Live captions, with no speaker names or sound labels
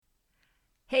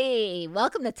Hey,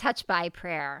 welcome to Touch by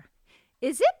Prayer.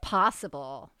 Is it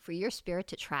possible for your spirit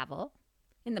to travel?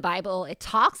 In the Bible, it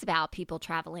talks about people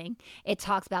traveling. It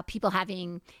talks about people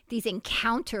having these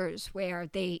encounters where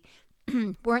they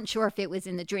weren't sure if it was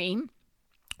in the dream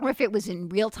or if it was in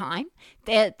real time.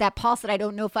 That Paul said, I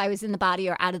don't know if I was in the body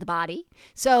or out of the body.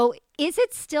 So is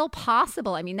it still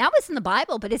possible? I mean, that was in the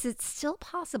Bible, but is it still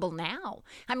possible now?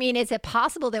 I mean, is it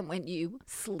possible that when you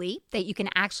sleep that you can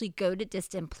actually go to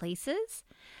distant places?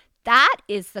 That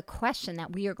is the question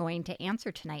that we are going to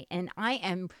answer tonight. And I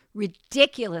am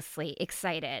ridiculously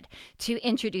excited to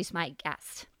introduce my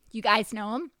guest. You guys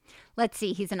know him? Let's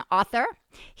see. He's an author.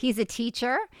 He's a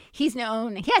teacher. He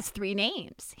has 3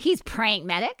 names. He's Praying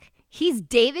Medic. He's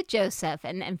David Joseph.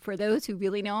 And for those who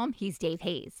really know him, he's Dave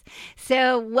Hayes.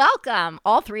 So welcome,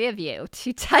 all 3 of you,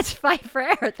 to Touch by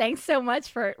Prayer. Thanks so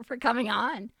much for coming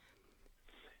on.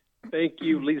 Thank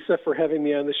you, Lisa, for having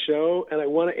me on the show. And I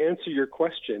want to answer your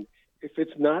question. If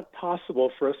it's not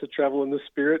possible for us to travel in the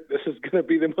spirit, this is going to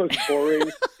be the most boring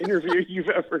interview you've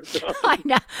ever done. I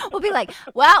know. We'll be like,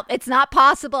 well, it's not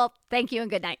possible. Thank you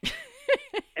and good night.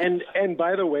 And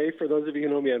by the way, for those of you who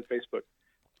know me on Facebook,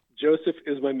 Joseph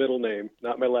is my middle name,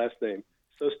 not my last name.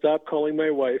 So stop calling my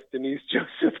wife Denise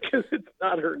Joseph because it's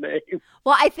not her name.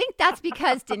 Well, I think that's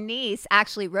because Denise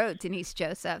actually wrote Denise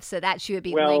Joseph, so that she would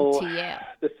be linked to you.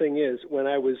 The thing is, when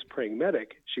I was Praying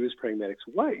Medic, she was Praying Medic's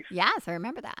wife. Yes, I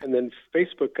remember that. And then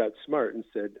Facebook got smart and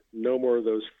said, no more of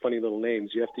those funny little names.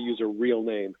 You have to use a real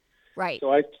name. Right.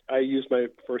 So I used my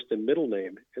first and middle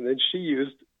name, and then she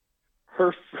used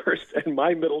her first and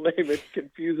my middle name. It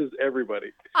confuses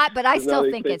everybody. But I still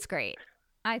think it's great.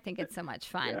 I think it's so much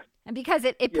fun. Yeah. And because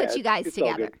it puts you guys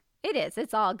together. It is.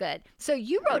 It's all good. So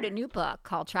you wrote a new book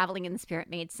called Traveling in the Spirit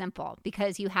Made Simple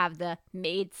because you have the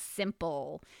Made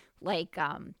Simple,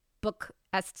 book.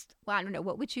 Well, I don't know.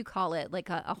 What would you call it? Like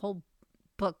a whole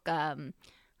book. I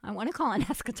want to call it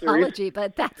eschatology,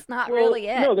 but that's not really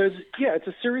it. No, it's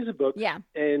a series of books. Yeah.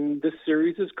 And this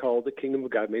series is called The Kingdom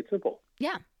of God Made Simple.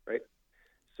 Yeah. Right.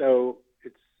 So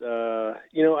it's,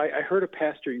 I heard a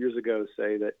pastor years ago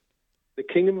say that the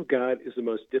kingdom of God is the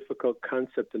most difficult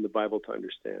concept in the Bible to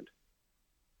understand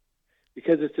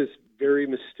because it's this very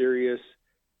mysterious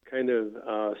kind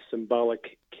of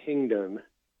symbolic kingdom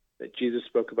that Jesus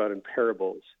spoke about in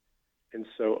parables. And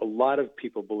so a lot of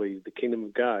people believe the kingdom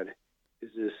of God is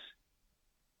this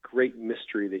great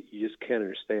mystery that you just can't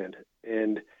understand.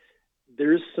 And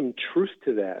there's some truth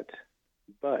to that,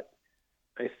 but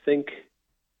I think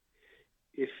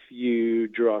if you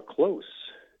draw close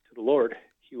to the Lord,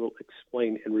 He will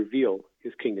explain and reveal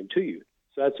His kingdom to you.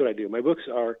 So that's what I do. My books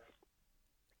are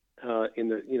in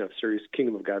the series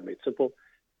Kingdom of God Made Simple.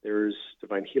 There's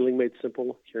Divine Healing Made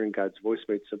Simple, Hearing God's Voice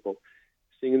Made Simple,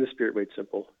 Seeing in the Spirit Made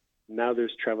Simple. Now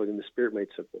there's Traveling in the Spirit Made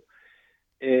Simple.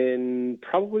 And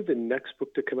probably the next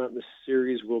book to come out in the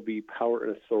series will be Power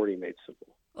and Authority Made Simple.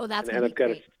 Oh, that's going to be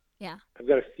great. I've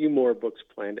got a few more books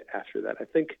planned after that. I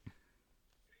think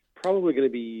probably going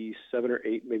to be 7 or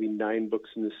 8, maybe 9 books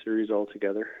in this series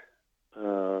altogether.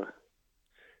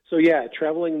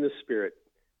 Traveling in the Spirit.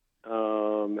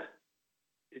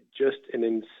 Just an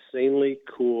insanely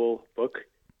cool book.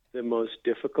 The most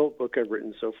difficult book I've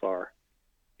written so far.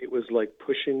 It was like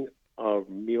pushing a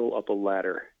mule up a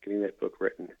ladder, getting that book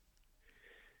written.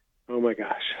 Oh my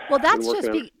gosh. Well,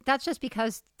 that's just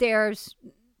because there's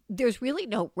really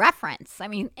no reference. I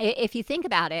mean, if you think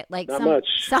about it, like not much.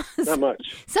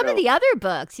 Some of the other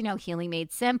books, Healing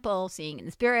Made Simple, Seeing in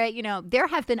the Spirit, there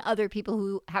have been other people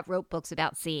who have wrote books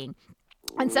about seeing.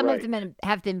 And some of them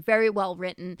have been very well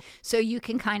written, so you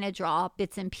can kind of draw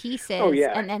bits and pieces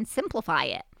and then simplify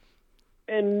it.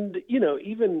 And,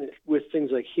 even with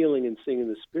things like healing and seeing in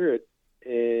the Spirit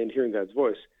and hearing God's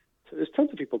voice, so there's tons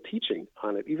of people teaching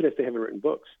on it, even if they haven't written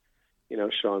books.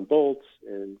 Sean Boltz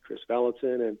and Chris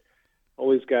Valentin and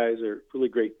all these guys are really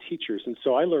great teachers. And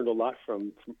so I learned a lot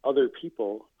from other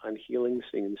people on healing,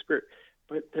 seeing in the Spirit.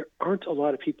 But there aren't a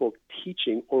lot of people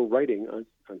teaching or writing on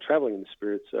traveling in the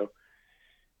Spirit. So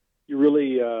you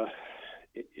really,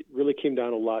 it really came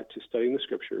down a lot to studying the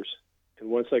Scriptures. And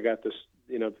once I got this,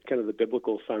 kind of the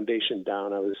biblical foundation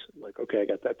down, I was like, okay, I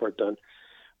got that part done.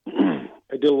 I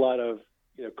did a lot of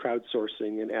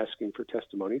crowdsourcing and asking for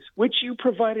testimonies, which you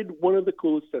provided one of the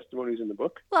coolest testimonies in the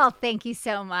book. Well, thank you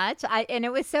so much. And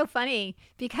it was so funny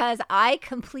because I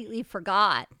completely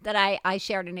forgot that I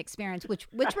shared an experience, which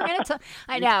we're going to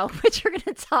which we're going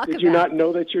to talk about. Did you not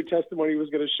know that your testimony was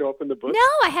going to show up in the book?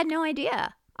 No, I had no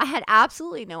idea. I had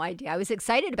absolutely no idea. I was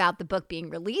excited about the book being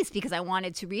released because I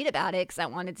wanted to read about it because I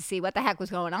wanted to see what the heck was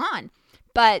going on.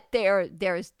 But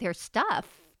there's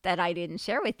stuff that I didn't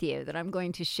share with you that I'm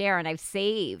going to share and I've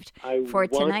saved I for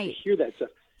want tonight. to hear that stuff.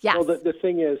 Yes. Well, the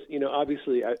thing is,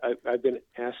 obviously I've been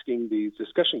asking these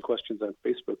discussion questions on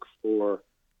Facebook for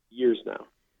years now,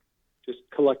 just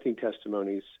collecting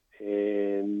testimonies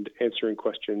and answering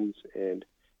questions and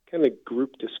kind of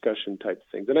group discussion type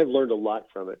things. And I've learned a lot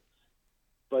from it.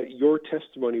 But your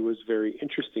testimony was very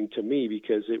interesting to me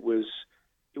because it was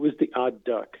the odd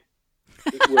duck.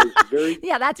 It was very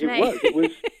yeah, that's me.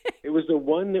 It was the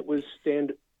one that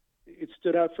it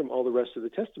stood out from all the rest of the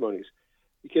testimonies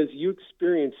because you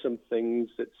experienced some things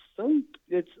that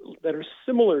are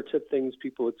similar to things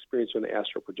people experience when they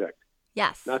astral project.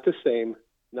 Yes. Not the same,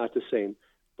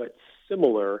 but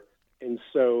similar. And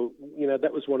so,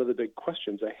 that was one of the big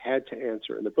questions I had to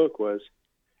answer in the book was,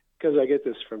 because I get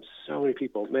this from so many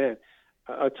people, man,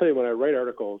 I'll tell you, when I write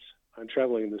articles on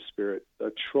traveling in the spirit,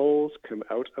 the trolls come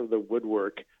out of the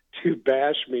woodwork to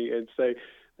bash me and say,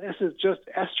 this is just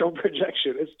astral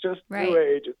projection. It's just New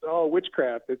Age. It's all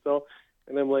witchcraft. It's all,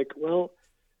 and I'm like, well,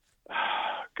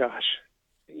 gosh,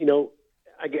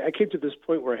 I came to this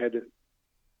point where I had to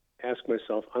ask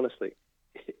myself, honestly,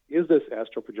 is this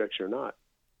astral projection or not?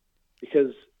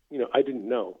 Because, I didn't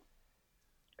know.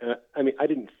 I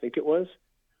didn't think it was,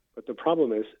 but the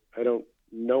problem is I don't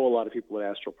know a lot of people that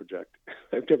astral project.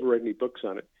 I've never read any books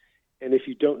on it. And if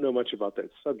you don't know much about that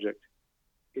subject,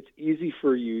 it's easy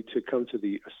for you to come to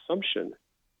the assumption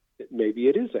that maybe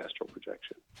it is astral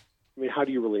projection. How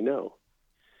do you really know?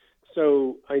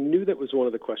 So I knew that was one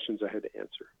of the questions I had to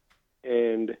answer.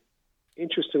 And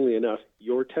interestingly enough,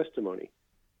 your testimony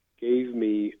gave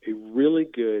me a really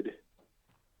good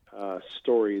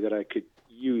story that I could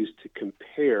use to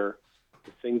compare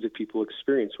the things that people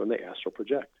experience when they astral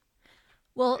project.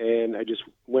 Well, and I just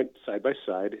went side by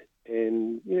side,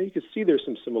 and you can see there's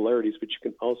some similarities, but you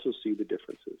can also see the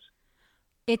differences.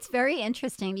 It's very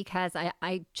interesting because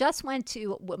I just went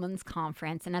to a women's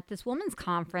conference, and at this women's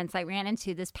conference, I ran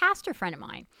into this pastor friend of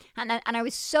mine, and I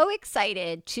was so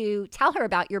excited to tell her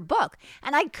about your book,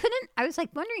 and I was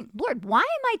like wondering, Lord, why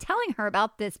am I telling her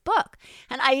about this book?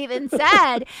 And I even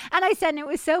said, and it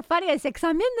was so funny, I said, because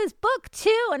I'm in this book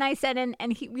too, and I said,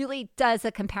 and he really does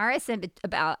a comparison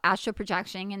about astral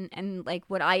projection and like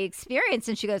what I experienced,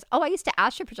 and she goes, oh, I used to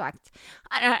astral project,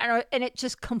 and it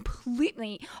just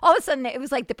completely, all of a sudden, it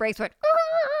was like the brakes went,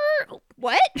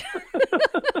 what?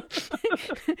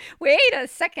 Wait a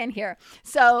second here.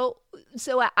 So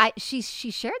she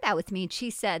shared that with me, and she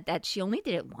said that she only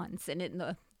did it once, and in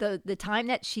the time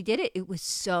that she did it, it was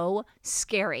so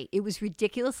scary. It was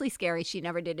ridiculously scary. She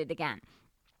never did it again.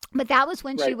 But that was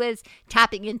when she was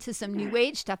tapping into some New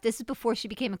Age stuff. This is before she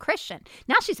became a Christian.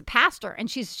 Now she's a pastor, and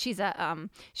she's a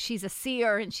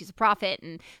seer, and she's a prophet,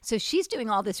 and so she's doing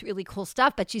all this really cool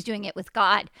stuff. But she's doing it with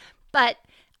God. But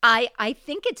I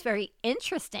think it's very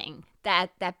interesting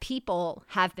that people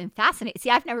have been fascinated. See,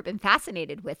 I've never been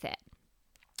fascinated with it,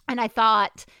 and I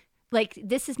thought, like,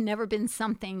 this has never been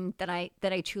something that I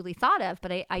truly thought of,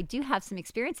 but I do have some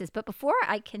experiences. But before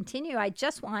I continue, I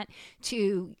just want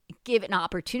to give an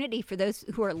opportunity for those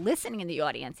who are listening in the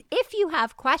audience. If you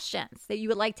have questions that you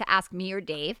would like to ask me or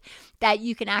Dave, that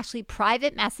you can actually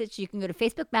private message. You can go to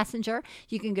Facebook Messenger.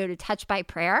 You can go to Touch by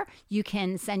Prayer. You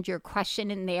can send your question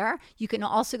in there. You can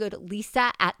also go to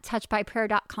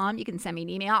lisa@touchbyprayer.com. You can send me an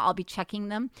email. I'll be checking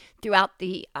them throughout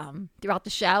the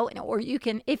show. Or you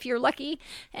can, if you're lucky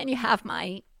and you have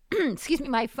my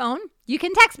my phone, you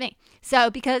can text me. So,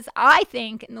 because I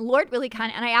think, and the Lord really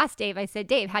and I asked Dave, I said,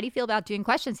 Dave, how do you feel about doing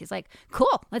questions? He's like,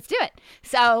 cool, let's do it.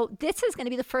 So this is going to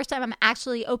be the first time I'm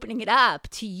actually opening it up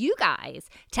to you guys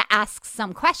to ask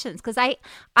some questions, because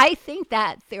I think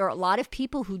that there are a lot of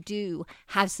people who do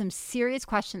have some serious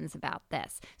questions about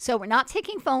this. So we're not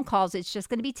taking phone calls. It's just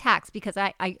going to be text, because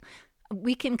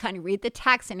we can kind of read the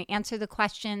text and answer the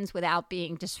questions without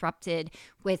being disrupted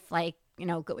with, like,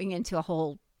 going into a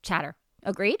whole chatter.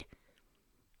 Agreed?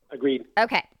 Agreed.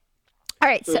 Okay. All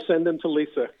right. So send them to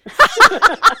Lisa.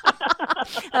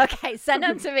 Okay. Send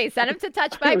them to me. Send them to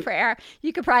Touch by Prayer.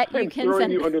 You can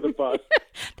send you under the bus.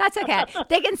 That's okay.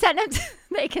 They can send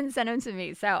them to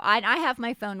me. So I have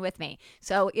my phone with me.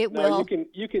 So it will.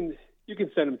 You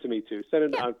can send them to me too.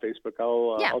 Send them on Facebook.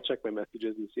 I'll check my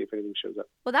messages and see if anything shows up.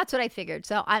 Well, that's what I figured.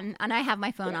 So I have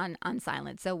my phone on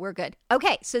silent, so we're good.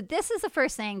 Okay, so this is the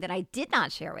first thing that I did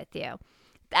not share with you.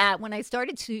 That when I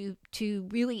started to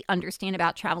really understand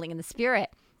about traveling in the spirit,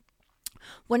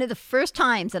 one of the first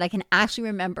times that I can actually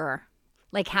remember,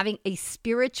 like, having a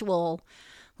spiritual,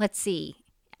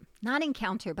 not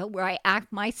encounter, but where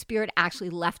my spirit actually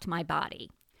left my body,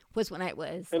 was when I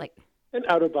was an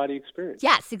out-of-body experience.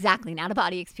 Yes, exactly. An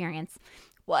out-of-body experience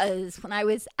was when I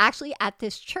was actually at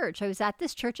this church. I was at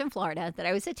this church in Florida that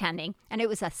I was attending, and it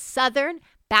was a Southern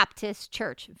Baptist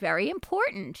church. Very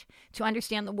important to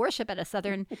understand the worship at a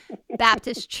Southern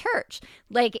Baptist church.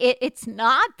 Like it's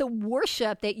not the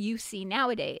worship that you see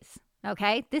nowadays.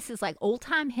 Okay. This is like old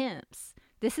time hymns.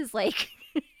 This is like,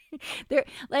 they're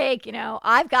like,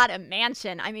 I've got a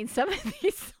mansion. I mean, some of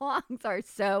these songs are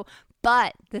so,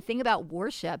 but the thing about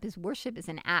worship is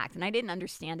an act. And I didn't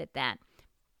understand it then,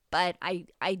 but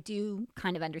I do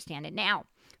kind of understand it now.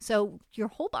 So your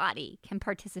whole body can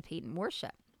participate in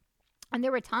worship. And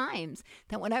there were times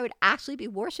that when I would actually be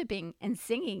worshiping and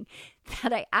singing,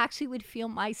 that I actually would feel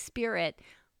my spirit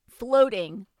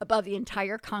floating above the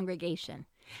entire congregation.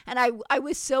 And I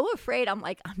was so afraid. I'm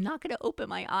like, I'm not going to open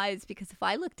my eyes, because if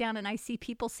I look down and I see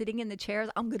people sitting in the chairs,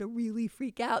 I'm going to really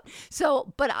freak out.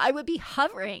 So, but I would be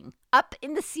hovering up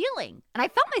in the ceiling, and I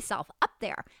felt myself up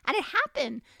there. And it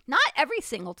happened, not every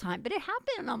single time, but it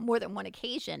happened on more than one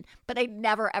occasion. But I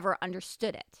never, ever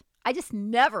understood it. I just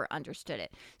never understood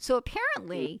it. So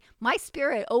apparently my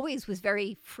spirit always was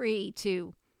very free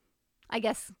to, I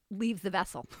guess, leave the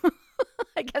vessel.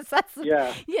 I guess that's,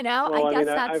 yeah. Well, I guess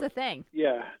that's the thing.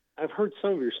 Yeah. I've heard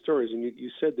some of your stories, and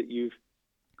you said that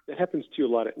that happens to you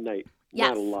a lot at night. Yes.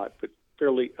 Not a lot, but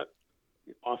fairly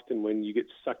often when you get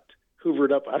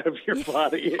hoovered up out of your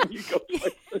body and you go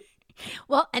places.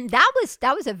 Well, and that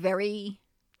was a very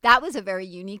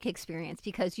unique experience,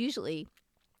 because usually,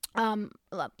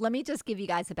 let me just give you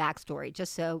guys a backstory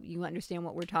just so you understand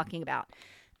what we're talking about.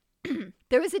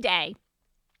 There was a day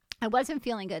I wasn't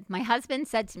feeling good. My husband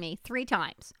said to me 3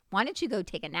 times, "Why don't you go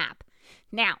take a nap?"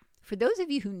 Now, for those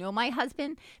of you who know my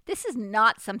husband, this is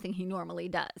not something he normally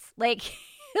does. Like,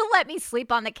 he'll let me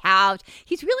sleep on the couch.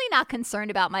 He's really not concerned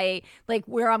about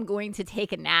where I'm going to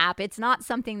take a nap. It's not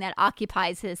something that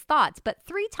occupies his thoughts. But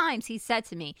 3 times he said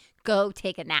to me, "Go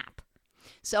take a nap."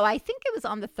 So I think it was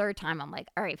on the 3rd time I'm like,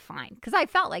 all right, fine. Because I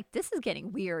felt like this is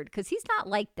getting weird, because he's not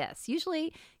like this.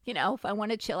 Usually, if I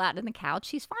want to chill out on the couch,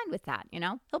 he's fine with that.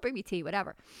 He'll bring me tea,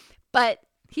 whatever. But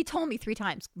he told me 3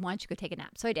 times, "Why don't you go take a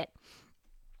nap?" So I did.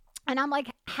 And I'm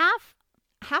like half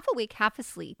awake, half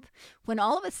asleep, when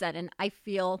all of a sudden I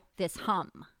feel this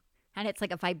hum. And it's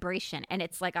like a vibration. And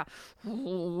it's like a,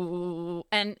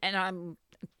 and I'm,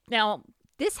 now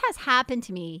this has happened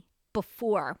to me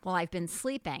before while I've been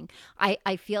sleeping.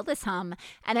 I feel this hum.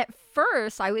 And at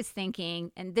first I was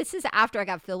thinking, and this is after I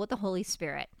got filled with the Holy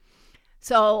Spirit.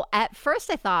 So at first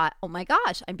I thought, oh my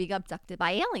gosh, I'm being abducted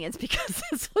by aliens, because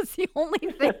this was the only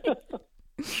thing.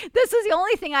 This is the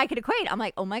only thing I could equate. I'm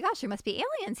like, oh my gosh, there must be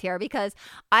aliens here, because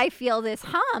I feel this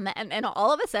hum. And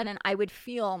all of a sudden I would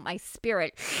feel my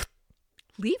spirit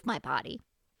leave my body,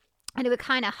 and it would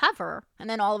kind of hover, and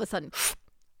then all of a sudden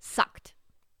sucked.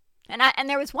 And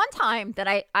there was one time that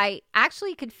I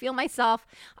actually could feel myself.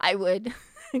 I would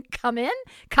come in,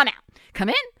 come out, come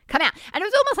in, come out. And it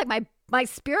was almost like my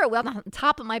spirit went on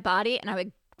top of my body, and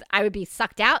I would be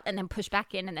sucked out and then pushed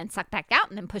back in, and then sucked back out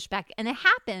and then pushed back. And it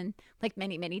happened like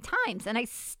many, many times. And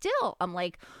I'm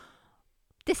like,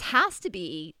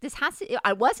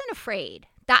 I wasn't afraid.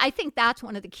 I think that's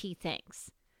one of the key things.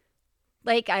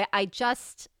 Like I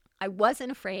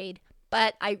wasn't afraid,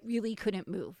 but I really couldn't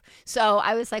move. So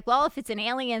I was like, well, if it's an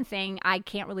alien thing, I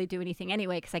can't really do anything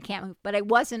anyway, because I can't move. But I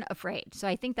wasn't afraid. So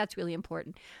I think that's really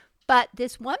important. But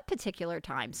this one particular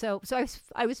time, so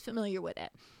I was familiar with it.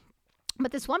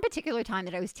 But this one particular time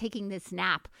that I was taking this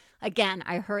nap, again,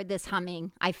 I heard this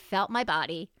humming. I felt my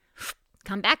body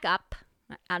come back up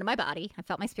out of my body. I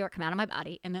felt my spirit come out of my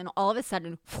body. And then all of a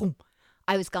sudden, whoom,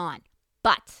 I was gone.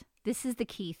 But this is the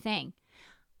key thing.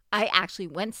 I actually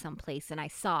went someplace and I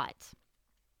saw it.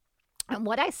 And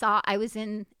what I saw,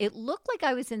 it looked like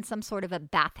I was in some sort of a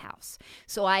bathhouse.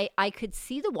 So I could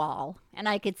see the wall, and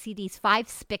I could see these 5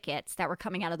 spigots that were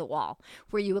coming out of the wall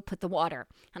where you would put the water.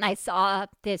 And I saw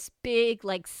this big,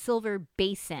 like, silver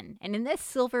basin. And in this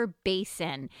silver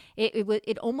basin,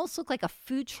 it almost looked like a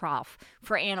food trough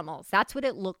for animals. That's what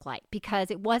it looked like, because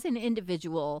it wasn't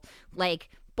individual, like,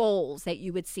 bowls that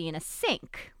you would see in a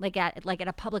sink, like at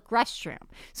a public restroom.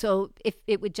 So if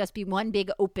it would just be one big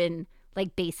open,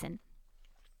 like, basin.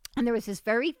 And there was this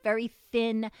very, very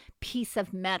thin piece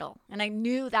of metal. And I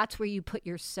knew that's where you put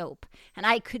your soap. And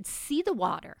I could see the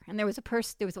water. And there was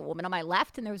a woman on my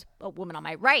left, and there was a woman on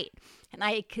my right. And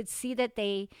I could see that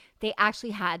they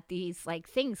actually had these, like,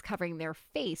 things covering their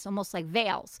face, almost like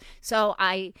veils. So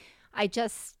I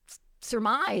just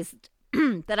surmised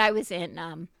that I was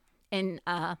in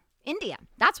India.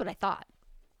 That's what I thought.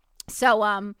 So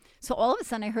all of a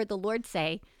sudden I heard the Lord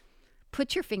say,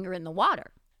 "Put your finger in the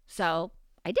water." So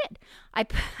I did. I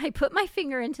put my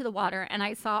finger into the water, and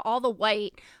I saw all the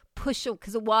white push,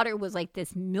 because the water was like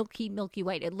this milky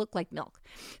white. It looked like milk.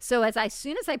 So as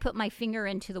soon as I put my finger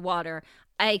into the water,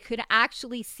 I could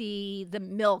actually see the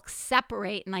milk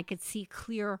separate and I could see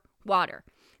clear water.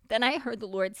 Then I heard the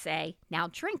Lord say, now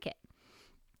drink it.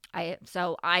 I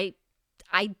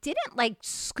didn't like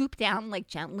scoop down like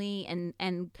gently,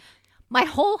 and my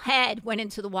whole head went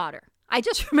into the water. I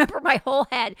just remember my whole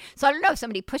head. So I don't know if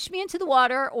somebody pushed me into the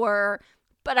water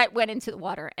but I went into the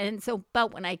water. And so,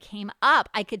 but when I came up,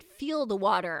 I could feel the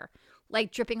water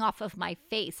like dripping off of my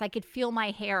face. I could feel my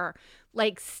hair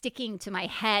like sticking to my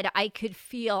head. I could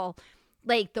feel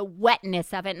like the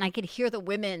wetness of it. And I could hear the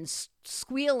women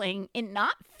squealing in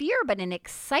not fear, but in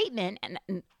excitement.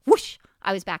 And whoosh,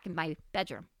 I was back in my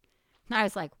bedroom. And I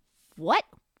was like, what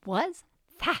was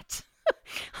that?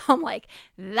 I'm like,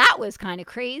 that was kind of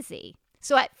crazy.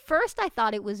 So at first I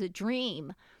thought it was a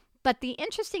dream. But the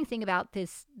interesting thing about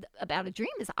a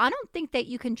dream is I don't think that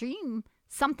you can dream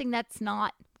something that's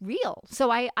not real. So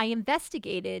I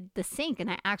investigated the sync and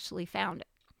I actually found it.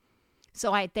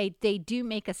 So they do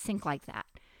make a sync like that,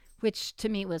 which to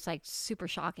me was like super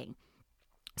shocking.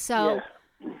 So,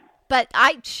 yeah. But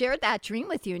I shared that dream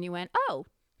with you and you went, oh,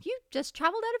 you just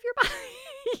traveled out of your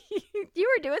body.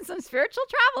 You were doing some spiritual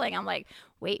traveling. I'm like,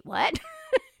 wait, what?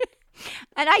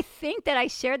 And I think that I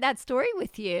shared that story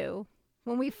with you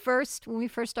when we first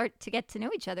started to get to know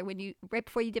each other, right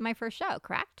before you did my first show,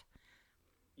 correct?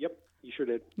 Yep, you sure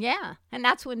did. Yeah, and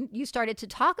that's when you started to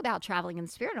talk about traveling in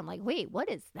spirit. I'm like, wait, what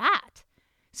is that?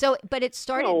 So, but it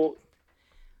started. Well,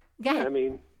 go ahead. Yeah, I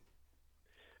mean,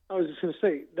 I was just going to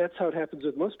say that's how it happens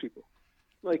with most people.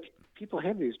 Like, people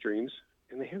have these dreams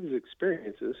and they have these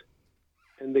experiences,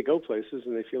 and they go places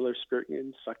and they feel their spirit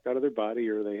getting sucked out of their body,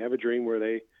 or they have a dream where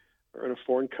they are in a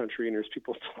foreign country and there's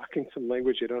people talking some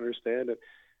language they don't understand, and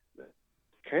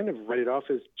kind of write it off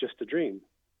as just a dream,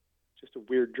 just a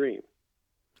weird dream.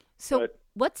 So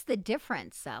what's the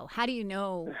difference, though? How do you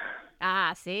know?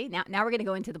 See, now we're going to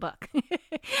go into the book.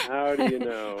 How do you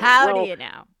know? How do you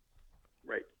know?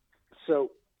 Right.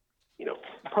 So,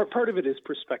 part of it is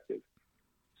perspective.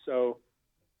 So,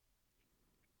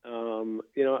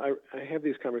 I have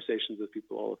these conversations with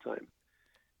people all the time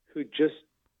who just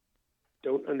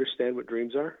don't understand what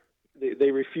dreams are. They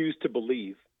refuse to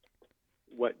believe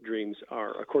what dreams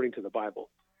are, according to the Bible.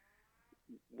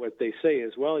 What they say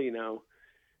is, well,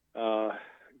 a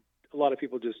lot of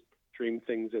people just dream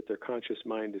things that their conscious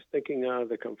mind is thinking of.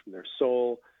 They come from their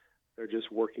soul. They're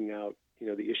just working out,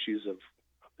 the issues of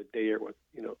the day, or what,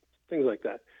 things like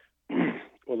that.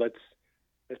 Well,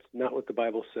 that's not what the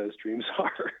Bible says dreams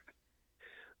are.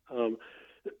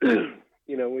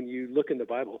 When you look in the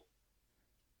Bible,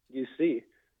 you see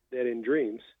that in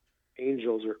dreams,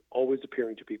 angels are always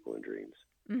appearing to people in dreams,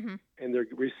 mm-hmm. and they're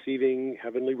receiving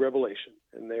heavenly revelation.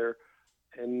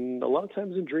 And a lot of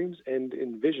times in dreams and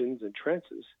in visions and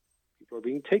trances, people are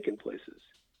being taken places.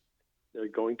 They're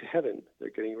going to heaven. They're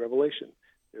getting revelation.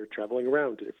 They're traveling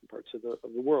around to different parts of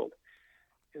the world.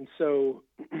 And so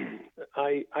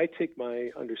I take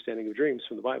my understanding of dreams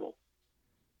from the Bible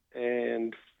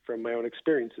and from my own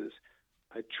experiences.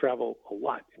 I travel a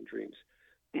lot in dreams.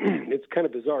 It's kind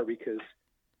of bizarre because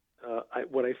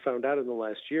what I found out in the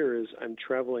last year is I'm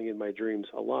traveling in my dreams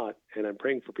a lot, and I'm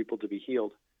praying for people to be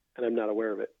healed, and I'm not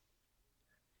aware of it.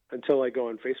 Until I go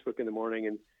on Facebook in the morning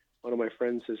and one of my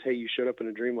friends says, hey, you showed up in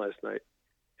a dream last night,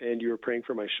 and you were praying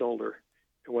for my shoulder.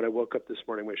 And when I woke up this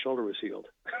morning, my shoulder was healed.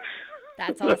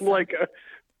 That's awesome. I'm like,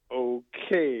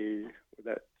 okay,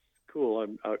 that's cool.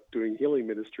 I'm out doing healing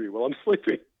ministry while I'm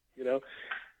sleeping,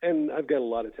 And I've got a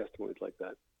lot of testimonies like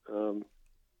that.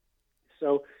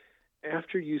 So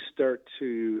after you start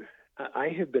to, I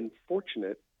have been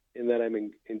fortunate in that I'm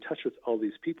in touch with all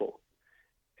these people,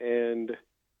 and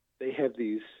they have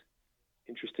these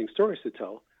interesting stories to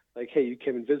tell. Like, hey, you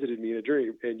came and visited me in a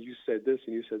dream, and you said this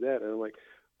and you said that. And I'm like,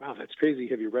 wow, that's crazy.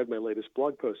 Have you read my latest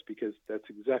blog post? Because that's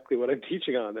exactly what I'm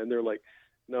teaching on. And they're like,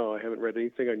 no, I haven't read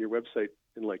anything on your website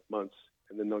in like months.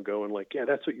 And then they'll go and like, yeah,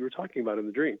 that's what you were talking about in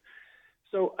the dream.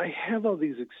 So I have all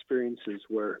these experiences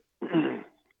where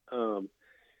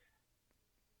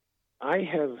I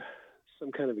have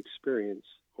some kind of experience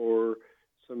or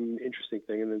some interesting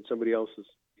thing, and then somebody else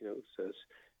says,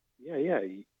 yeah,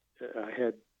 I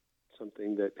had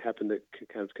something that happened that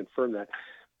kind of confirmed that.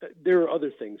 There are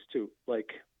other things too,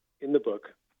 like in the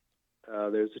book,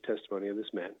 there's a testimony of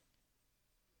this man.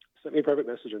 Sent me a private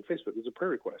message on Facebook. It was a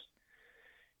prayer request.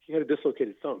 He had a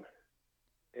dislocated thumb,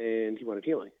 and he wanted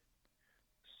healing.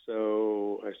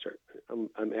 So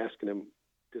I'm asking him,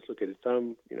 dislocated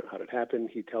thumb, how did it happen?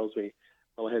 He tells me,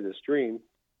 well, I had this dream,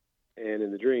 and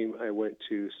in the dream, I went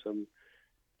to some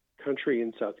country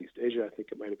in Southeast Asia. I think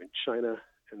it might have been China,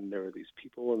 and there were these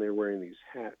people, and they were wearing these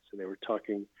hats, and they were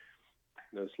talking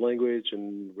in this language,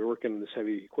 and we were working on this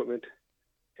heavy equipment,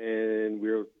 and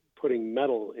we were putting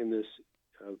metal in this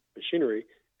machinery,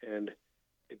 and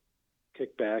it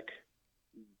kicked back.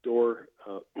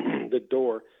 The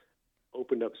door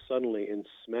opened up suddenly and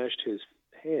smashed his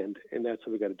hand, and that's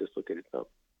how we got a dislocated thumb.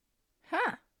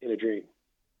 Huh. In a dream.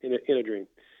 In a dream.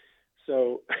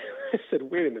 So I said,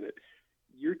 wait a minute.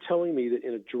 You're telling me that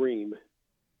in a dream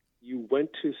you went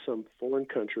to some foreign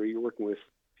country, you're working with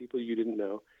people you didn't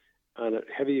know, on a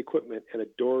heavy equipment, and a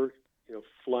door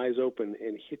flies open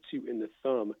and hits you in the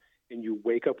thumb, and you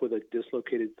wake up with a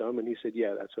dislocated thumb? And he said,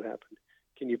 yeah, that's what happened.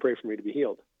 Can you pray for me to be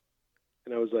healed?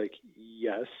 And I was like,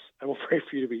 yes, I will pray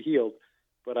for you to be healed,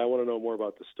 but I want to know more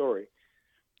about the story.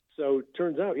 So it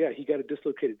turns out, yeah, he got a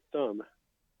dislocated thumb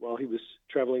while he was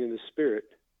traveling in the spirit,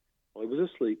 while he was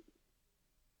asleep.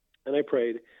 And I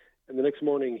prayed, and the next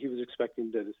morning he was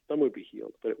expecting that his thumb would be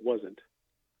healed, but it wasn't.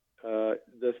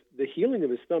 The healing of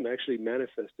his thumb actually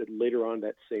manifested later on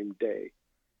that same day.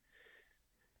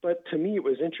 But to me, it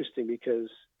was interesting because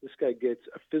this guy gets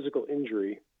a physical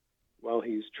injury while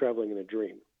he's traveling in a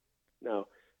dream. Now,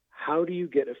 how do you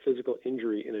get a physical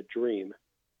injury in a dream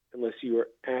unless you are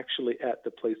actually at the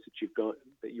place that you've gone,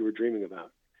 that you were dreaming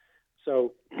about?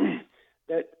 So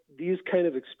that these kind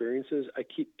of experiences, I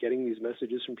keep getting these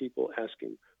messages from people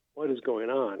asking, what is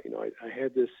going on? I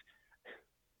had this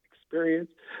experience.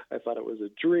 I thought it was a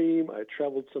dream. I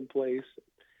traveled someplace.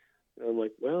 And I'm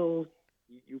like, well,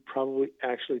 you probably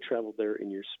actually traveled there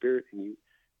in your spirit, and you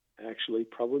actually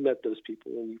probably met those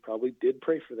people, and you probably did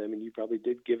pray for them, and you probably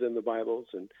did give them the Bibles.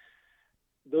 And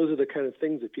those are the kind of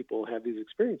things that people have these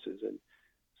experiences. And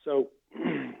so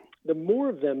the more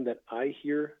of them that I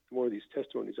hear, the more of these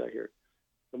testimonies I hear,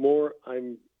 the more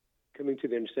I'm coming to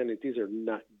the understanding that these are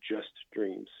not just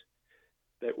dreams,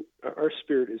 that our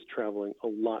spirit is traveling a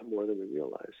lot more than we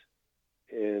realize.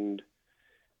 And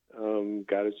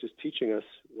God is just teaching us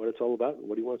what it's all about and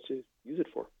what he wants to use it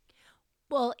for.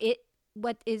 Well,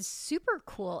 what is super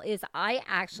cool is I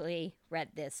actually read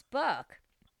this book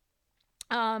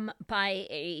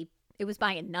it was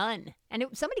by a nun, and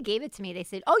somebody gave it to me. They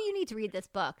said, oh, you need to read this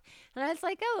book. And I was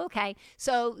like, oh, okay.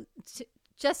 So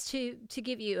just to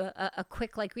give you a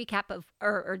quick recap of,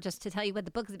 or just to tell you what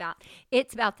the book is about.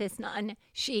 It's about this nun.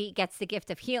 She gets the gift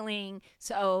of healing.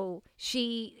 So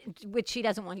which she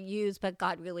doesn't want to use, but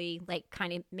God really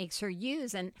kind of makes her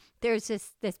use. And there's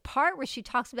this part where she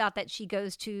talks about that she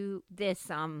goes to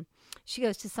some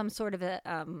sort of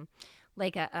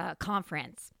a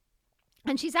conference.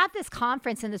 And she's at this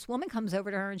conference, and this woman comes over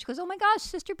to her, and she goes, oh, my gosh,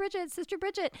 Sister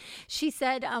Bridget. She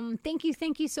said, thank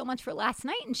you so much for last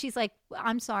night. And she's like,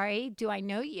 I'm sorry, do I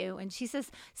know you? And she says,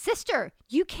 sister,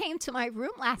 you came to my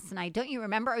room last night. Don't you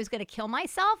remember I was going to kill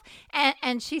myself?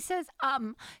 And she says,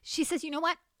 you know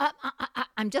what?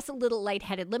 I'm just a little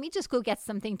lightheaded. Let me just go get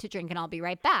something to drink, and I'll be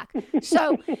right back.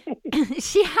 So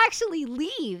she actually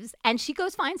leaves, and she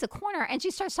goes, finds a corner, and she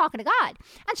starts talking to God.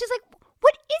 And she's like,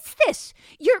 what is this?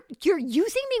 You're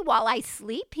using me while I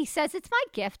sleep? He says, it's my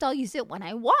gift. I'll use it when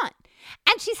I want.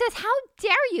 And she says, how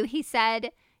dare you? He said,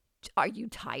 are you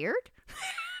tired?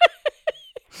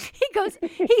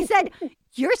 He said,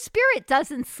 your spirit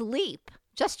doesn't sleep,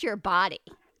 just your body.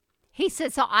 He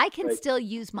said, so I can still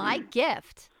use my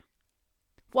gift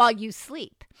while you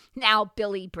sleep. Now,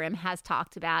 Billy Brim has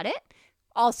talked about it.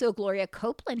 Also, Gloria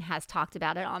Copeland has talked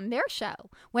about it on their show.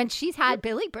 When she's had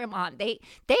Billy Brim on, they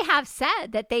have said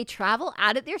that they travel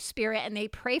out of their spirit and they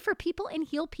pray for people and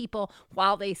heal people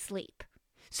while they sleep.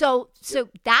 So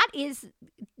that is,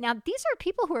 now these are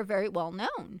people who are very well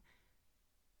known.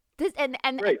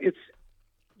 Right.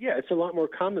 It's a lot more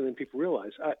common than people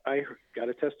realize. I got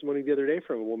a testimony the other day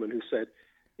from a woman who said,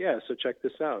 yeah, so check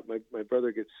this out. My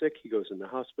brother gets sick. He goes in the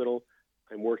hospital.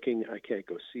 I'm working. I can't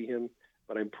go see him,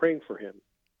 but I'm praying for him.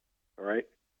 All right.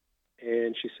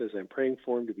 And she says, I'm praying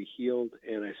for him to be healed.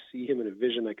 And I see him in a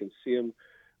vision. I can see him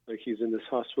like he's in this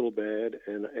hospital bed.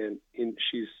 And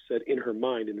she said in her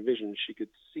mind, in a vision, she could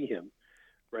see him.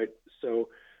 Right. So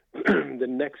the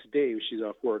next day she's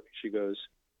off work, she goes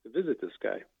to visit this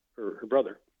guy, her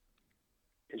brother.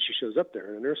 And she shows up there,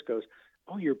 and the nurse goes,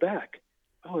 oh, you're back.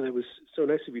 Oh, that was so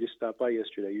nice of you to stop by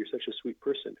yesterday. You're such a sweet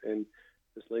person. And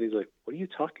this lady's like, what are you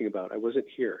talking about? I wasn't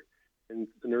here. And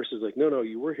the nurse is like, no,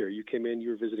 you were here. You came in,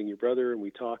 you were visiting your brother, and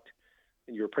we talked,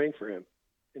 and you were praying for him.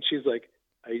 And she's like,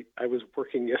 I was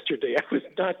working yesterday. I was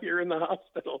not here in the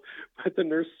hospital. But the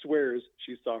nurse swears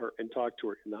she saw her and talked to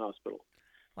her in the hospital.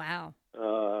 Wow.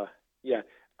 Yeah,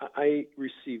 I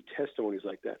receive testimonies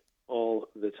like that all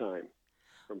the time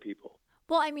from people.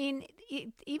 Well, I mean,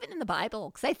 even in the Bible,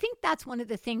 because I think that's one of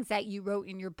the things that you wrote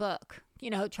in your book,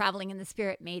 Traveling in the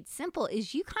Spirit Made Simple,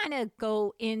 is you kind of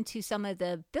go into some of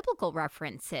the biblical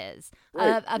references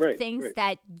of things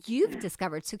that you've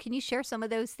discovered. So can you share some of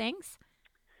those things?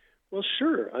 Well,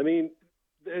 sure. I mean,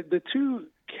 the two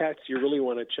cats you really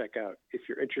want to check out if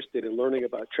you're interested in learning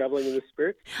about traveling in the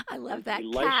Spirit. I love that,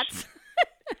 cats.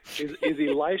 is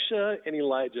Elisha and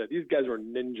Elijah. These guys were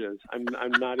ninjas. I'm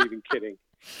not even kidding.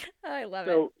 I love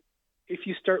it. So if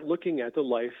you start looking at the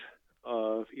life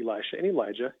of Elisha and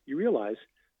Elijah, you realize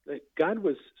that God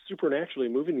was supernaturally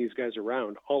moving these guys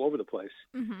around all over the place.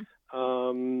 Mm-hmm.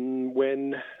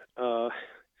 When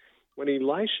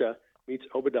Elisha meets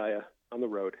Obadiah on the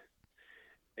road,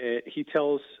 he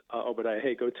tells Obadiah,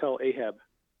 hey, go tell Ahab,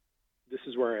 this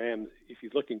is where I am. If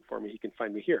he's looking for me, he can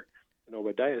find me here. And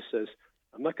Obadiah says,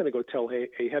 I'm not going to go tell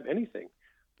Ahab anything,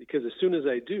 because as soon as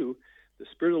I do, the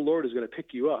Spirit of the Lord is going to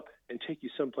pick you up and take you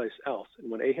someplace else.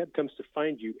 And when Ahab comes to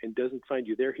find you and doesn't find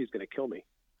you there, he's going to kill me.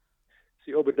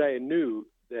 See, Obadiah knew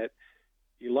that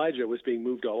Elijah was being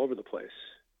moved all over the place,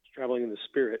 traveling in the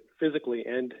Spirit, physically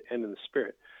and in the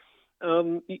Spirit.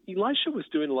 Elisha was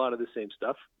doing a lot of the same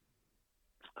stuff.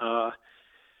 I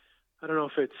don't know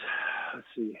if it's, let's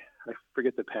see, I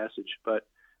forget the passage, but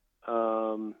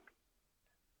I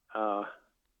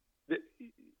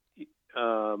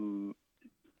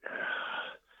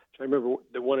remember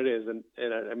the one it is, and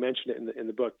I mentioned it in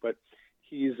the book. But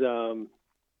he is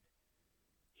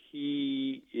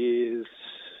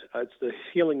it's the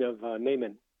healing of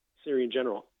Naaman, Syrian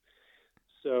general.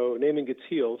 So Naaman gets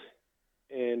healed,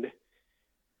 and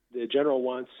the general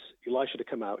wants Elisha to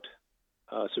come out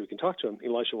so he can talk to him.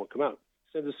 Elisha won't come out.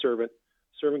 Sends a servant.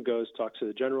 Servant goes, talks to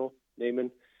the general,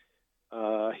 Naaman.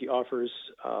 He offers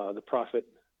the prophet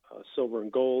silver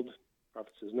and gold. The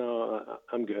prophet says, no,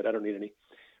 I'm good. I don't need any.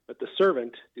 But the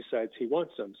servant decides he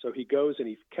wants them. So he goes and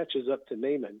he catches up to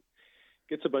Naaman,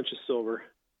 gets a bunch of silver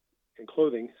and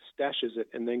clothing, stashes it,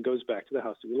 and then goes back to the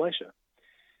house of Elisha.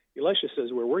 Elisha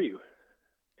says, where were you?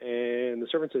 And the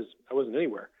servant says, I wasn't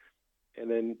anywhere. And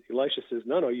then Elisha says,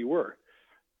 no, you were.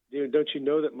 Don't you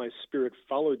know that my spirit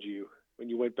followed you when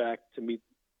you went back to meet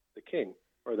the king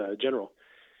or the general?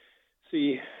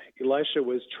 See, Elisha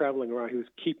was traveling around. He was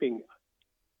keeping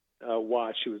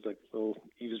watch. He was like a little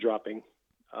eavesdropping,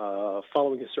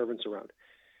 following his servants around.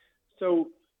 So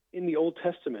in the Old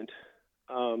Testament,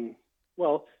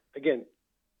 again,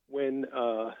 when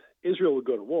Israel would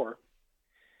go to war,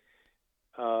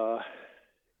 I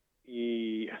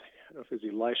don't know if it was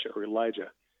Elisha or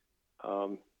Elijah,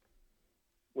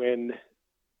 when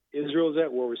Israel was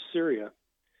at war with Syria,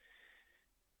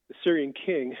 the Syrian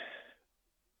king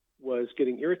was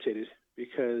getting irritated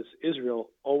because Israel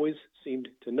always seemed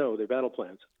to know their battle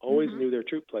plans, always knew their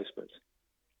troop placements.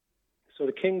 So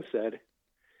the king said,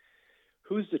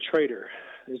 who's the traitor?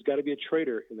 There's got to be a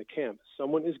traitor in the camp.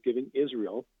 Someone is giving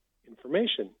Israel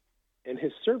information. And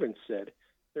his servant said,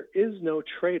 there is no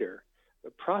traitor.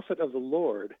 The prophet of the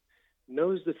Lord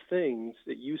knows the things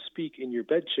that you speak in your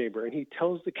bedchamber, and he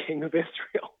tells the king of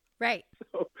Israel. Right.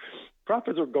 So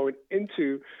prophets were going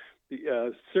into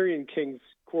the Syrian king's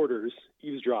quarters,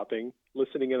 eavesdropping,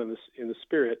 listening in the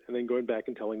spirit, and then going back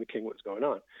and telling the king what's going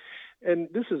on. And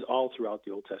this is all throughout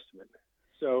the Old Testament.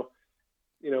 So,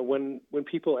 when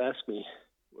people ask me,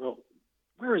 well,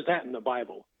 where is that in the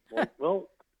Bible? Well,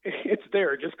 it's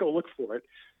there. Just go look for it.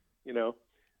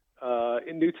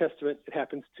 In New Testament, it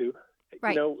happens too.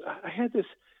 Right. I had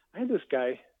this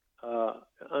guy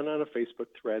on a Facebook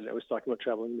thread. I was talking about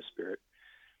traveling in the Spirit,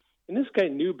 and this guy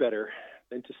knew better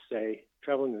than to say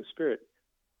traveling in the Spirit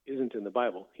isn't in the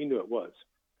Bible. He knew it was.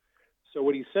 So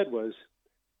what he said was,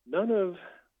 none of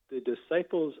the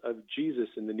disciples of Jesus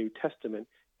in the New Testament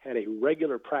had a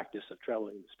regular practice of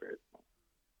traveling in the Spirit.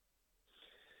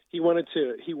 He wanted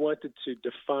to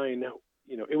define,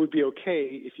 it would be okay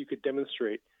if you could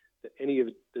demonstrate that any of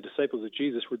the disciples of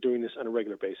Jesus were doing this on a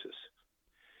regular basis.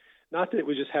 Not that it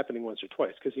was just happening once or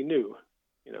twice, because he knew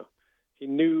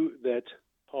that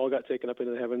Paul got taken up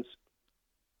into the heavens.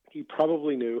 He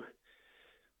probably knew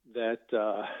that,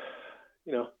 the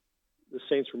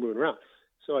saints were moving around.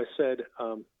 So I said,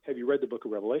 have you read the book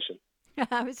of Revelation?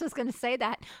 I was just going to say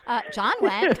that. John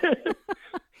went.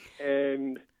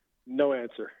 And no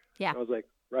answer. Yeah. I was like,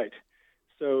 right.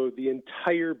 So the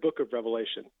entire book of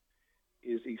Revelation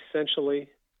is essentially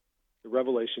the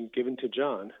revelation given to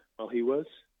John while he was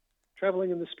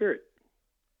traveling in the Spirit.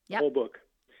 Yep. The whole book.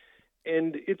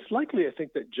 And it's likely, I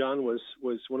think, that John was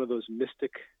one of those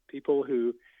mystic people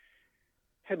who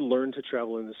had learned to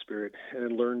travel in the Spirit and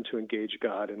had learned to engage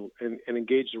God and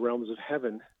engage the realms of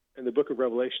heaven. And the book of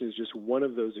Revelation is just one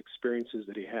of those experiences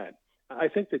that he had. I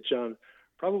think that John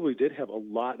probably did have a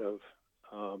lot of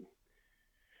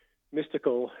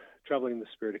mystical traveling in the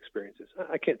spirit experiences.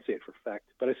 I can't say it for fact,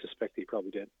 but I suspect he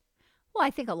probably did. Well, I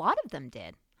think a lot of them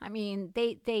did. I mean,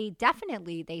 they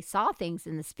definitely they saw things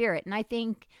in the spirit, and I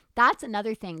think that's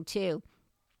another thing too.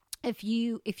 If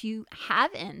you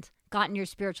haven't gotten your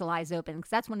spiritual eyes open,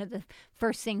 because that's one of the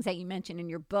first things that you mentioned in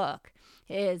your book,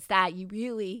 is that you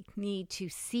really need to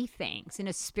see things in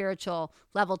a spiritual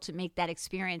level to make that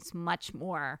experience much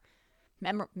more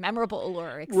memorable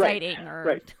or exciting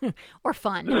or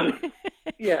fun.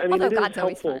 Yeah, I mean, although it God's is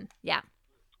always helpful. fun. Yeah,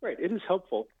 Right. It is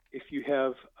helpful if you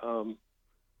have an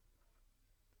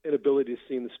ability to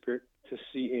see in the spirit, to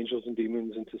see angels and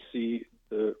demons, and to see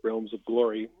the realms of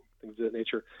glory, things of that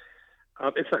nature.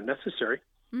 It's not necessary.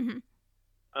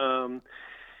 Mm-hmm.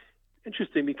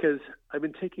 Interesting, because I've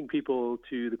been taking people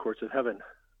to the courts of heaven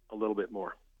a little bit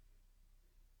more.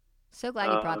 So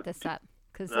glad you brought this up.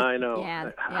 Cause I know.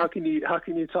 Yeah, how can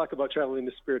you talk about traveling in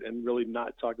the spirit and really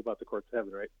not talk about the courts of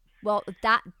heaven, right? Well,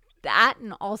 that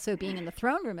and also being in the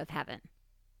throne room of heaven.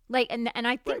 Like, and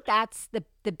I think that's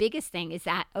the biggest thing is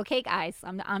that, okay, guys,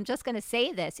 I'm just going to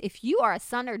say this. If you are a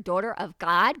son or daughter of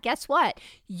God, guess what?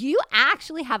 You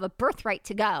actually have a birthright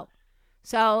to go.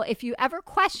 So if you ever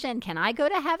question, can I go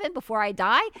to heaven before I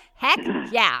die? Heck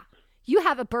yeah. You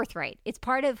have a birthright. It's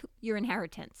part of your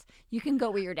inheritance. You can go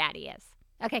where your daddy is.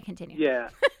 Okay, continue. Yeah.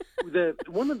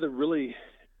 One of the really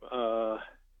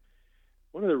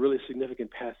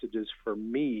significant passages for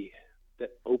me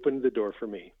that opened the door for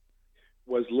me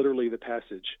was literally the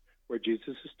passage where Jesus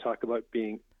is talked about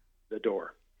being the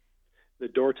door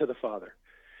to the Father.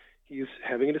 He's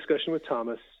having a discussion with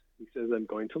Thomas. He says, I'm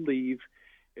going to leave.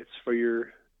 It's for your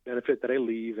benefit that I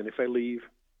leave, and if I leave,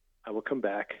 I will come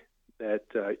back, that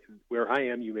where I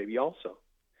am, you may be also.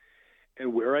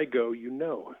 And where I go, you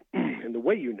know, and the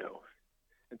way you know.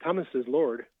 And Thomas says,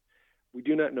 Lord, we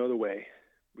do not know the way.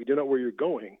 We do not know where you're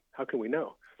going. How can we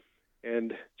know?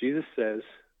 And Jesus says,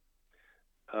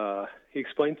 he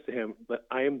explains to him that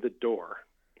I am the door.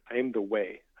 I am the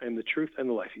way. I am the truth and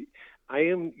the life. I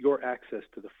am your access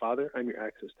to the Father. I'm your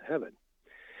access to heaven.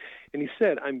 And he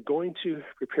said, I'm going to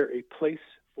prepare a place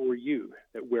for you,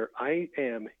 that where I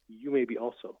am, you may be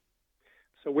also.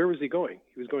 So where was he going?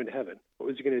 He was going to heaven. What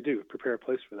was he going to do? Prepare a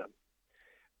place for them.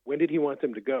 When did he want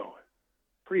them to go?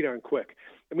 Pretty darn quick.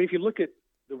 I mean, if you look at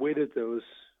the way that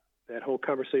that whole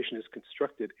conversation is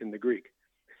constructed in the Greek,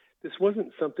 this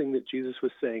wasn't something that Jesus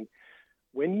was saying,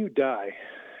 when you die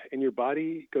and your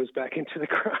body goes back into the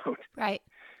ground, right,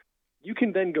 you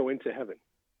can then go into heaven.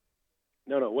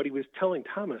 No, what he was telling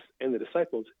Thomas and the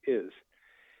disciples is,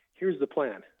 here's the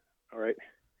plan, all right?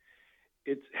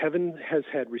 Heaven has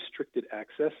had restricted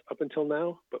access up until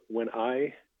now, but when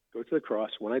I go to the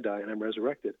cross, when I die and I'm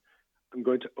resurrected, I'm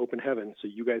going to open heaven so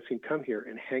you guys can come here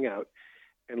and hang out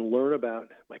and learn about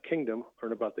my kingdom,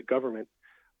 learn about the government,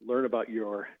 learn about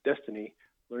your destiny,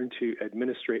 learn to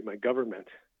administrate my government.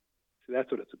 So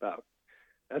that's what it's about.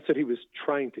 That's what he was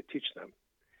trying to teach them.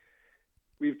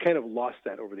 We've kind of lost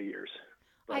that over the years.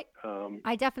 But,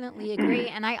 I definitely agree.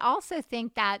 And I also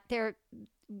think that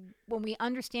when we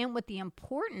understand what the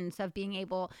importance of being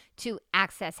able to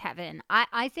access heaven,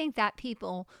 I think that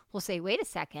people will say, wait a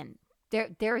second,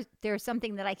 there's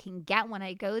something that I can get when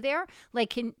I go there.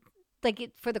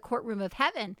 For the courtroom of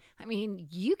heaven, I mean,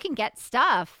 you can get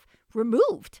stuff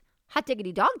removed. Hot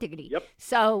diggity, dog diggity. Yep.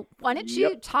 So why don't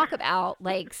you talk about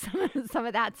some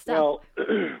of that stuff? Well,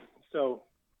 so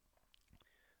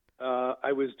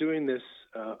I was doing this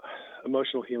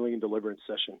emotional healing and deliverance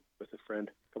session with a friend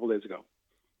a couple days ago.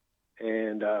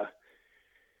 And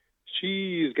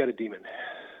she's got a demon.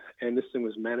 And this thing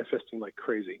was manifesting like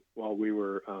crazy while we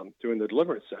were doing the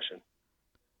deliverance session.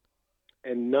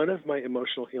 And none of my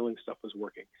emotional healing stuff was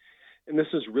working. And this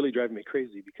is really driving me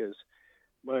crazy because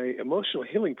my emotional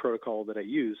healing protocol that I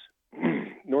use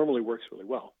normally works really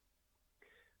well.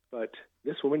 But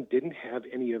this woman didn't have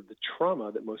any of the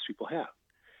trauma that most people have.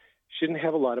 She didn't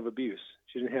have a lot of abuse.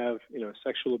 She didn't have,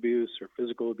 sexual abuse or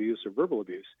physical abuse or verbal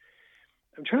abuse.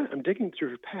 I'm digging through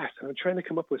her past, and I'm trying to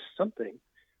come up with something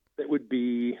that would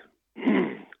be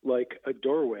like a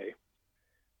doorway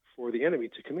for the enemy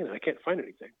to come in. And I can't find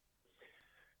anything.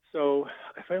 So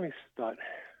I finally thought,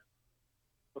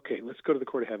 okay, let's go to the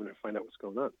court of heaven and find out what's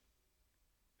going on.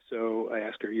 So I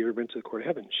asked her, you ever been to the court of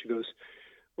heaven? She goes,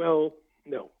 well,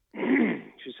 no.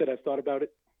 She said, I've thought about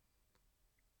it,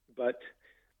 but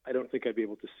I don't think I'd be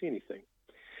able to see anything.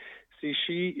 See,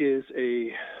 she is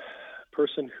a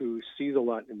person who sees a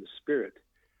lot in the spirit,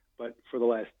 but for the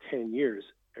last 10 years,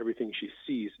 everything she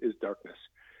sees is darkness.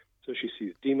 So she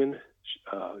sees demon,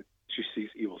 she sees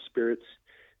evil spirits,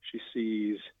 she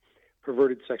sees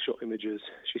perverted sexual images,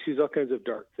 she sees all kinds of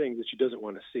dark things that she doesn't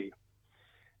want to see.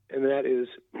 And that is,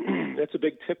 that's a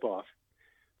big tip-off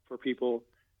for people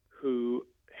who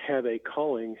have a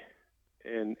calling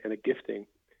and a gifting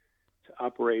to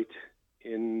operate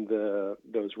in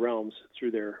those realms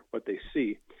through what they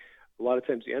see. A lot of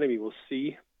times the enemy will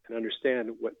see and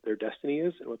understand what their destiny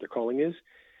is and what their calling is,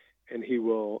 and he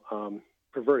will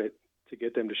pervert it to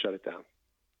get them to shut it down.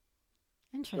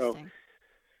 Interesting. So,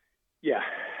 yeah,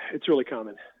 it's really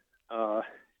common.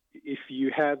 If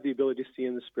you have the ability to see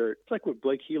in the spirit, it's like what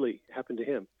Blake Healy happened to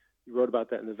him. He wrote about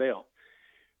that in The Veil.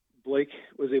 Blake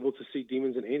was able to see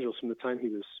demons and angels from the time he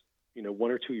was,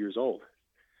 1 or 2 years old.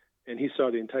 And he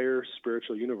saw the entire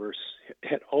spiritual universe,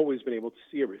 had always been able to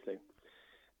see everything.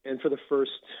 And for the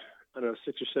first, 6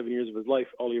 or 7 years of his life,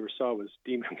 all he ever saw was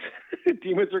demons.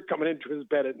 Demons are coming into his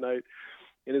bed at night,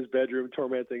 in his bedroom,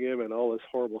 tormenting him and all this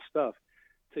horrible stuff.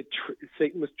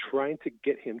 Satan was trying to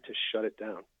get him to shut it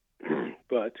down.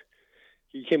 But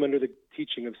he came under the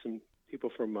teaching of some people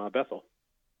from Bethel,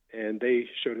 and they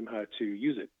showed him how to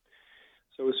use it.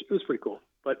 So it was pretty cool.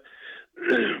 But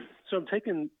so I'm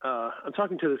talking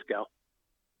to this gal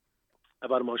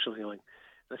about emotional healing.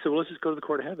 And I said, well, let's just go to the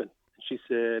court of heaven. And she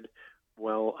said,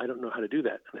 well, I don't know how to do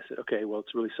that. And I said, okay, well,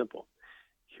 it's really simple.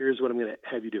 Here's what I'm going to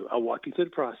have you do. I'll walk you through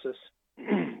the process.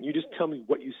 You just tell me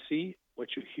what you see,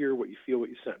 what you hear, what you feel, what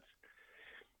you sense.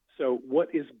 So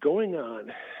what is going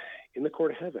on in the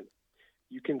court of heaven,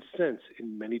 you can sense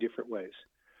in many different ways.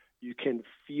 You can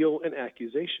feel an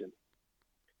accusation.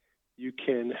 You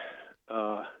can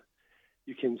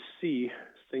see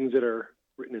things that are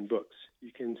written in books.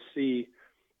 You can see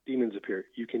demons appear.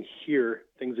 You can hear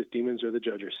things that demons or the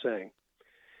judge are saying.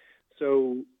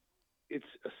 So it's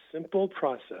a simple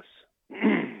process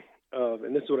and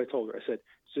this is what I told her. I said,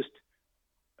 it's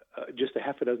just a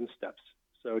half a dozen steps.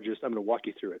 So I'm going to walk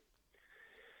you through it.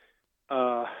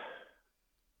 I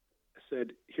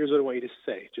said, here's what I want you to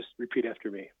say. Just repeat after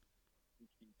me.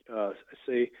 I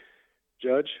say,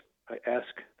 Judge, I ask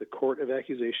the court of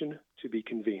accusation to be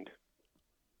convened.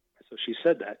 So she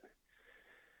said that.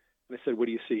 And I said, what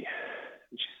do you see?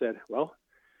 And she said, well,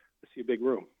 I see a big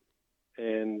room.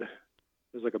 And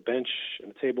there's like a bench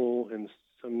and a table and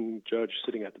some judge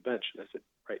sitting at the bench. And I said,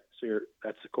 right, so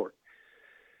that's the court.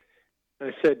 And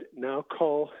I said, now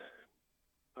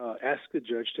ask the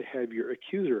judge to have your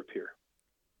accuser appear.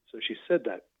 So she said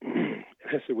that. And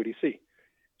I said, what do you see?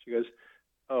 She goes,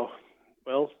 oh,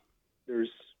 well, there's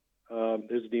a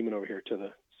demon over here to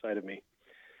the side of me.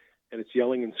 And it's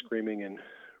yelling and screaming and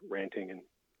ranting and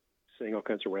saying all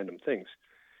kinds of random things.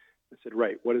 I said,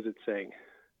 right, what is it saying?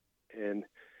 And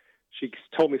she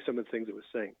told me some of the things it was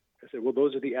saying. I said, well,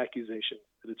 those are the accusations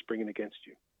that it's bringing against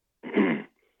you.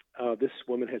 This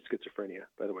woman had schizophrenia,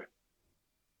 by the way.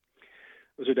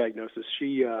 It was her diagnosis.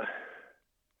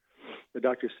 The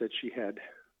doctor said she had,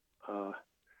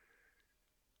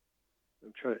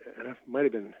 it might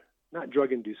have been not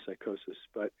drug-induced psychosis,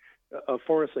 but a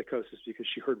form of psychosis because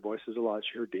she heard voices a lot.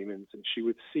 She heard demons, and she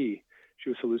was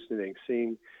hallucinating,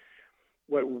 seeing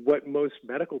what most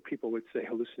medical people would say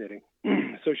hallucinating.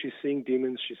 So she's seeing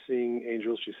demons, she's seeing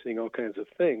angels, she's seeing all kinds of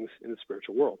things in the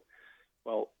spiritual world.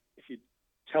 Well, if you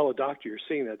tell a doctor you're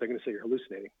seeing that, they're going to say you're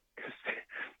hallucinating because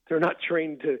they're not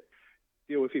trained to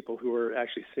deal with people who are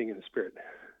actually seeing in the spirit.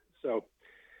 So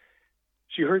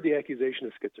she heard the accusation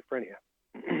of schizophrenia.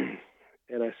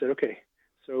 And I said, okay,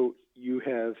 so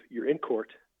you're in court.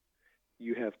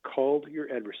 You have called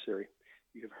your adversary.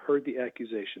 You have heard the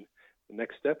accusation. The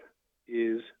next step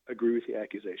is agree with the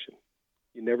accusation.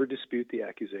 You never dispute the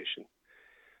accusation.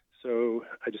 So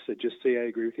I just said, just say I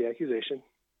agree with the accusation.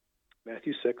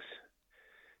 Matthew 6,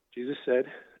 Jesus said,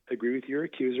 agree with your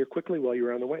accuser quickly while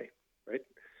you're on the way, right?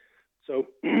 So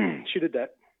she did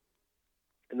that.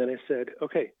 And then I said,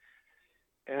 okay,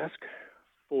 ask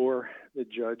for the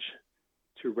judge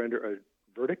to render a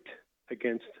verdict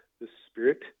against the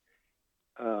spirit,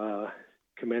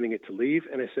 commanding it to leave.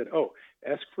 And I said,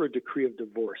 ask for a decree of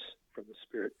divorce from the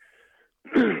spirit.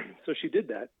 So she did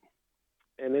that.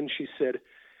 And then she said,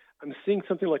 I'm seeing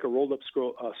something like a rolled up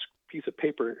scroll, piece of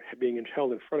paper being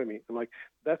held in front of me. I'm like,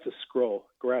 that's a scroll.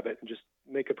 Grab it and just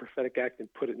make a prophetic act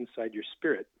and put it inside your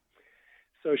spirit.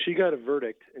 So she got a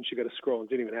verdict and she got a scroll and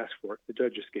didn't even ask for it. The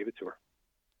judge just gave it to her.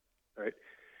 All right.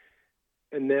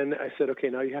 And then I said, okay,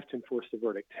 now you have to enforce the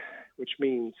verdict, which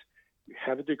means you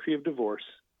have a decree of divorce.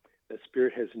 That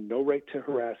spirit has no right to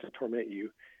harass and torment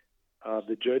you.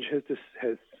 The judge has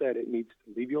said it needs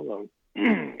to leave you alone.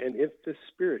 And if the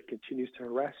spirit continues to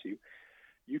harass you,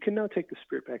 you can now take the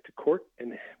spirit back to court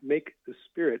and make the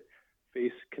spirit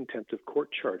face contempt of court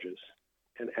charges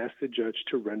and ask the judge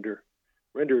to render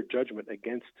judgment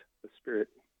against the spirit.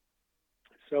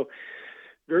 So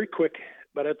very quick,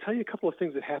 But I'll tell you a couple of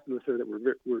things that happened with her that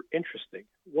were interesting.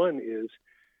 One is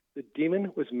the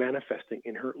demon was manifesting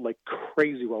in her like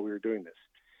crazy while we were doing this.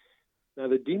 Now,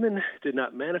 the demon did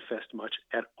not manifest much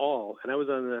at all, and I was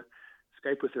on the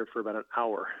Skype with her for about an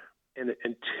hour, and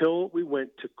until we went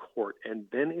to court, and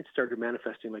then it started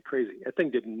manifesting like crazy. That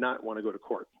thing did not want to go to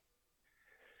court.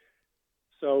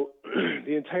 So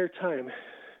the entire time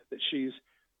that she's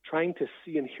trying to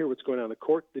see and hear what's going on in the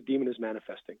court, the demon is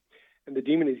manifesting. And the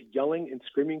demon is yelling and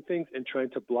screaming things and trying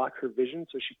to block her vision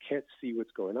so she can't see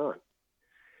what's going on.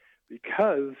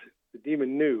 Because the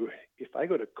demon knew, if I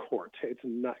go to court, it's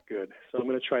not good. So I'm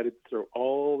going to try to throw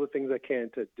all the things I can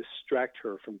to distract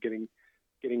her from getting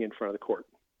in front of the court.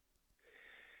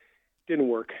 Didn't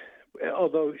work.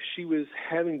 Although she was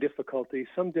having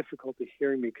some difficulty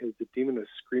hearing me because the demon was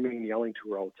screaming and yelling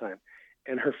to her all the time.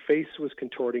 And her face was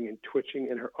contorting and twitching,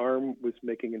 and her arm was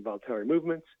making involuntary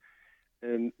movements.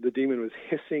 And the demon was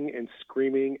hissing and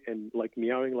screaming and like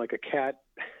meowing like a cat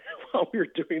while we were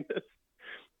doing this.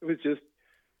 It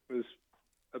was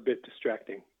a bit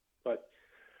distracting. But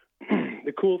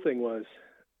the cool thing was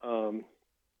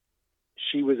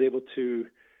she was able to,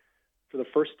 for the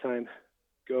first time,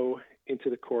 go into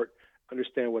the court,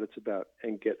 understand what it's about,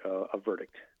 and get a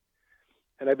verdict.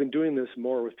 And I've been doing this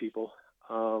more with people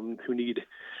who need,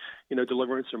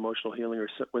 deliverance or emotional healing, or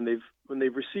when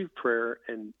they've received prayer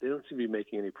and they don't seem to be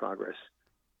making any progress.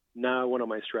 Now, one of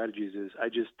my strategies is I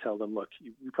just tell them, look,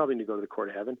 you probably need to go to the court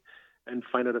of heaven and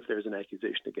find out if there's an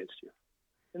accusation against you.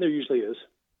 And there usually is.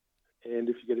 And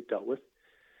if you get it dealt with,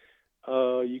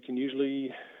 you can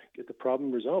usually get the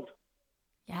problem resolved.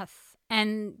 Yes.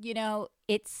 And,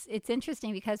 it's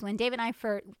interesting because when Dave and I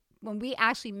when we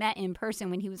actually met in person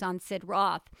when he was on Sid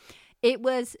Roth, it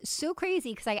was so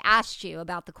crazy because I asked you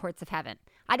about the courts of heaven.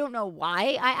 I don't know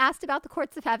why I asked about the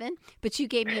courts of heaven, but you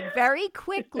gave me a very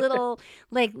quick little,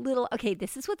 okay,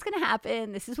 this is what's going to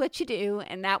happen. This is what you do.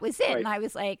 And that was it. Right. And I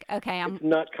was like, okay, it's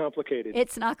not complicated.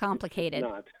 It's not complicated. It's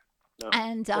not. No.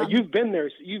 And you've been there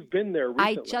recently.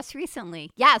 I just recently.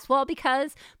 Yes. Well,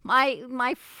 because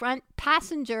my front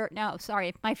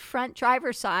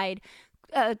driver's side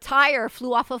tire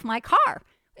flew off of my car,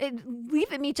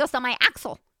 leaving me just on my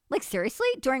axle. Like, seriously,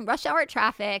 during rush hour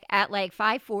traffic at like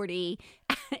 5:40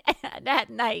 at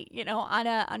night,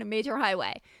 on a major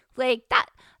highway, like that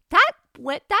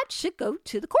should go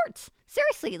to the courts.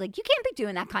 Seriously, like, you can't be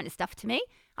doing that kind of stuff to me.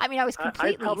 I mean, I was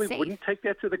completely I probably safe. Wouldn't take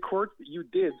that to the court, but you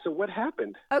did. So what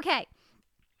happened? Okay.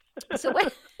 So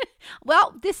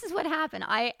well, this is what happened.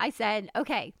 I said,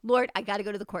 okay, Lord, I got to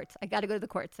go to the courts. I got to go to the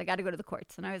courts. I got to go to the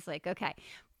courts. And I was like, okay.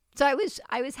 So I was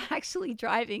actually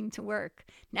driving to work.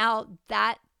 Now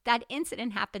that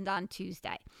incident happened on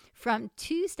Tuesday. From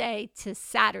Tuesday to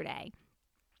Saturday,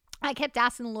 I kept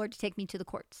asking the Lord to take me to the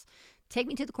courts. Take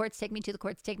me to the courts, take me to the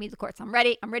courts, take me to the courts. I'm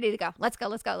ready to go. Let's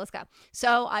go.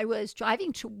 So I was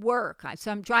driving to work.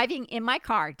 So I'm driving in my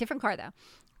car, different car though.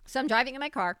 So I'm driving in my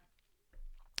car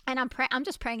and I'm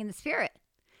just praying in the Spirit.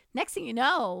 Next thing you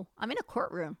know, I'm in a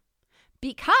courtroom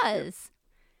because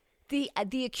the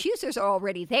accusers are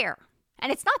already there.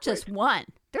 And it's not just one.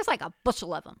 There's like a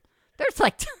bushel of them. There's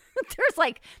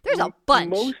a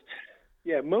bunch.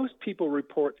 Most people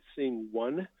report seeing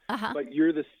one, but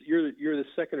you're the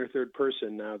second or third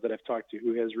person now that I've talked to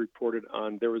who has reported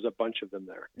on there was a bunch of them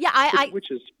there. Yeah,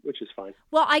 which is fine.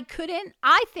 Well, I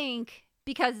think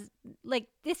because like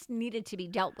this needed to be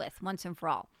dealt with once and for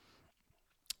all.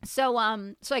 So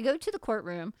I go to the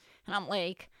courtroom and I'm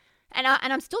like, and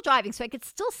I'm still driving, so I could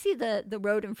still see the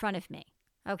road in front of me.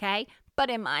 Okay, but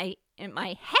in my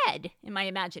head, in my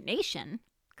imagination,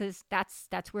 because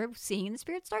that's where seeing in the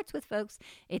Spirit starts with, folks.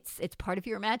 It's part of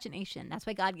your imagination. That's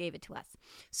why God gave it to us.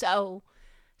 So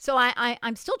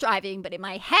I'm still driving, but in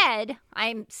my head,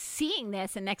 I'm seeing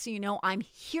this, and next thing you know, I'm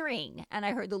hearing, and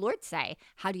I heard the Lord say,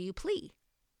 "How do you plead?"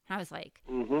 And I was like,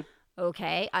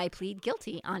 okay, I plead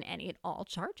guilty on any and all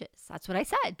charges. That's what I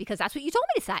said, because that's what you told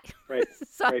me to say. Right.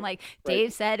 So I'm like,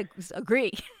 Dave said,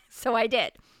 agree. So I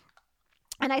did.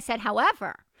 And I said,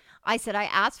 however, I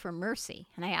asked for mercy,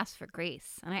 and I asked for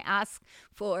grace, and I asked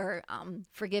for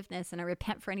forgiveness, and I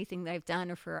repent for anything that I've done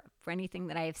or for anything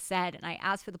that I have said, and I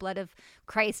ask for the blood of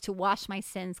Christ to wash my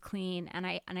sins clean, and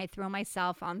I throw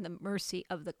myself on the mercy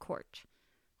of the court.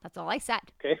 That's all I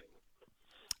said. Okay.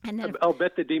 And then I'll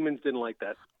bet the demons didn't like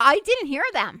that. I didn't hear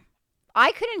them.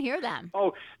 I couldn't hear them.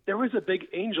 Oh, there was a big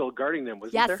angel guarding them,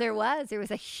 wasn't there? Yes, there was. There was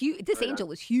a huge. This angel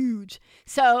was huge.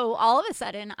 So all of a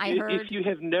sudden, I heard. If you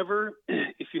have never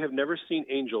seen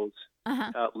angels,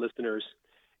 listeners,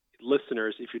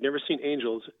 if you've never seen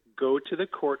angels, go to the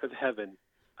court of heaven.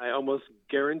 I almost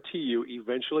guarantee you,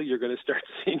 eventually, you're going to start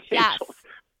seeing angels.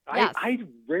 Yes. I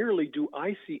rarely do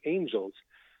I see angels,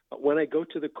 but when I go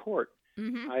to the court,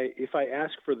 if I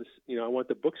ask for this, I want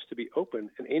the books to be open,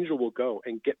 an angel will go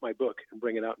and get my book and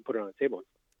bring it out and put it on the table.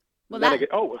 Well, then I get,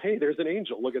 hey, there's an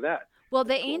angel. Look at that. Well,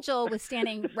 the angel was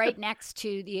standing right next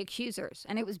to the accusers,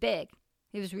 and it was big.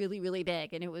 It was really, really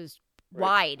big, and it was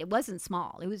wide. It wasn't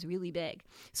small. It was really big.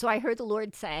 So I heard the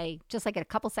Lord say, just like a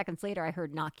couple seconds later, I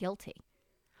heard not guilty.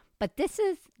 But this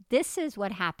is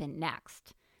what happened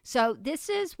next. So this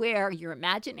is where your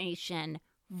imagination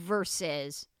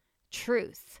versus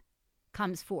truth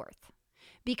comes forth.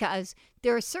 Because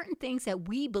there are certain things that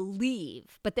we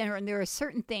believe, but there are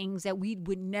certain things that we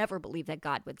would never believe that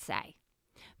God would say.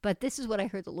 But this is what I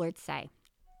heard the Lord say.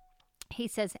 He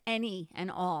says, any and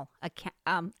all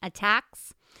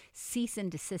attacks cease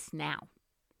and desist now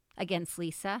against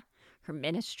Lisa, her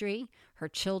ministry, her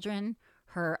children,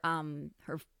 her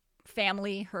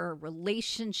family, her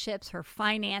relationships, her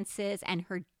finances, and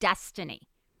her destiny.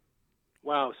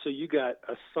 Wow. So you got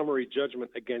a summary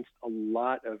judgment against a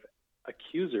lot of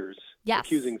accusers, yes.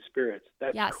 accusing spirits.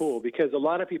 That's cool, because a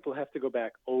lot of people have to go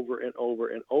back over and over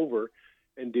and over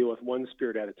and deal with one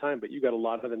spirit at a time, but you got a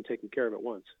lot of them taken care of at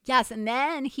once. Yes, and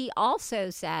then he also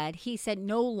said,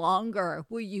 no longer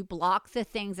will you block the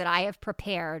things that I have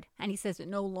prepared. And he says,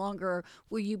 no longer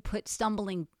will you put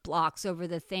stumbling blocks over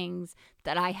the things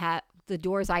that I have, the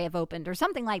doors I have opened, or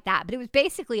something like that. But it was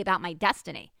basically about my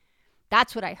destiny.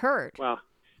 That's what I heard. Wow.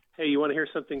 Hey, you want to hear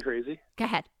something crazy? Go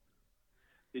ahead.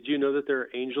 Did you know that there are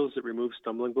angels that remove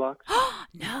stumbling blocks?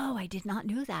 No, I did not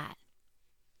know that.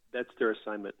 That's their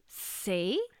assignment.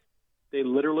 See? They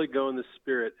literally go in the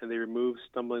spirit and they remove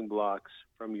stumbling blocks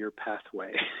from your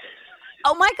pathway.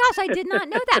 Oh my gosh, I did not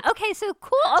know that. Okay, so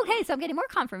cool. Okay, so I'm getting more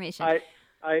confirmation.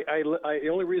 The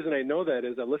only reason I know that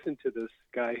is I listened to this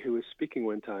guy who was speaking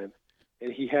one time,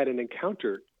 and he had an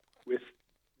encounter with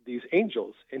these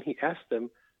angels, and he asked them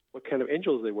what kind of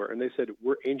angels they were, and they said,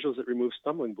 we're angels that remove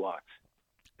stumbling blocks.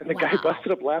 And the guy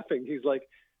busted up laughing. He's like,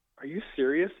 are you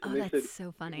serious? And they said,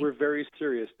 so funny. We're very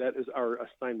serious. That is our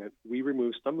assignment. We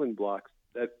remove stumbling blocks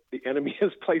that the enemy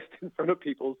has placed in front of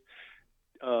people's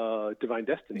divine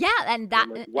destiny. Yeah, and that.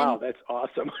 Like, wow, that's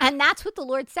awesome. And that's what the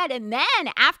Lord said. And then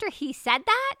after he said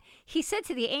that, he said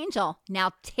to the angel,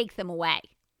 now take them away.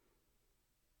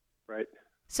 Right.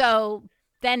 So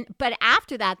then, but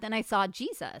after that, then I saw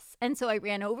Jesus. And so I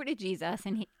ran over to Jesus,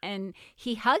 and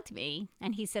he hugged me,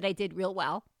 and he said I did real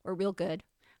well, or real good.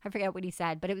 I forget what he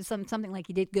said, but it was something like,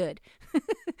 you did good.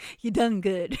 You done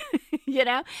good,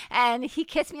 And he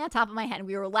kissed me on top of my head, and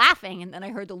we were laughing. And then I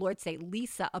heard the Lord say,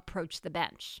 Lisa, approach the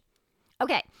bench.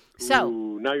 Okay, so.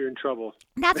 Ooh, now you're in trouble.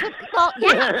 That's what, well,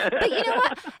 yeah. But you know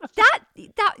what? That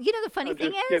the funny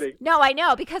thing is. Kidding. No, I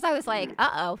know, because I was like,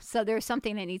 uh-oh, so there's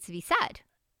something that needs to be said.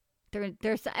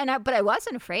 But I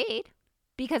wasn't afraid,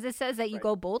 because it says that you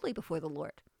go boldly before the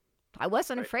Lord. I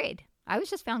wasn't afraid. I was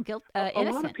just found innocent.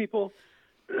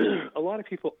 A lot of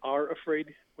people are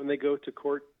afraid when they go to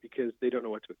court because they don't know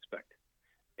what to expect.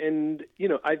 And,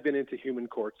 I've been into human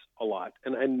courts a lot,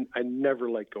 and I never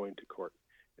like going to court.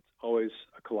 It's always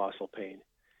a colossal pain.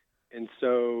 And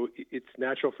so it's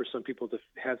natural for some people to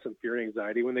have some fear and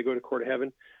anxiety when they go to court of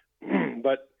heaven.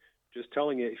 But just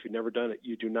telling you, if you've never done it,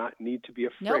 you do not need to be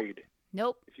afraid.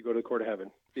 Nope. If you go to the court of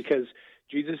heaven, because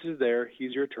Jesus is there.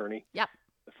 He's your attorney. Yep.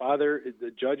 The Father,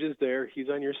 the judge is there. He's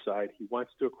on your side. He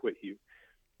wants to acquit you.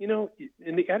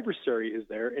 And the adversary is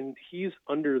there, and he's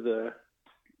under the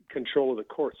control of the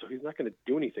court, so he's not going to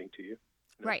do anything to you.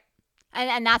 Right.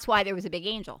 And that's why there was a big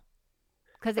angel.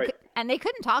 And they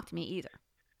couldn't talk to me either.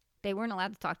 They weren't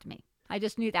allowed to talk to me. I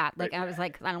just knew that. Like, I was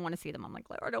like, I don't want to see them. I'm like,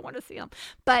 Lord, I don't want to see them.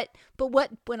 But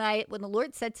when the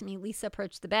Lord said to me, Lisa,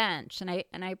 approach the bench, and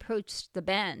I approached the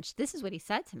bench, this is what he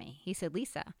said to me. He said,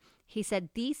 Lisa, he said,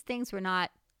 these things were not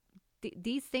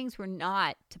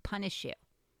to punish you.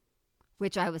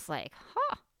 Which I was like,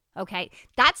 okay,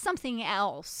 that's something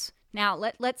else. Now,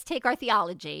 let's take our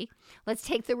theology. Let's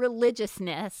take the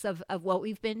religiousness of what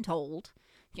we've been told.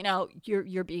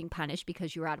 You're being punished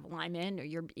because you're out of alignment, or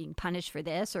you're being punished for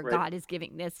this, or God is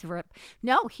giving this for.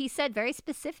 No, he said very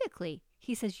specifically,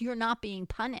 he says, you're not being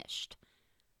punished.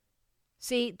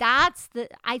 See,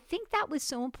 I think that was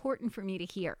so important for me to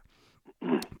hear.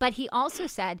 But he also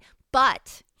said,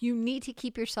 but you need to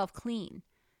keep yourself clean.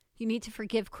 You need to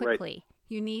forgive quickly. Right.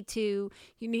 You need to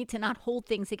not hold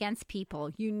things against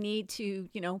people. You need to,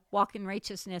 walk in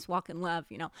righteousness, walk in love,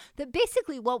 that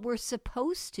basically what we're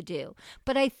supposed to do.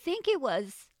 But I think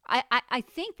I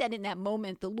think that in that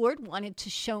moment, the Lord wanted to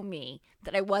show me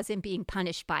that I wasn't being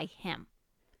punished by him.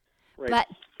 Right.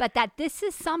 But that this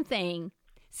is something,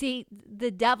 see,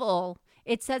 the devil,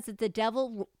 it says that the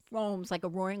devil roams like a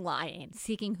roaring lion,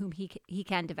 seeking whom he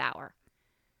can devour.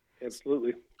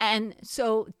 Absolutely. And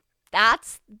so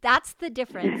that's the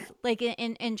difference. Like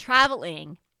in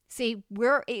traveling, see,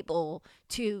 we're able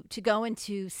to go and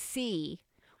to see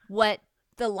what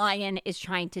the lion is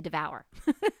trying to devour.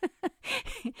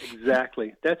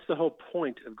 Exactly. That's the whole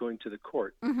point of going to the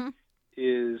court. Mm-hmm.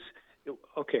 Is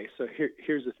okay. So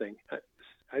here's the thing.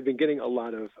 I've been getting a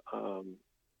lot of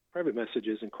private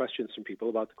messages and questions from people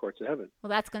about the courts of heaven. Well,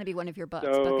 that's going to be one of your books.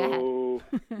 So, but go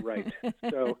ahead. Right.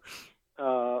 So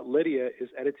Lydia is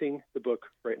editing the book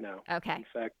right now. Okay. In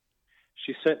fact,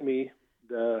 she sent me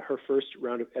her first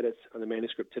round of edits on the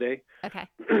manuscript today. Okay.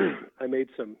 I made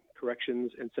some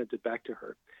corrections and sent it back to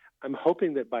her. I'm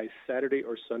hoping that by Saturday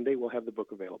or Sunday we'll have the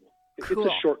book available. Cool.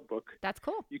 It's a short book. That's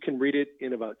cool. You can read it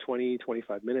in about 20,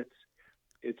 25 minutes.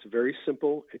 It's very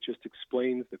simple. It just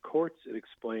explains the courts. It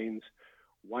explains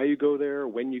why you go there,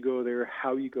 when you go there,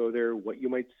 how you go there, what you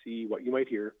might see, what you might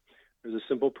hear. There's a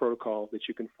simple protocol that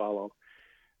you can follow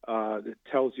that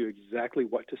tells you exactly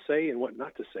what to say and what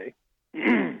not to say.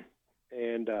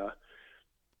 And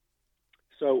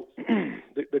so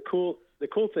the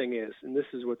cool thing is, and this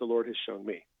is what the Lord has shown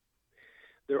me,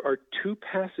 there are two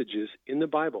passages in the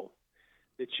Bible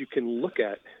that you can look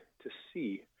at to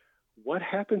see what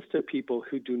happens to people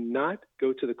who do not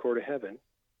go to the court of heaven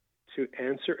to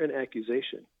answer an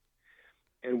accusation,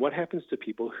 and what happens to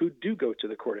people who do go to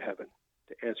the court of heaven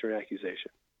to answer an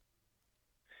accusation.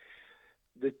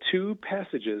 The two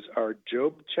passages are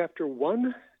Job chapter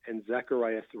 1 and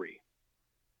Zechariah 3.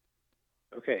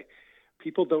 Okay,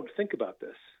 people don't think about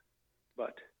this,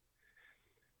 but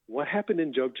what happened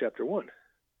in Job chapter 1?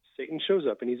 Satan shows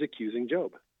up and he's accusing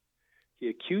Job. He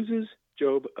accuses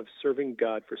Job of serving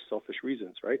God for selfish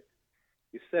reasons, right?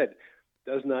 He said,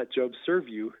 does not Job serve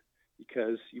you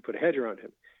because you put a hedge around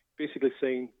him? Basically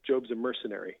saying Job's a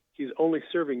mercenary. He's only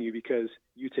serving you because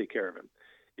you take care of him.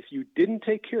 If you didn't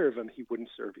take care of him, he wouldn't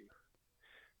serve you.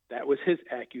 That was his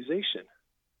accusation,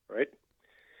 right?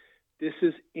 This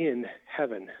is in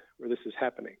heaven where this is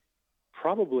happening.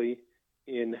 Probably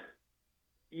in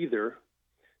either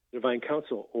divine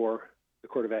council or the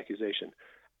court of accusation.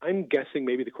 I'm guessing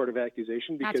maybe the court of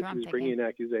accusation because he's bringing an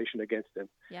accusation against him.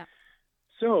 Yeah.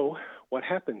 So what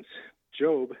happens?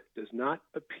 Job does not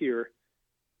appear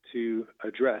to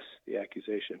address the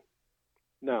accusation.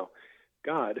 Now,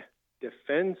 God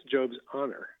defends Job's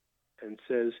honor and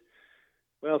says,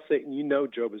 well, Satan, you know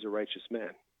Job is a righteous man.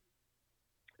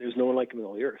 There's no one like him in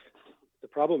all the earth. The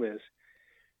problem is,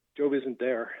 Job isn't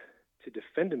there to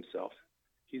defend himself.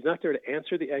 He's not there to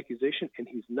answer the accusation, and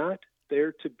he's not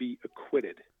there to be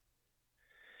acquitted.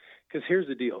 Because here's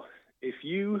the deal. If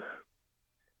you,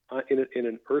 in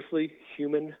an earthly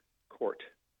human court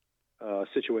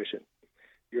situation,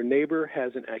 your neighbor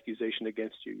has an accusation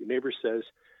against you. Your neighbor says,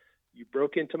 you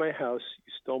broke into my house,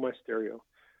 you stole my stereo,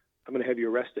 I'm going to have you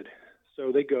arrested.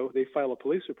 So they file a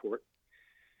police report,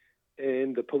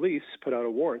 and the police put out a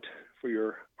warrant for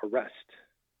your arrest.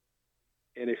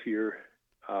 And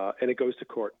and it goes to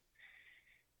court.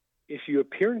 If you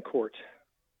appear in court,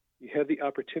 you have the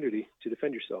opportunity to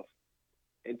defend yourself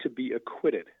and to be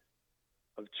acquitted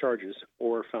of charges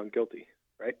or found guilty,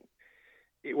 right?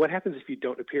 What happens if you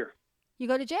don't appear? You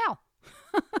go to jail.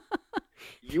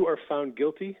 You are found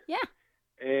guilty. Yeah.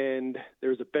 And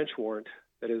there's a bench warrant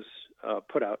that is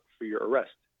put out for your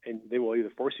arrest. And they will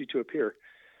either force you to appear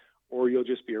or you'll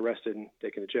just be arrested and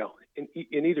taken to jail.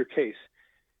 In either case,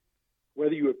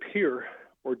 whether you appear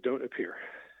or don't appear,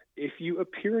 if you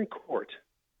appear in court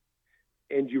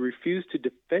and you refuse to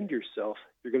defend yourself,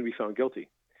 you're going to be found guilty.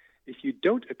 If you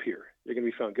don't appear, you're going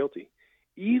to be found guilty,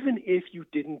 even if you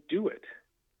didn't do it.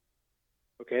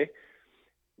 Okay?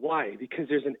 Why? Because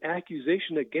there's an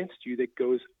accusation against you that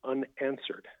goes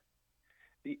unanswered.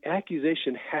 The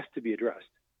accusation has to be addressed.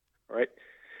 All right?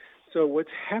 So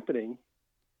what's happening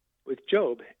with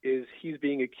Job is he's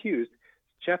being accused.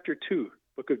 Chapter 2,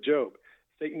 book of Job.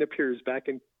 Satan appears back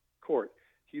in court.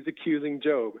 He's accusing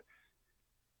Job.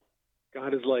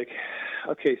 God is like,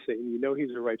 okay, Satan, you know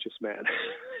he's a righteous man.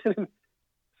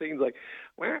 Satan's like,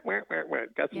 wah, wah, wah, wah.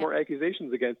 Got some more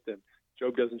accusations against him.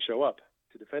 Job doesn't show up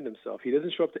to defend himself. He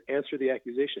doesn't show up to answer the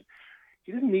accusation.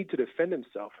 He doesn't need to defend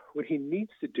himself. What he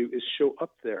needs to do is show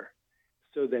up there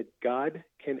so that God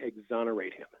can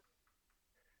exonerate him.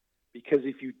 Because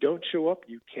if you don't show up,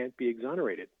 you can't be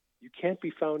exonerated. You can't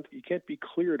be found, you can't be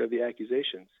cleared of the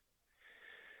accusations.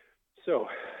 So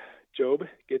Job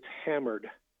gets hammered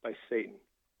by Satan.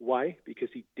 Why? Because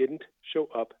he didn't show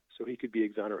up so he could be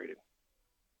exonerated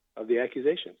of the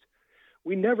accusations.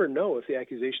 We never know if the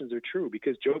accusations are true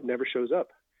because Job never shows up.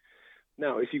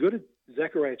 Now, if you go to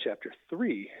Zechariah chapter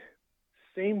 3,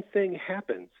 same thing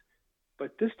happens,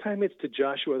 but this time it's to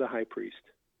Joshua the high priest.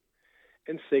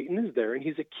 And Satan is there, and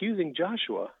he's accusing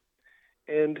Joshua.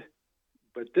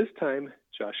 But this time,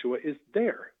 Joshua is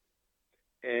there.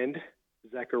 And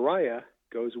Zechariah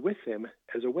goes with him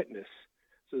as a witness.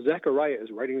 So Zechariah is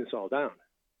writing this all down.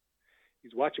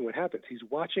 He's watching what happens. He's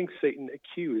watching Satan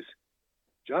accuse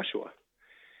Joshua.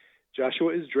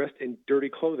 Joshua is dressed in dirty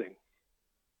clothing.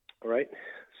 All right?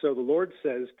 So the Lord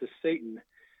says to Satan,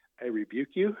 I rebuke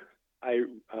you. I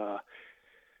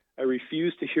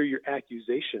refuse to hear your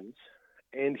accusations.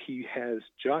 And he has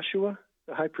Joshua,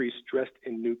 the high priest, dressed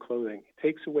in new clothing. He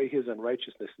takes away his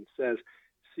unrighteousness and says,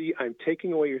 see, I'm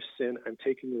taking away your sin. I'm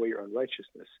taking away your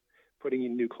unrighteousness, putting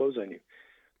new clothes on you.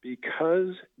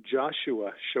 Because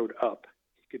Joshua showed up,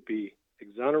 he could be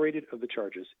exonerated of the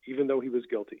charges, even though he was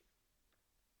guilty.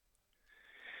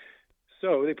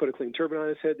 So they put a clean turban on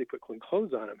his head. They put clean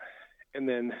clothes on him. And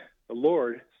then the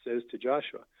Lord says to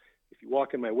Joshua, if you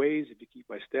walk in my ways, if you keep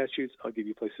my statutes, I'll give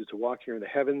you places to walk here in the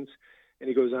heavens. And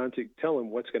he goes on to tell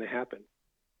him what's going to happen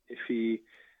if he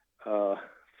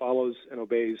follows and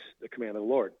obeys the command of the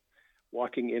Lord.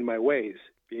 Walking in my ways,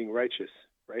 being righteous,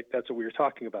 right? That's what we were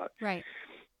talking about. Right.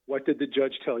 What did the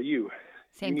judge tell you?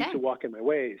 Same you thing. need to walk in my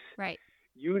ways. Right.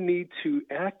 You need to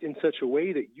act in such a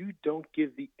way that you don't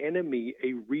give the enemy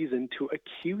a reason to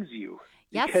accuse you.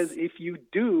 Yes. Because if you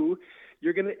do,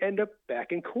 you're going to end up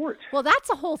back in court. Well, that's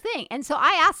the whole thing. And so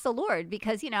I asked the Lord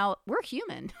because, we're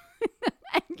human.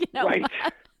 And, Right.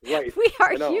 Right. We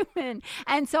are human.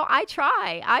 And so I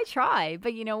try.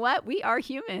 But you know what? We are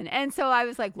human. And so I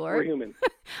was like, Lord, we're human.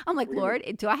 I'm like, We're Lord,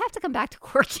 do I have to come back to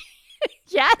court?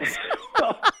 Yes.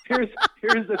 Well, here's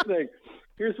the thing.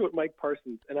 Here's what Mike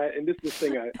Parsons, and this is the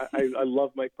thing, I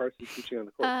love Mike Parsons teaching on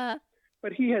the court.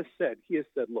 But he has said,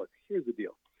 look, here's the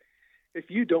deal. If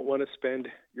you don't want to spend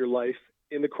your life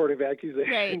in the court of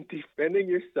accusation, right, defending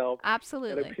yourself,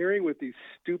 absolutely, and appearing with these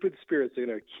stupid spirits that are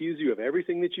going to accuse you of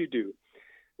everything that you do,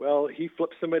 well, he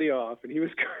flipped somebody off, and he was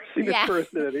cursing this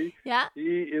person, and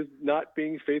he is not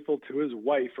being faithful to his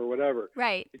wife or whatever.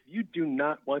 Right. If you do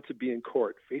not want to be in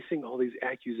court facing all these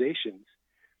accusations,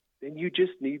 then you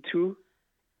just need to,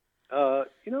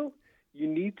 you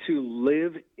need to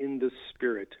live in the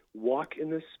Spirit, walk in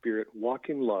the Spirit, walk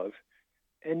in love,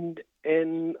 and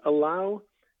allow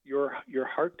your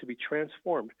heart to be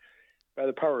transformed by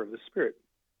the power of the Spirit,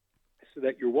 so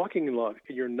that you're walking in love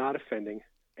and you're not offending,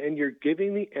 and you're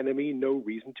giving the enemy no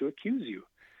reason to accuse you.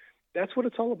 That's what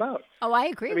it's all about. Oh, I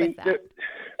agree with that.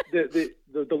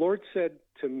 The Lord said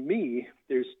to me,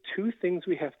 there's two things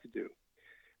we have to do.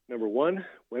 Number one,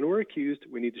 when we're accused,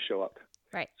 we need to show up.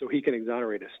 Right. So he can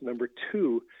exonerate us. Number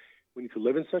two, we need to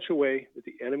live in such a way that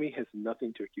the enemy has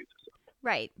nothing to accuse us of.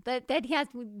 Right. That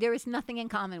there is nothing in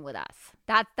common with us.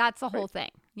 That's the whole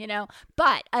thing,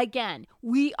 But again,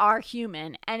 we are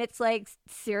human, and it's like,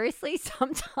 seriously,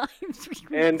 sometimes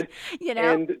and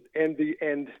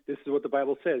this is what the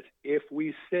Bible says. If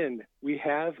we sin, we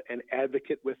have an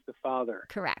advocate with the Father.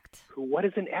 Correct. What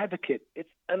is an advocate?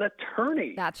 It's an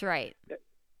attorney. That's right.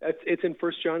 It's in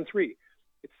 1 John 3.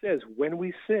 It says, when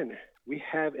we sin, we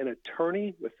have an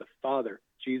attorney with the Father,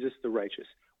 Jesus the righteous.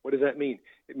 What does that mean?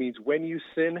 It means when you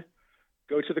sin,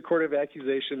 go to the court of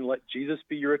accusation, let Jesus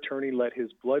be your attorney, let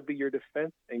his blood be your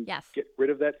defense, and get rid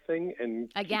of that thing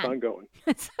and keep on going.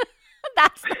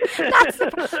 That's but you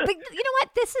know what?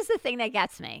 This is the thing that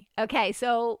gets me. Okay,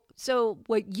 so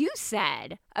what you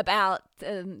said about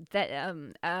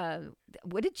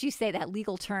what did you say, that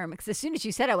legal term? Because as soon as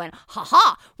you said it, I went,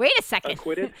 wait a second.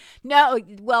 Acquitted? No,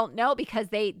 because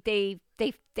they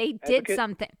Advocate? did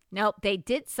something. No, they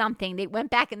did something. They went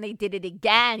back and they did it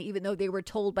again, even though they were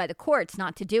told by the courts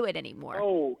not to do it anymore.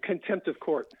 Oh, contempt of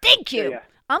court. Thank you. Yeah.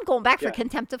 I'm going back for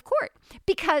contempt of court,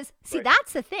 because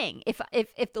that's the thing.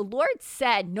 If the Lord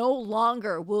said, no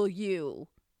longer will you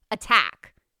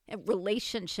attack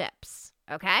relationships,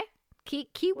 okay?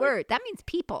 Key word. That means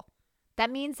people. That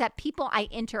means that people I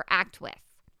interact with,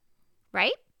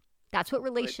 right? That's what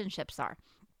relationships are.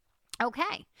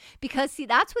 Okay. Because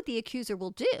that's what the accuser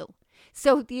will do.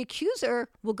 So the accuser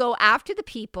will go after the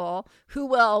people who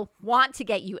will want to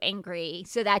get you angry,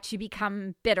 so that you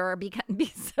become bitter,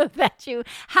 so that you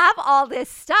have all this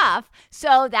stuff,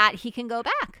 so that he can go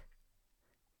back.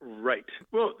 Right.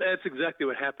 Well, that's exactly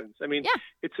what happens. I mean,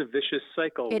 it's a vicious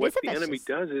cycle. What the enemy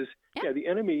does is, the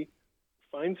enemy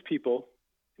finds people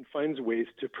and finds ways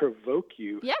to provoke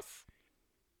you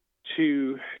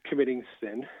to committing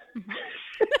sin.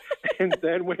 And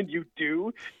then when you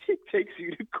do, he takes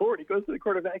you to court. He goes to the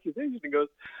court of accusation and goes,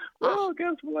 well,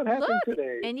 guess what happened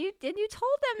today? And you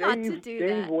told them not to do that.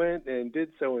 Dave went and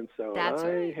did so-and-so. That's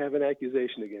right. I have an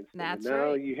accusation against him. That's and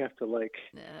now right. you have to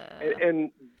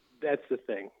and that's the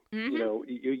thing. Mm-hmm. You know,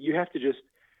 you have to just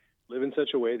live in such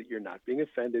a way that you're not being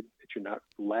offended, that you're not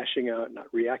lashing out, not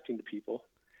reacting to people.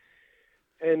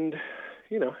 And,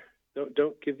 you know,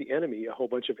 don't give the enemy a whole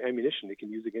bunch of ammunition they can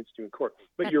use against you in court.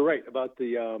 But you're right about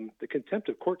the contempt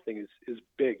of court thing is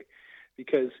big,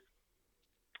 because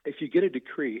if you get a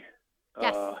decree,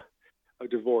 a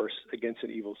divorce against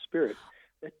an evil spirit,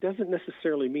 that doesn't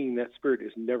necessarily mean that spirit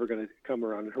is never going to come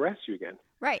around and harass you again.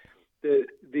 Right.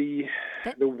 The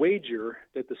wager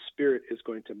that the spirit is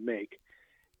going to make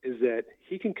is that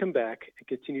he can come back and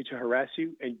continue to harass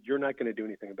you, and you're not going to do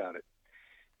anything about it.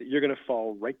 That you're going to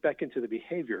fall right back into the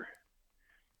behavior,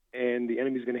 and the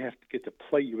enemy's going to have to get to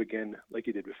play you again like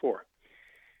he did before.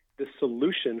 The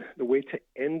solution, the way to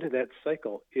end that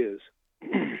cycle is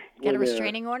get a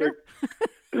restraining order?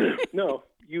 No,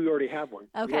 you already have one.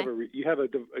 Okay. You have a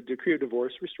decree of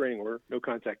divorce, restraining order, no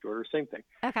contact order, same thing.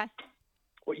 Okay.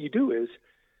 What you do is,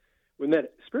 when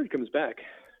that spirit comes back,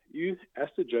 you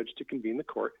ask the judge to convene the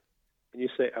court, and you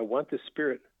say, I want this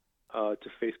spirit to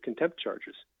face contempt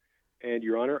charges. And,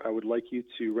 Your Honor, I would like you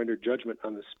to render judgment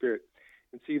on the spirit.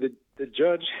 And see, the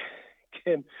judge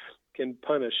can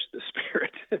punish the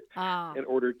spirit and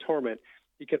order torment.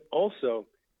 He can also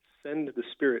send the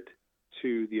spirit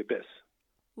to the abyss.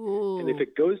 Ooh. And if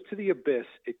it goes to the abyss,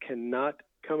 it cannot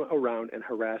come around and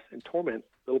harass and torment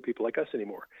little people like us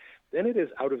anymore. Then it is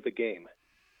out of the game.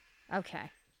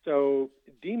 Okay. So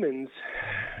demons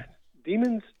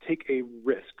take a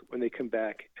risk when they come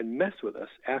back and mess with us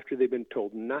after they've been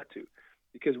told not to,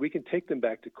 because we can take them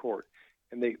back to court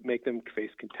and they make them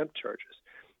face contempt charges.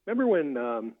 Remember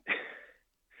when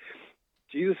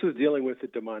Jesus was dealing with the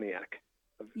demoniac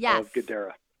of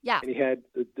Gadara? Yeah. And he had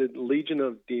the legion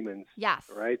of demons. Yes.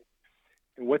 Right?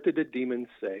 And what did the demons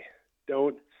say?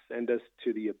 Don't send us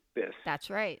to the abyss. That's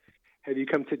right. Have you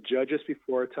come to judge us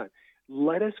before our time?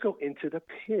 Let us go into the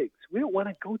pigs. We don't want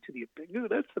to go to the abyss. No,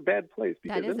 that's a bad place.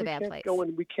 Because that is then a bad we can't place. go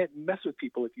and we can't mess with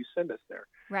people if you send us there.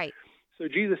 Right. So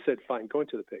Jesus said, fine, go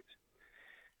into the pigs.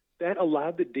 That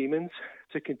allowed the demons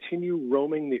to continue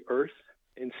roaming the earth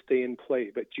and stay in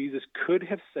play. But Jesus could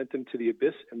have sent them to the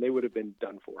abyss, and they would have been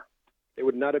done for. They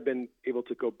would not have been able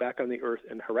to go back on the earth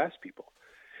and harass people.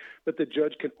 But the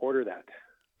judge can order that.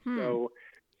 So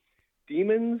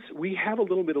demons, we have a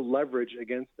little bit of leverage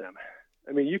against them.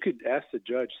 I mean, you could ask the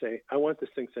judge, say, I want this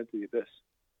thing sent to the abyss.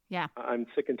 Yeah. I'm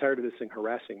sick and tired of this thing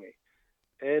harassing me.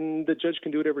 And the judge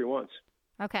can do whatever he wants.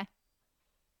 Okay.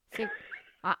 See,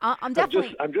 I'm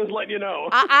definitely. I'm just letting you know.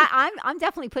 I'm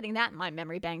definitely putting that in my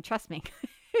memory bank. Trust me.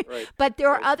 Right. But there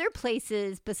are other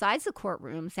places besides the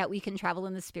courtrooms that we can travel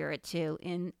in the spirit to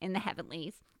in the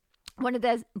heavenlies. One of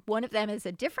them is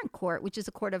a different court, which is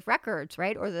a court of records,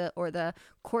 right? Or the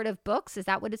court of books. Is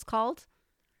that what it's called?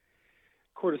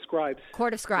 Court of scribes.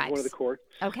 Court of scribes. One of the courts.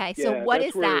 Okay. Yeah, so what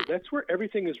is that? That's where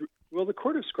everything is. Well, the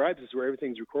court of scribes is where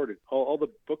everything's recorded. All the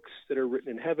books that are written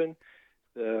in heaven,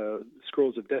 the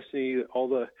scrolls of destiny, all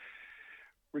the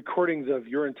recordings of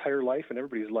your entire life and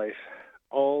everybody's life.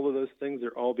 All of those things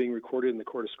are all being recorded in the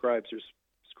court of scribes. There's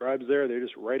scribes there. They're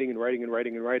just writing and writing and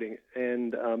writing and writing.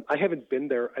 And I haven't been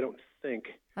there, I don't think.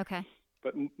 Okay.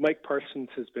 But Mike Parsons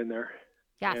has been there.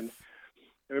 Yes. And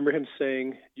I remember him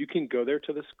saying, you can go there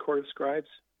to this court of scribes.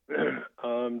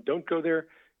 Don't go there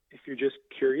if you're just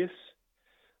curious.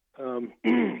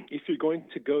 If you're going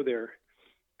to go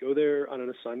there on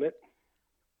an assignment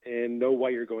and know why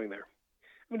you're going there.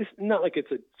 I mean, it's not like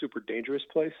it's a super dangerous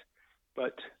place,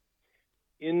 but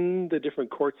in the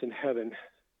different courts in heaven,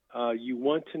 you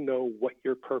want to know what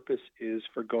your purpose is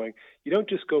for going. You don't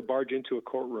just go barge into a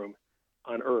courtroom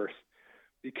on earth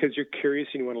because you're curious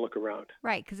and you want to look around.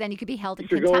 Right, because then you could be held in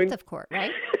contempt of court,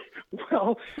 right?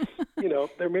 Well,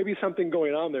 there may be something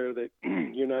going on there that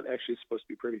you're not actually supposed to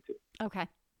be privy to. Okay.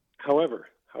 However,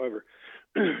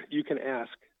 you can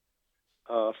ask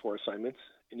for assignments,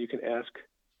 and you can ask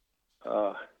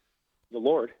the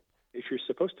Lord if you're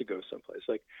supposed to go someplace.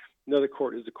 Like another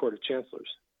court is the Court of Chancellors.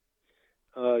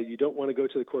 You don't want to go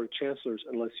to the Court of Chancellors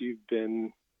unless you've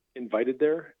been invited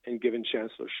there and given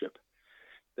chancellorship.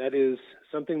 That is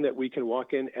something that we can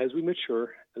walk in as we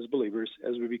mature as believers,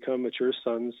 as we become mature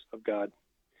sons of God.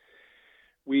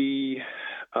 We,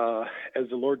 as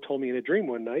the Lord told me in a dream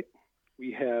one night,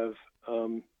 we have,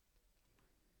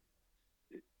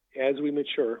 as we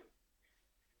mature,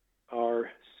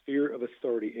 our sphere of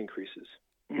authority increases.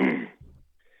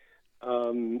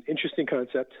 Interesting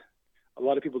concept. A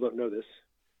lot of people don't know this,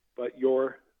 but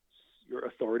your your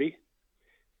authority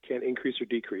can increase or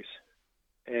decrease.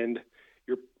 And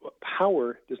your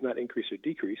power does not increase or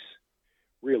decrease,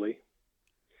 really.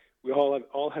 We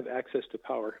all have access to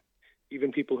power.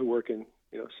 Even people who work in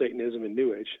Satanism and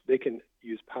New Age, they can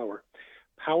use power.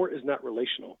 Power is not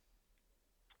relational.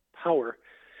 Power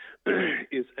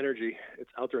is energy. It's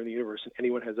out there in the universe, and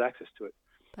anyone has access to it.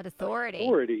 But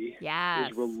authority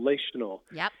is relational.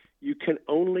 Yep. You can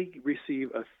only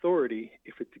receive authority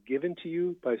if it's given to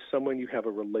you by someone you have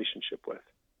a relationship with.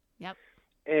 Yep.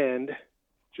 And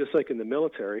just like in the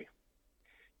military,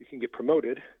 you can get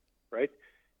promoted, right?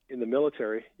 In the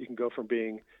military, you can go from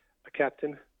being a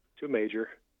captain to a major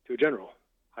to a general,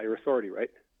 higher authority, right?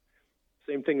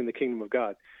 Same thing in the kingdom of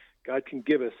God. God can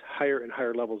give us higher and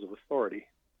higher levels of authority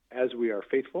as we are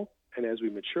faithful and as we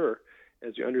mature,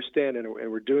 as we understand and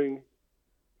we're doing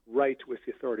right with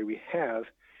the authority we have.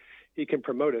 He can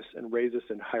promote us and raise us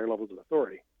in higher levels of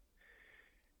authority.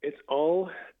 It's all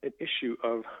an issue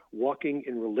of walking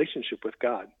in relationship with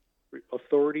God.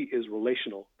 Authority is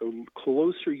relational. The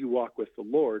closer you walk with the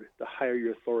Lord, the higher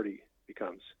your authority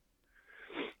becomes.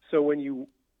 So when you,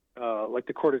 like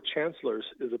the Court of Chancellors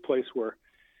is a place where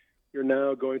you're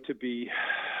now going to be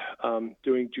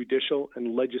doing judicial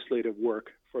and legislative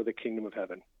work for the kingdom of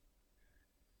heaven.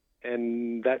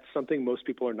 And that's something most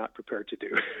people are not prepared to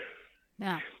do.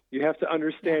 Yeah. You have to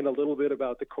understand a little bit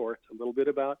about the courts, a little bit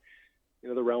about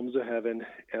the realms of heaven,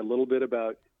 and a little bit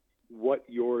about what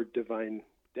your divine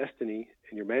destiny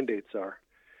and your mandates are.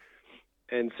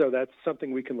 And so that's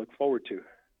something we can look forward to.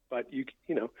 But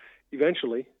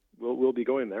eventually we'll be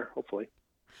going there, hopefully.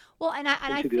 Well, and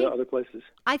I think the other places.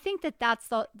 I think that's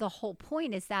the whole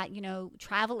point is that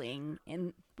traveling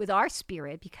with our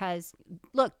spirit, because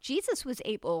look, Jesus was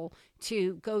able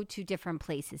to go to different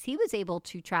places. He was able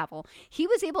to travel. He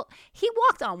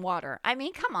walked on water. I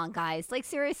mean, come on, guys. Like,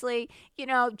 seriously,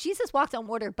 Jesus walked on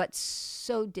water, but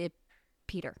so did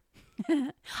Peter.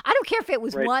 I don't care if it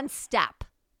was one step.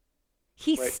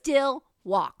 He still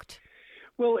walked.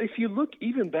 Well, if you look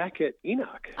even back at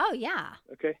Enoch. Oh, yeah.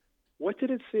 Okay. What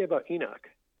did it say about Enoch?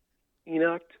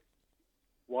 Enoch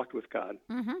walked with God,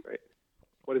 right?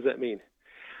 What does that mean?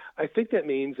 I think that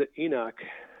means that Enoch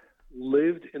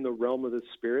lived in the realm of the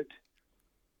spirit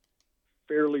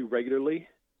fairly regularly,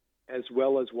 as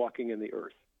well as walking in the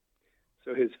earth.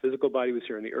 So his physical body was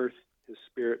here on the earth. His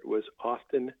spirit was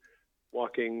often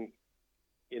walking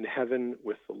in heaven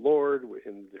with the Lord,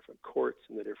 in the different courts,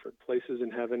 in the different places in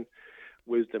heaven.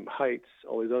 Wisdom Heights,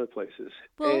 all these other places.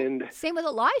 Well, and same with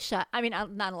Elijah. I mean,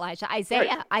 not Elijah.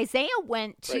 Isaiah. Right. Isaiah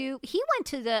went to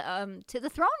the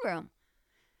throne room.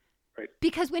 Right.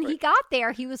 Because when he got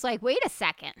there, he was like, "Wait a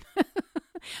second,"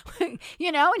 and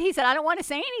he said, "I don't want to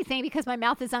say anything because my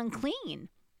mouth is unclean."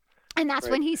 And that's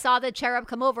when he saw the cherub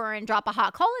come over and drop a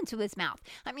hot coal into his mouth.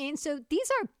 I mean, so these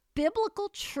are biblical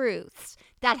truths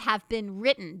that have been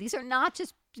written. These are not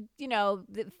just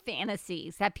the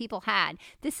fantasies that people had.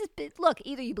 This is, look,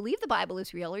 either you believe the Bible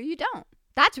is real or you don't.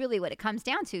 That's really what it comes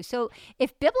down to. So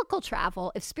if biblical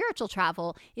travel, if spiritual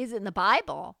travel is in the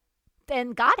Bible,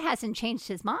 then God hasn't changed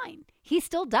his mind. He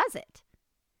still does it.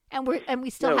 And we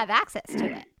still have access to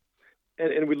it.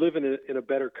 And we live in a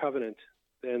better covenant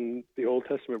than the Old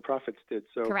Testament prophets did.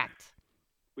 So correct.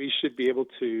 We should be able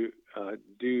to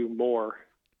do more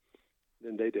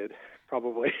than they did,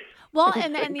 probably. Well,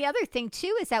 and the other thing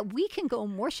too is that we can go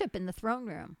and worship in the throne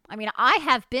room. I mean, I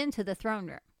have been to the throne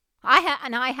room. I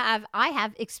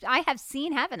have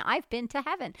seen heaven. I've been to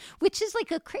heaven, which is like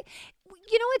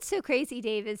what's so crazy,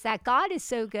 Dave, is that God is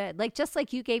so good. Like, just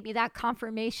like you gave me that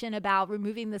confirmation about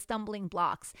removing the stumbling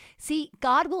blocks. See,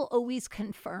 God will always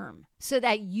confirm so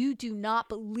that you do not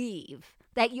believe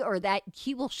that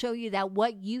he will show you that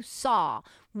what you saw,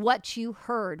 what you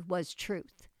heard was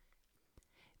truth.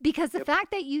 Because the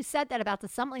fact that you said that about the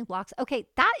stumbling blocks, okay,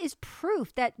 that is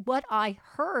proof that what I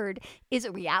heard is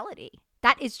a reality.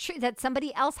 That is true, that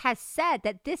somebody else has said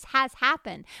that this has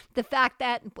happened. The fact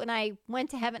that when I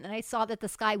went to heaven and I saw that the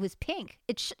sky was pink,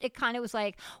 it kind of was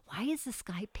like, why is the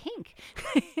sky pink?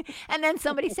 And then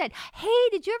somebody said, hey,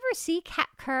 did you ever see Kat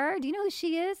Kerr? Do you know who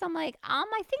she is? I'm like, I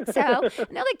think so.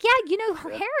 And they're like, yeah,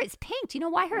 her hair is pink. Do you know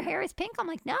why her hair is pink? I'm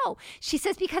like, no. She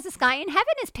says because the sky in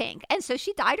heaven is pink. And so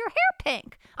she dyed her hair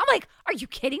pink. I'm like, are you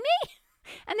kidding me?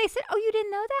 And they said, oh, you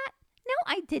didn't know that? No,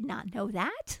 I did not know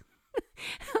that.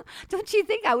 Don't you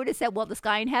think I would have said, well, the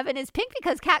sky in heaven is pink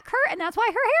because Kat Kerr, and that's why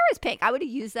her hair is pink? I would have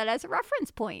used that as a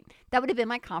reference point. That would have been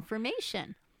my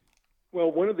confirmation.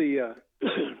 Well, one of the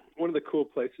cool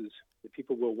places that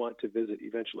people will want to visit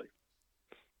eventually,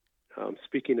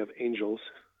 speaking of angels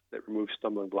that remove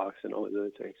stumbling blocks and all those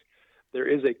other things, there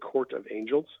is a court of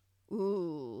angels.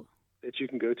 Ooh. that you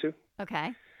can go to?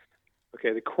 Okay.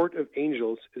 Okay, the court of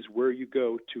angels is where you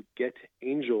go to get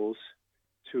angels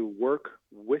to work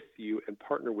with you and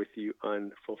partner with you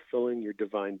on fulfilling your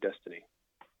divine destiny.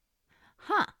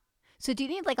 Huh. So do you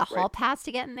need like a hall pass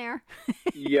to get in there?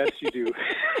 Yes, you do.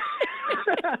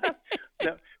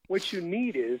 Now, what you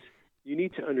need is you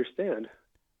need to understand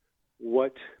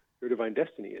what your divine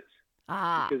destiny is.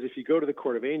 Because if you go to the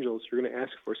court of angels, you're going to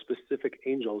ask for specific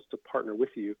angels to partner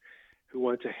with you who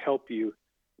want to help you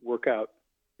work out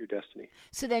your destiny.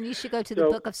 So then you should go to the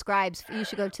book of scribes. You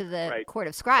should go to the court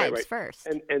of scribes first.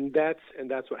 And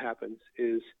that's what happens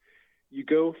is you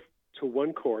go to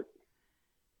one court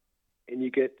and you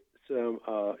get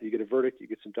you get a verdict, you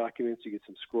get some documents, you get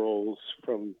some scrolls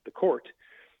from the court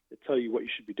that tell you what you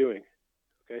should be doing.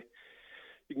 Okay?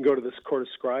 You can go to this court of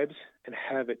scribes and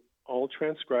have it all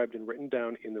transcribed and written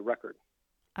down in the record.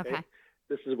 Okay.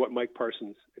 This is what Mike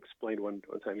Parsons explained one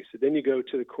time. He said, then you go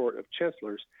to the court of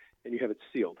chancellors and you have it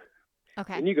sealed.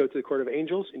 Okay. Then you go to the court of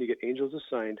angels and you get angels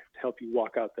assigned to help you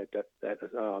walk out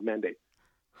that mandate.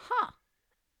 Huh.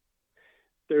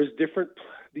 There's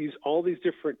all these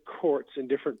different courts and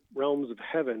different realms of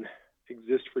heaven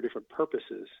exist for different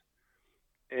purposes.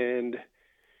 And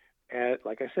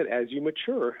like I said, as you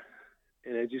mature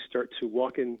and as you start to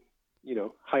walk in,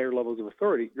 higher levels of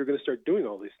authority, you're going to start doing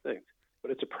all these things.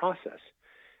 But it's a process.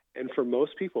 And for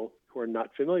most people who are not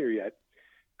familiar yet,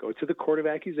 go to the court of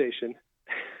accusation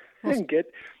and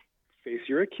face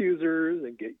your accusers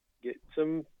and get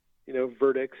some,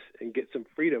 verdicts and get some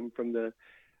freedom from the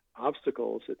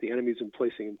obstacles that the enemy's been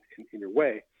placing in your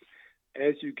way.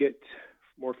 As you get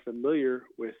more familiar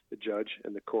with the judge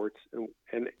and the courts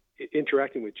and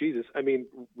interacting with Jesus, I mean,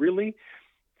 really,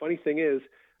 funny thing is,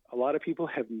 a lot of people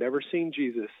have never seen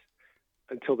Jesus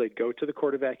until they go to the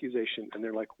court of accusation and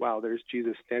they're like, wow, there's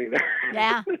Jesus standing there.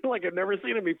 Yeah. Like I've never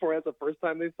seen him before. That's the first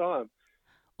time they saw him.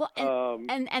 Well,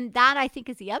 and that I think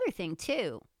is the other thing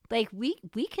too. Like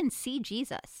we can see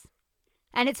Jesus.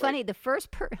 And it's funny,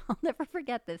 I'll never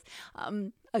forget this.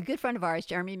 A good friend of ours,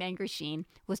 Jeremy Mangersheen,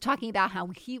 was talking about how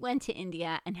he went to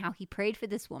India and how he prayed for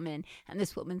this woman and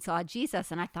this woman saw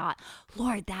Jesus. And I thought,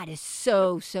 Lord, that is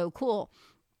so, so cool.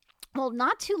 Well,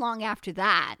 not too long after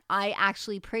that, I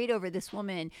actually prayed over this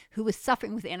woman who was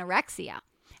suffering with anorexia.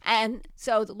 And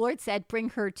so the Lord said,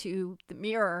 bring her to the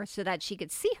mirror so that she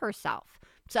could see herself.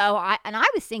 So I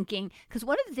was thinking, because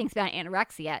one of the things about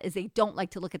anorexia is they don't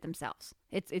like to look at themselves.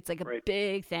 It's like a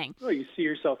big thing. Well, you see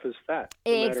yourself as fat.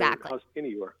 Exactly. No matter how skinny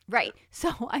you are. Right. So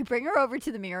I bring her over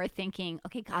to the mirror thinking,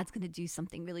 okay, God's going to do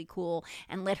something really cool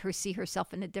and let her see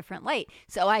herself in a different light.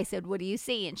 So I said, what do you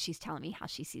see? And she's telling me how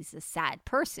she sees this sad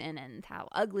person and how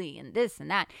ugly and this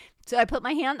and that. So I put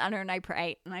my hand on her and I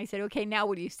pray. And I said, okay, now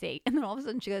what do you see? And then all of a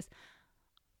sudden she goes,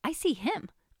 I see him.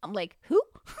 I'm like, who?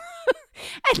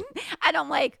 and I'm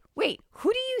like, wait,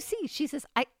 who do you see? She says,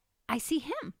 I see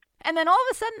him. And then all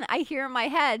of a sudden I hear in my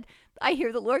head, I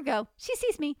hear the Lord go, she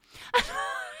sees me.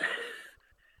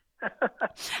 And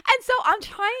so I'm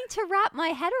trying to wrap my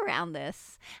head around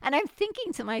this. And I'm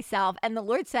thinking to myself, and the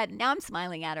Lord said, now I'm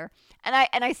smiling at her. And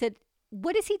I said,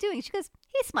 what is he doing? She goes,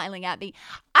 he's smiling at me.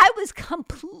 I was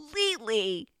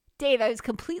completely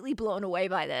blown away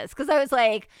by this because I was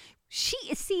like, she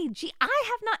is seeing I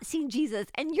have not seen Jesus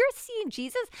and you're seeing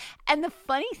Jesus. And the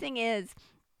funny thing is,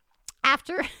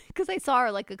 after, because I saw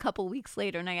her like a couple weeks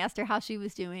later and I asked her how she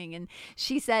was doing. And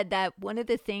she said that one of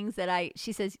the things that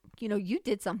she says, you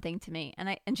did something to me.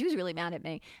 And she was really mad at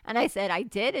me. And I said, I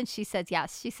did. And she says,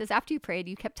 yes. She says, after you prayed,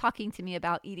 you kept talking to me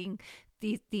about eating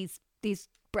these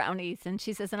brownies. And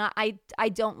she says, and I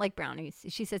don't like brownies.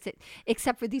 She says,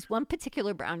 except for these one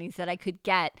particular brownies that I could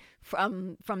get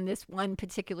from this one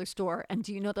particular store. And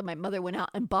do you know that my mother went out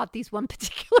and bought these one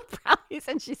particular brownies?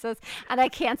 And she says, and I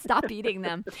can't stop eating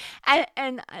them.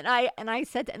 And I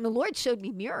said, and the Lord showed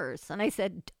me mirrors. And I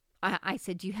said,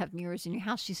 do you have mirrors in your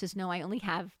house? She says, no, I only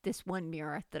have this one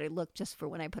mirror that I look just for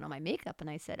when I put on my makeup. And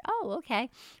I said, oh, okay.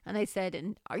 And I said,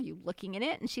 and are you looking in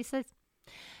it? And she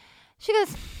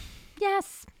goes,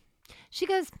 yes. She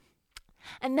goes,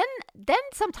 and then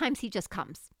sometimes he just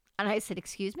comes. And I said,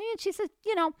 excuse me? And she says,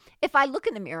 if I look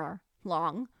in the mirror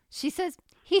long, she says,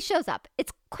 he shows up.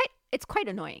 It's quite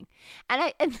annoying.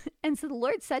 And so the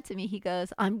Lord said to me, he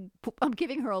goes, I'm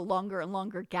giving her a longer and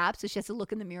longer gap so she has to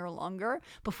look in the mirror longer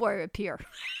before I appear.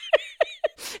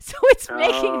 So it's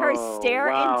making her stare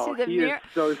into the mirror.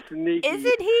 Is so sneaky.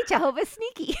 Isn't he Jehovah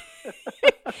sneaky?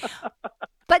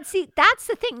 But see, that's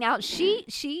the thing. Now she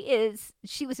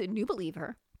was a new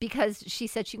believer because she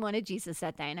said she wanted Jesus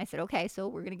that day. And I said, okay, so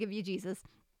we're going to give you Jesus.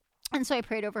 And so I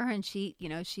prayed over her, and she,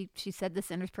 she said the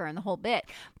sinner's prayer and the whole bit.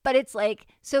 But it's like,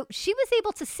 so she was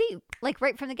able to see, like,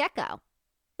 right from the get-go.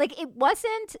 Like, it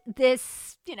wasn't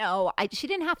this, she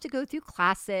didn't have to go through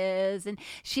classes, and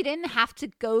she didn't have to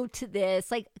go to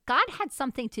this. Like, God had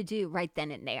something to do right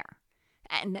then and there.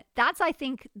 And that's, I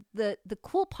think, the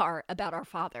cool part about our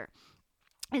Father,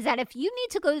 is that if you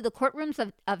need to go to the courtrooms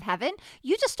of heaven,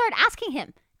 you just start asking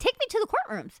him, take me to the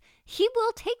courtrooms. He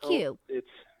will take you.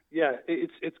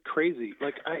 It's crazy.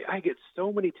 Like, I get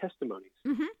so many testimonies.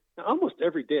 Mm-hmm. Now, almost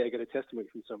every day I get a testimony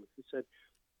from someone who said,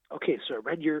 okay, so I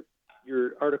read your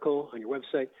article on your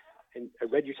website, and I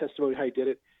read your testimony, how you did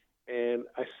it, and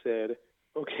I said,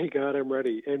 okay, God, I'm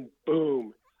ready. And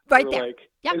boom. Right they're there. Like,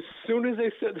 yep. As soon as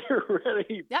they said they're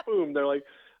ready, yep. boom, they're like,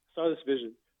 I saw this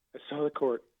vision. I saw the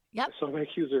court. Yep. I saw my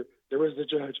accuser. There was the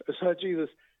judge. I saw Jesus,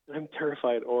 and I'm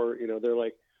terrified. Or, they're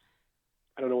like,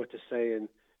 I don't know what to say. And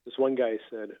this one guy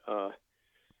said,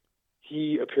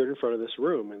 he appeared in front of this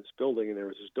room in this building, and there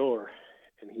was this door.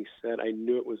 And he said, I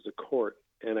knew it was the court.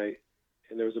 And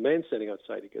there was a man standing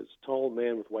outside. He goes, tall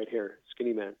man with white hair,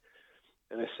 skinny man.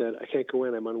 And I said, I can't go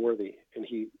in. I'm unworthy. And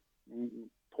he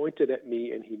pointed at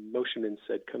me, and he motioned and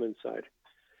said, come inside.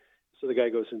 So the guy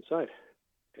goes inside.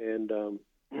 And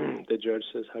the judge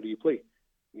says, how do you plead?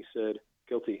 He said,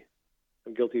 guilty.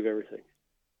 I'm guilty of everything.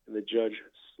 And the judge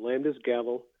slammed his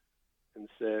gavel and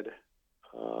said,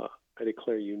 I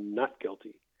declare you not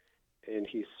guilty. And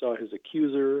he saw his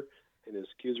accuser, and his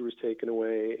accuser was taken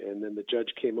away. And then the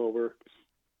judge came over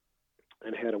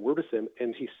and had a word with him.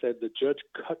 And he said the judge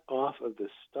cut off of the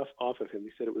stuff off of him.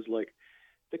 He said it was like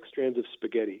thick strands of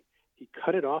spaghetti. He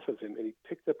cut it off of him, and he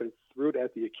picked up and threw it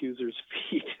at the accuser's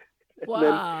feet.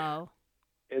 Wow.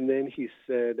 And then he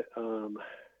said,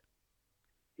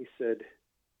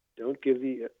 don't give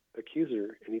the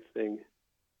accuser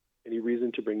any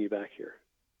reason to bring you back here.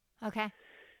 Okay.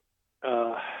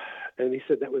 And he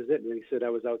said that was it. And he said, I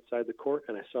was outside the court,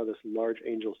 and I saw this large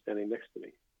angel standing next to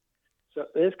me. So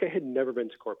this guy had never been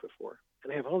to court before.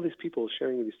 And I have all these people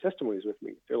sharing these testimonies with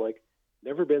me. They're like,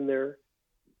 never been there,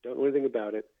 don't know anything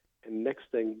about it. And next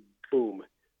thing, boom,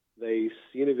 they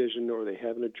see in a vision, or they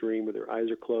have in a dream, where their eyes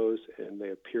are closed, and they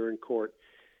appear in court,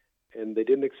 and they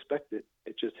didn't expect it.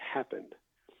 It just happened.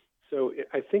 So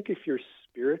I think if your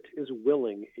spirit is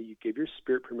willing, and you give your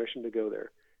spirit permission to go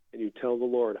there, and you tell the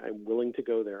Lord, I'm willing to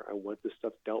go there, I want this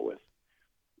stuff dealt with,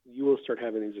 you will start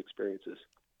having these experiences.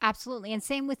 Absolutely. And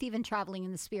same with even traveling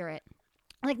in the spirit.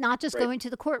 Like, not just Right. going to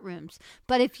the courtrooms,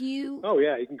 but if you... Oh,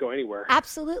 yeah, you can go anywhere.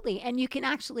 Absolutely. And you can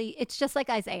actually, it's just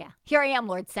like Isaiah. Here I am,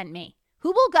 Lord, send me.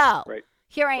 Who will go? Right.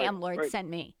 Here I Right. am, Lord, Right.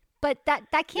 send me. But that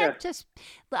can't just,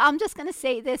 I'm just going to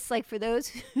say this, like, for those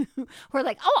who are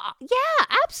like, oh, yeah,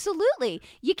 absolutely.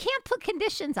 You can't put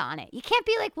conditions on it. You can't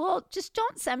be like, well, just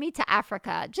don't send me to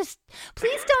Africa. Just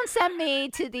please don't send me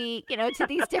to the, to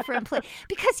these different places.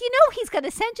 Because he's going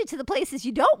to send you to the places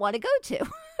you don't want to go to.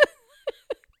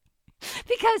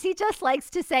 Because he just likes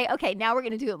to say, okay, now we're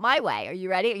going to do it my way. Are you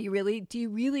ready? Do you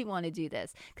really want to do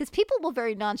this? Because people will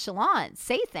very nonchalant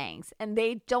say things, and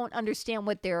they don't understand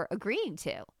what they're agreeing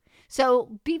to.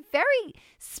 So be very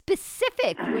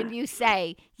specific when you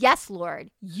say, yes,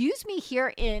 Lord, use me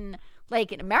here in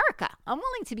America. I'm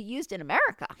willing to be used in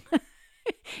America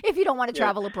if you don't want to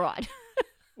travel abroad.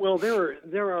 Well, there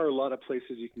are a lot of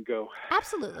places you can go.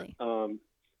 Absolutely.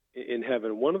 In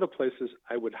heaven. One of the places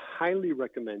I would highly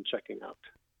recommend checking out,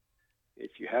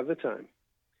 if you have the time,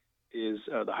 is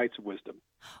the Heights of Wisdom.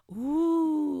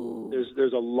 Ooh.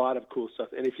 There's a lot of cool stuff.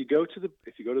 And if you go to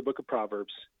the book of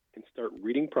Proverbs and start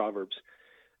reading Proverbs,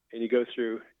 and you go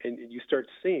through and you start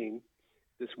seeing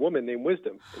this woman named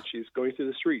Wisdom, and she's going through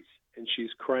the streets, and she's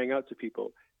crying out to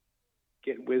people,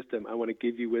 get wisdom. I want to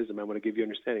give you wisdom. I want to give you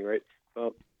understanding, right?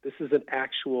 Well, this is an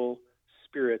actual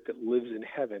spirit that lives in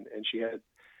heaven, and she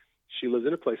lives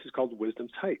in a place that's called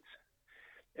Wisdom's Heights.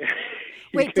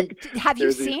 Wait, have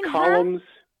you seen columns. her?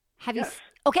 Have you? Yes.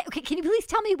 Okay. Can you please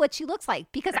tell me what she looks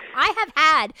like? Because I have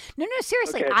had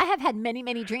seriously, Okay. I have had many,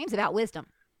 many dreams about wisdom.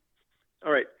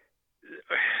 All right.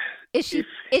 Is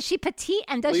she petite,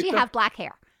 and does she Lisa? have black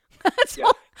hair? Yes. Yeah.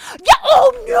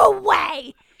 Oh, no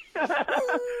way!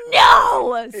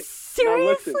 No,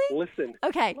 seriously. Now listen.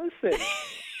 Okay. Listen.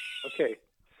 Okay.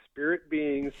 Spirit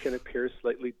beings can appear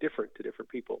slightly different to different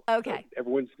people. Okay. So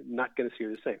everyone's not going to see her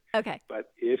the same. Okay.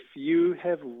 But if you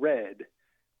have read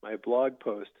my blog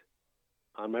post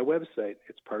on my website,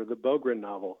 it's part of the Bogren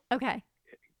novel Okay.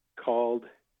 called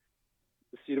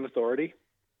The Seat of Authority.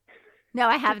 No,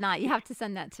 I have not. You have to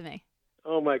send that to me.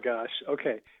 Oh, my gosh.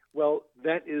 Okay. Well,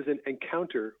 that is an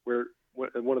encounter where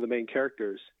one of the main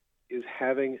characters is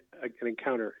having an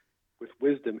encounter with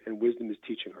wisdom, and wisdom is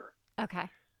teaching her. Okay.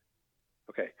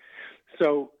 Okay.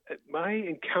 So my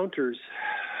encounters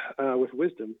with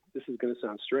wisdom, this is going to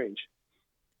sound strange,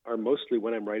 are mostly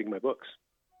when I'm writing my books.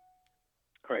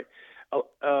 All right.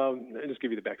 I'll just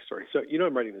give you the backstory. So,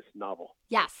 I'm writing this novel.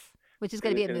 Yes, which is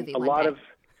going to be a movie one lot day. of,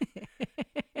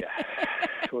 yeah,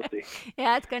 we'll see.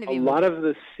 Yeah, it's going to be a lot of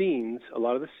the scenes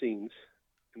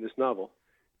in this novel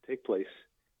take place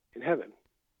in heaven.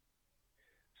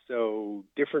 So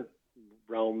different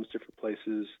realms, different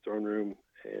places, throne room,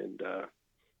 and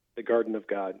the Garden of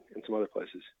God, and some other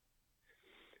places.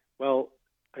 Well,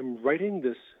 I'm writing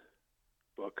this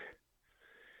book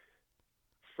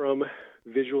from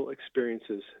visual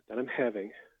experiences that I'm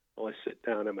having while I sit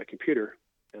down at my computer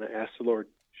and I ask the Lord,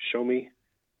 show me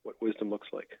what wisdom looks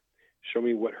like. Show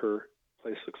me what her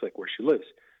place looks like where she lives.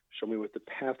 Show me what the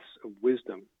paths of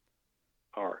wisdom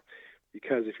are.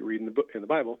 Because if you read in the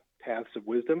Bible, paths of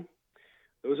wisdom,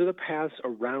 those are the paths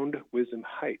around Wisdom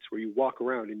Heights where you walk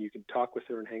around and you can talk with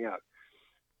her and hang out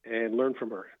and learn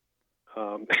from her.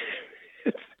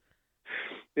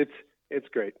 It's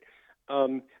great.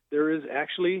 There is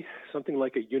actually something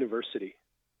like a university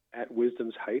at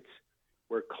Wisdom's Heights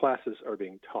where classes are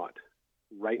being taught.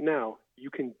 Right now, you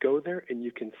can go there and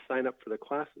you can sign up for the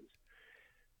classes.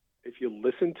 If you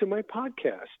listen to my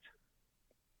podcast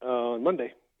on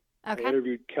Monday, okay. I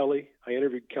interviewed Kelly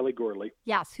Gorley.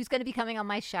 Yes, who's going to be coming on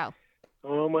my show.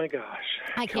 Oh my gosh.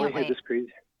 I Kelly can't wait. Had this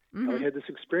crazy. Kelly had this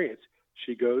experience.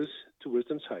 She goes to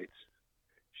Wisdom's Heights.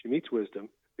 She meets Wisdom.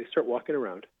 They start walking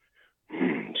around.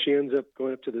 She ends up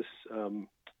going up to this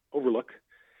overlook,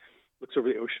 looks over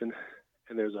the ocean,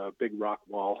 and there's a big rock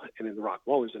wall. And in the rock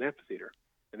wall, there's an amphitheater.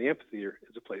 And the amphitheater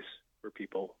is a place where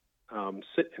people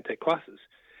sit and take classes.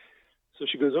 So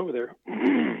she goes over there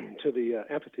to the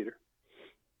amphitheater,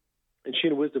 and she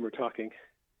and Wisdom are talking.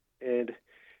 And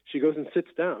she goes and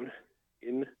sits down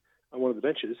on one of the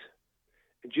benches,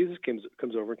 and Jesus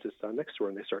comes over and sits down next to her,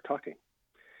 and they start talking.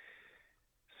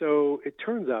 So it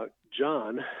turns out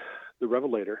John, the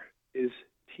Revelator, is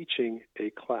teaching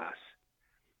a class.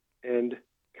 And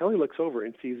Kelly looks over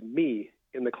and sees me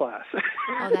in the class.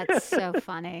 Oh, that's so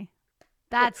funny.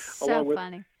 That's so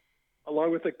funny.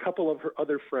 Along with a couple of her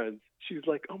other friends. She's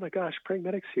like, oh my gosh, Praying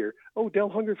Medic's here. Oh, Dale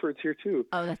Hungerford's here too.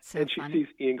 Oh, that's so funny. And she sees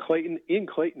Ian Clayton. Ian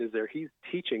Clayton is there. He's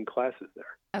teaching classes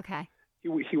there. Okay.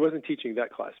 He wasn't teaching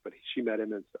that class, but she met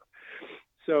him and stuff.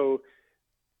 So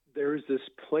there's this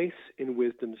place in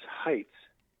Wisdom's Heights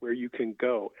where you can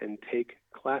go and take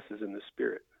classes in the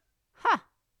Spirit. Huh.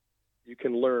 You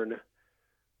can learn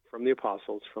from the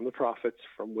apostles, from the prophets,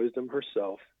 from Wisdom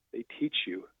herself. They teach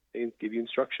you. They give you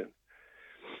instruction.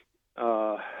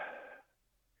 The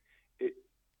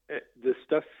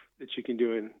stuff that you can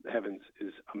do in the heavens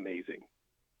is amazing.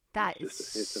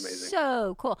 It's amazing.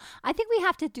 So cool. I think we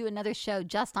have to do another show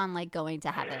just on like going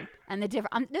to heaven and the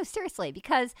different. No, seriously,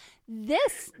 because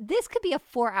this could be a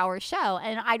 4-hour show,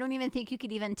 and I don't even think you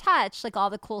could even touch like all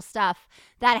the cool stuff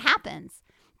that happens.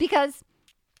 Because,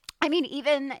 I mean,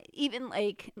 even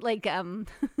like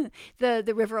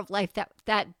the river of life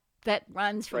that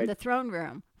runs from the throne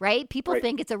room, right? People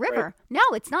think it's a river. Right. No,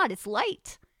 it's not. It's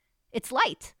light. It's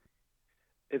light.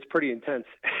 It's pretty intense.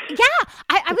 Yeah.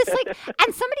 I was like,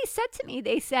 and somebody said to me,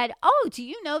 they said, oh, do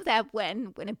you know that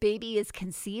when a baby is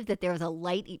conceived that there's a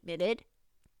light emitted?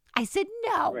 I said,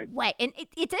 no way. And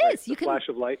it is. The flash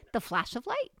of light. The flash of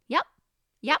light. Yep.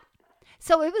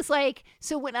 So it was like,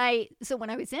 so when I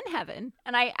was in heaven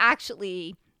and I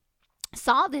actually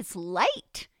saw this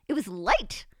light, it was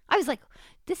light. I was like,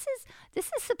 this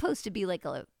is supposed to be like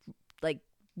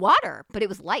water, but it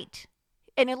was light.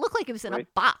 And it looked like it was in a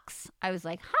box. I was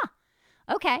like, huh,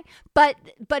 okay. But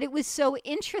it was so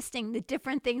interesting, the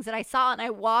different things that I saw. And I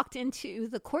walked into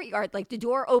the courtyard, like the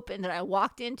door opened and I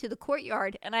walked into the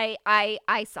courtyard and I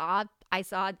saw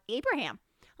Abraham.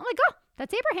 I'm like, oh,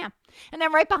 that's Abraham. And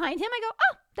then right behind him, I go,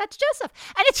 oh, that's Joseph.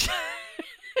 And it's,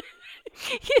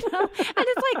 and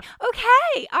it's like,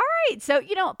 okay, all right. So,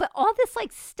 but all this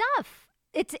like stuff,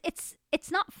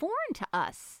 it's not foreign to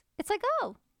us. It's like,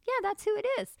 oh, yeah, that's who it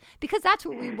is. Because that's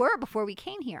where we were before we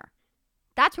came here.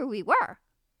 That's where we were.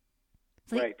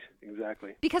 Like, right,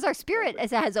 exactly. Because our spirit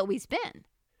has always been,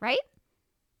 right?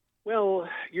 Well,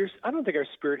 I don't think our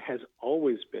spirit has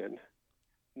always been.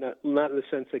 Not in the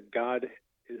sense that God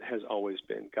has always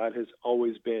been. God has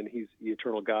always been. He's the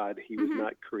eternal God. He was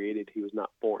not created. He was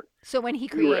not born. So when he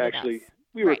created us.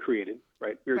 We were created,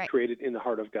 right? We were created in the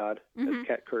heart of God, as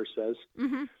Kat Kerr says.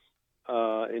 Mm-hmm.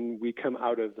 And we come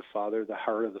out of the Father, the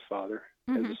heart of the Father,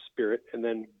 as a spirit, and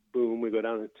then boom, we go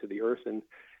down into the earth and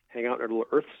hang out in our little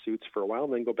earth suits for a while,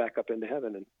 and then go back up into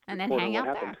heaven and then hang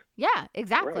out there. Yeah,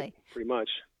 exactly. Right, pretty much.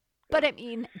 But I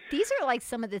mean, these are like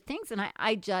some of the things, and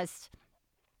I just,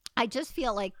 I just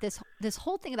feel like this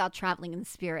whole thing about traveling in the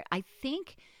spirit, I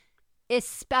think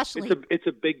especially It's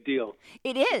a big deal.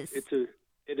 it is.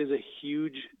 It is a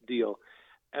huge deal.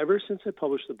 Ever since I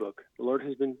published the book, the Lord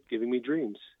has been giving me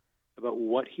dreams about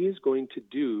what He is going to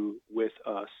do with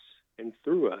us and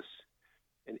through us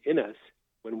and in us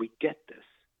when we get this.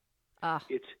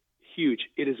 It's huge.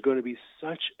 It is going to be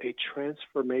such a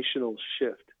transformational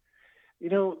shift. You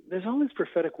know, there's all these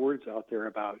prophetic words out there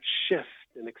about shift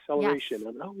and acceleration.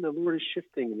 Yes. And, the Lord is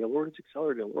shifting, and the Lord is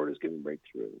accelerating, the Lord is giving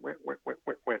breakthrough.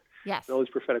 Yes. And all these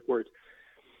prophetic words.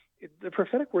 The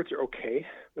prophetic words are okay,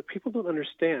 but people don't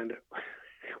understand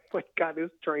what God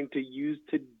is trying to use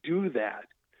to do that.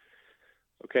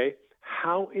 Okay?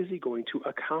 How is He going to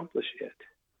accomplish it?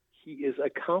 He is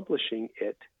accomplishing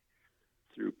it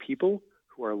through people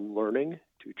who are learning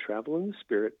to travel in the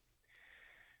Spirit,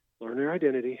 learn their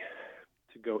identity,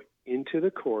 to go into the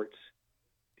courts,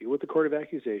 deal with the court of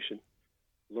accusation,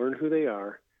 learn who they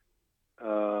are,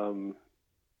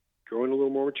 grow in a little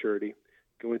more maturity,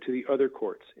 go into the other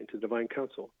courts, into the divine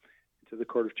council, into the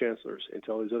court of chancellors, into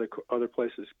all these other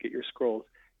places, get your scrolls,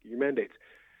 get your mandates,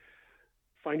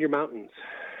 find your mountains,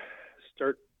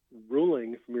 start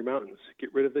ruling from your mountains,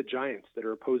 get rid of the giants that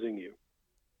are opposing you,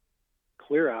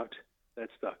 clear out that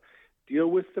stuff. Deal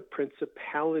with the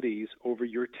principalities over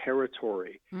your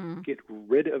territory. Get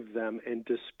rid of them and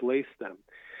displace them.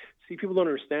 See, people don't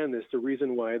understand this. The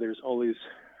reason why there's all these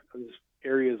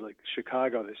areas like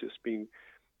Chicago that's just being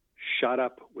shot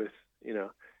up with,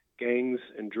 gangs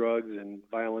and drugs and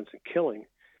violence and killing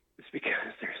is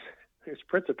because there's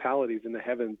principalities in the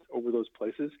heavens over those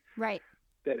places, right,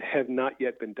 that have not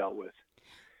yet been dealt with.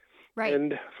 Right.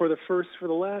 And for the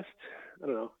last,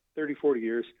 30, 40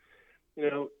 years,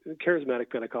 charismatic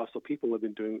Pentecostal people have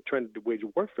been trying to wage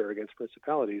warfare against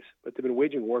principalities, but they've been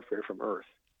waging warfare from earth.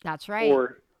 That's right.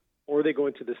 Or they go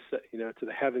into to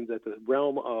the heavens, at the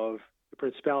realm of the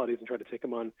principalities, and try to take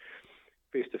them on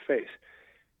face to face.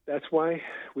 That's why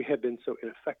we have been so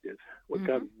ineffective. What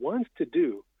God wants to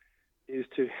do is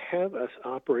to have us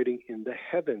operating in the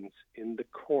heavens, in the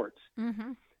courts,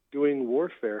 doing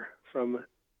warfare from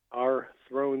our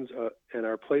thrones and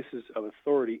our places of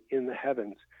authority in the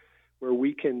heavens, where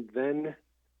we can then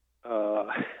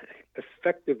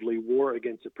effectively war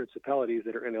against the principalities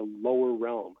that are in a lower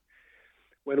realm.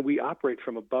 When we operate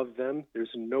from above them,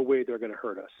 there's no way they're going to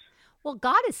hurt us. Well,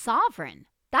 God is sovereign.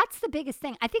 That's the biggest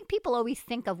thing. I think people always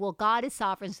think of, well, God is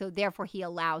sovereign, so therefore He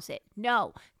allows it.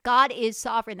 No, God is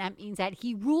sovereign. That means that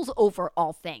He rules over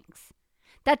all things.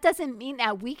 That doesn't mean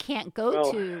that we can't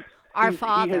go to our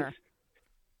Father.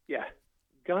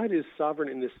 God is sovereign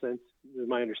in this sense, is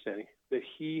my understanding, that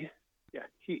He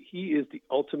is the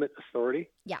ultimate authority.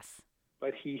 Yes.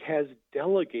 But He has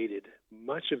delegated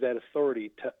much of that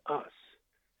authority to us.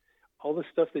 All the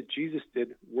stuff that Jesus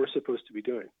did, we're supposed to be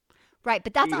doing. Right,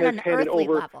 but that's on an earthly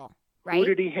level, right? Who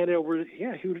did He hand over?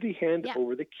 Who did He hand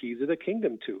over the keys of the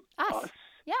kingdom to? Us.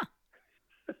 Yeah.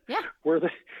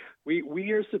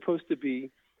 We are supposed to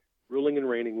be ruling and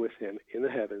reigning with Him in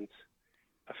the heavens,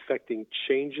 affecting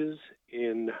changes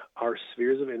in our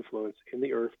spheres of influence in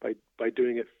the earth by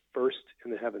doing it first in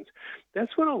the heavens.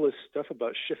 That's what all this stuff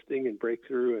about shifting and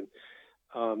breakthrough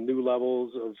and new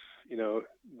levels of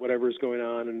whatever's going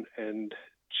on and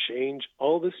change,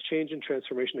 all this change and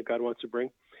transformation that God wants to bring,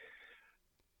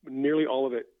 nearly all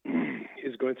of it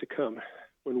is going to come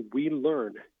when we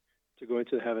learn to go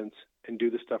into the heavens and do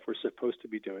the stuff we're supposed to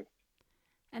be doing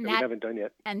and that we haven't done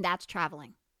yet. And that's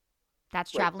traveling.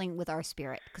 That's traveling with our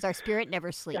spirit, because our spirit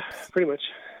never sleeps. Yeah, pretty much.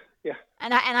 Yeah.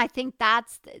 And I think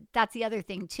that's the other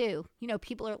thing too.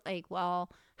 People are like, well,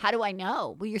 how do I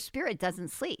know? Well, your spirit doesn't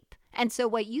sleep. And so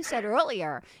what you said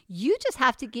earlier, you just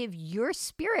have to give your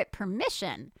spirit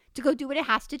permission to go do what it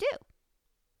has to do.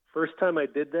 First time I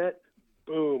did that,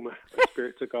 boom, my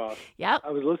spirit took off. Yep.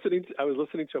 I was listening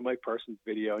to a Mike Parsons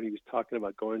video, and he was talking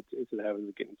about going into the heavens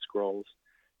and getting scrolls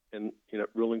and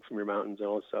ruling from your mountains and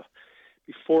all that stuff.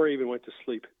 Before I even went to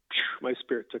sleep, my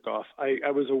spirit took off.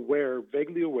 I was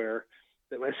vaguely aware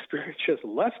that my spirit just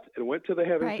left and went to the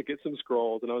heavens to get some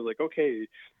scrolls, and I was like, okay,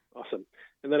 awesome.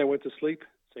 And then I went to sleep.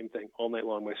 Same thing, all night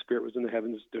long. My spirit was in the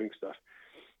heavens doing stuff.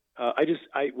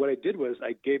 What I did was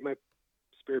I gave my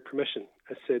spirit permission.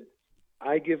 I said,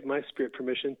 I give my spirit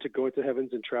permission to go into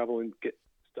heavens and travel and get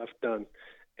stuff done.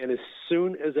 And as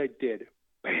soon as I did,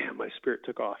 bam, my spirit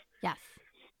took off. Yes.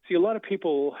 See, a lot of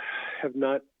people have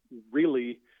not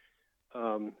really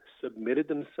submitted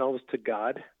themselves to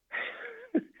God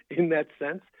in that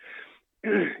sense.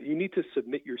 You need to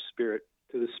submit your spirit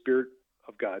to the Spirit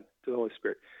of God, to the Holy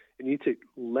Spirit. And you need to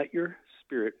let your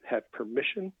spirit have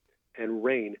permission and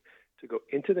reign to go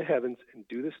into the heavens and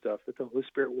do the stuff that the Holy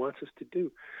Spirit wants us to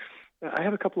do. I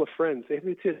have a couple of friends. They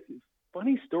have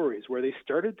funny stories where they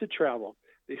started to travel.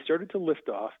 They started to lift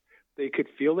off. They could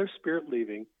feel their spirit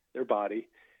leaving their body,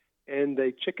 and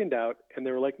they chickened out, and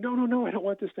they were like, no, I don't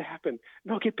want this to happen.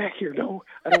 No, get back here. No,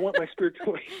 I don't want my spirit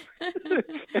to leave.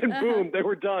 And boom, they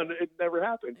were done. It never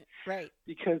happened. Right.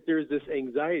 Because there's this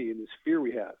anxiety and this fear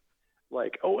we have.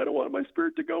 Like, oh, I don't want my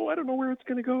spirit to go. I don't know where it's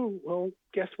going to go. Well,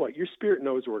 guess what? Your spirit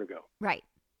knows where to go. Right.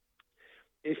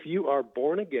 If you are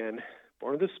born again,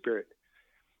 born of the Spirit,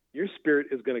 your spirit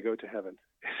is going to go to heaven.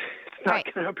 It's not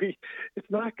Right. going to be. It's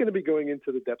not going to be going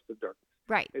into the depths of darkness.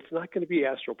 Right. It's not going to be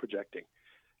astral projecting.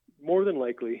 More than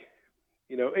likely,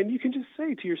 and you can just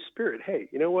say to your spirit, hey,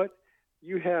 you know what?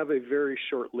 You have a very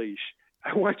short leash.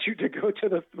 I want you to go to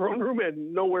the throne room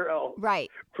and nowhere else.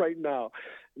 Right. Right now.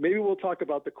 Maybe we'll talk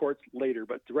about the courts later,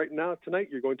 but right now, tonight,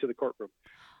 you're going to the courtroom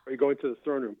or you're going to the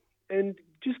throne room, and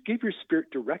just give your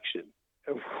spirit direction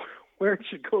of where it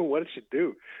should go and what it should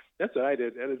do. That's what I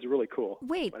did, and it's really cool.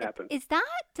 Wait, what happened. does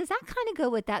that kind of go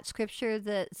with that scripture?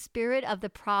 The spirit of the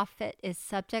prophet is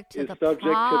subject to the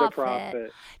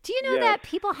prophet. Do you know Yes. that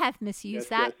people have misused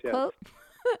that Yes. quote?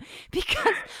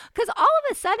 because all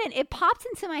of a sudden it pops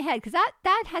into my head because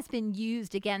that has been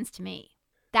used against me.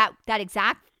 That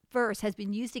exact verse has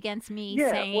been used against me.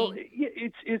 Yeah, saying, well,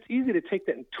 it's easy to take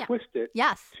that and twist it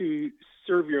yes, to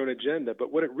serve your own agenda,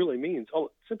 but what it really means, all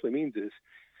it simply means is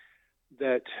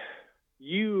that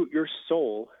your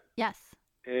soul, yes,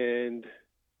 and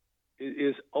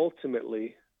is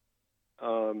ultimately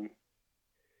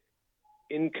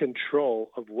in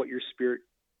control of what your spirit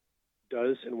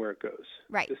does and where it goes.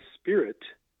 Right. The spirit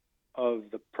of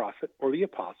the prophet or the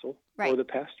apostle right. or the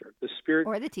pastor, the spirit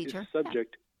or the teacher is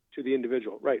subject to the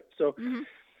individual. Right. So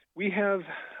we have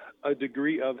a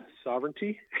degree of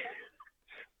sovereignty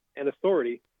and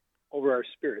authority over our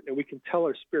spirit, and we can tell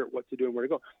our spirit what to do and where to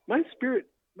go. My spirit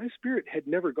had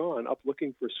never gone up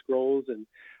looking for scrolls and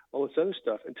all this other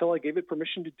stuff until I gave it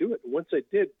permission to do it. And once I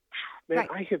did, man,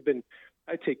 right.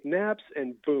 I take naps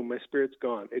and boom, my spirit's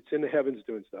gone. It's in the heavens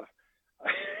doing stuff.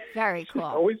 Very cool.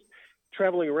 Always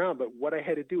traveling around, but what I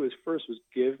had to do was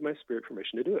give my spirit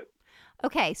permission to do it.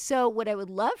 Okay, so what I would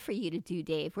love for you to do,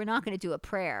 Dave, we're not going to do a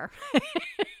prayer.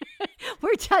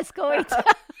 We're just going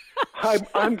to...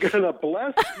 I'm going to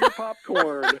bless your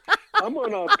popcorn. I'm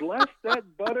going to bless that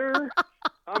butter.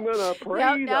 I'm going to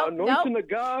pray the anointing of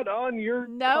God on your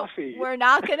coffee. We're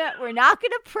not going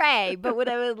to pray, but what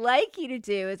I would like you to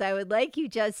do is I would like you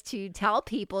just to tell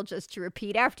people, just to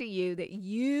repeat after you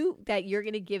that you're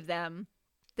going to give them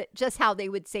just how they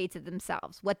would say to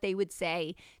themselves, what they would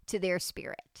say to their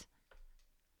spirit.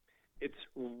 It's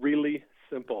really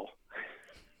simple.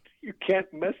 You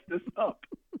can't mess this up.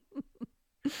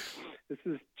 This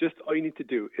is just all you need to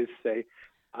do is say,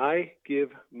 I give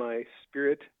my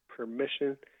spirit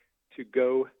permission to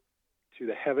go to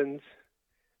the heavens,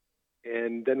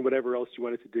 and then whatever else you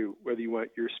want it to do, whether you want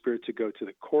your spirit to go to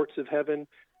the courts of heaven,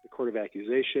 the court of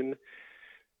accusation,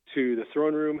 to the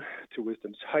throne room, to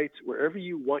wisdom's heights, wherever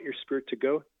you want your spirit to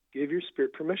go, give your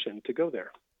spirit permission to go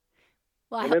there.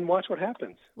 Well, and then watch what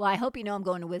happens. Well, I hope you know I'm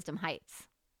going to Wisdom Heights.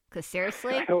 Because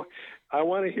seriously, I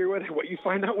want to hear what you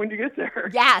find out when you get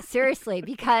there. Yeah, seriously,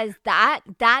 because that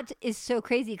is so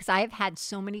crazy. Because I have had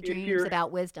so many dreams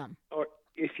about wisdom. Or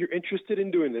if you're interested in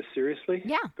doing this seriously,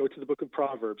 go to the book of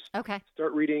Proverbs. Okay.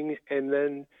 Start reading, and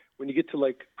then when you get to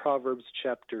like Proverbs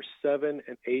chapter 7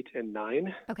 and 8 and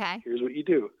 9, okay, here's what you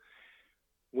do.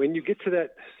 When you get to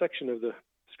that section of the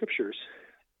scriptures,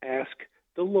 ask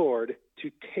the Lord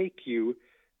to take you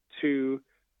to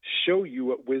show you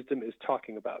what wisdom is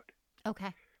talking about.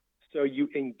 Okay. So you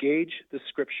engage the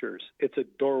scriptures. It's a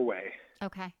doorway.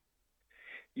 Okay.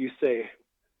 You say,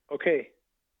 okay,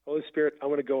 Holy Spirit, I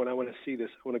want to go and I want to see this.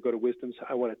 I want to go to wisdom's.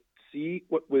 I want to see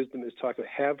what wisdom is talking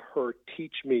about. Have her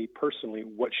teach me personally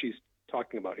what she's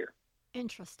talking about here.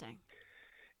 Interesting.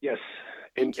 Yes.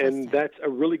 And that's a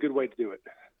really good way to do it.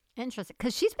 Interesting.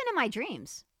 Because she's been in my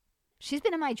dreams. She's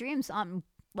been in my dreams on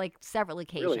like several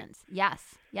occasions. Really?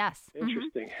 Yes.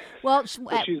 Interesting. Mm-hmm. Well,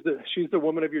 she's the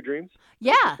woman of your dreams?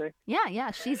 Yeah.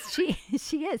 She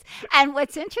is. And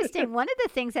what's interesting, one of the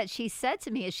things that she said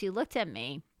to me is she looked at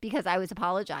me because I was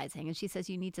apologizing, and she says,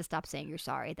 you need to stop saying you're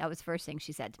sorry. That was the first thing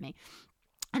she said to me.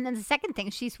 And then the second thing,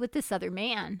 she's with this other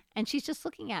man, and she's just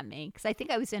looking at me because I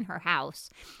think I was in her house.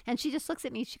 And she just looks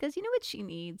at me. She goes, you know what she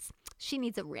needs? She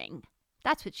needs a ring.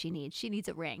 That's what she needs. She needs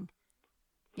a ring.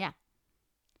 Yeah.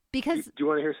 Because do you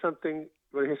want to hear something? You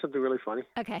want to hear something really funny?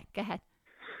 Okay, go ahead.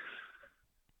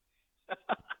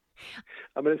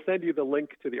 I'm going to send you the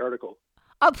link to the article.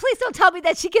 Oh, please don't tell me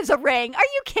that she gives a ring. Are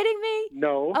you kidding me?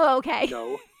 No. Oh, okay.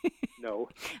 No. No.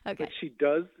 Okay. But she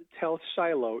does tell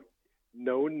Shiloh,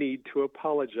 no need to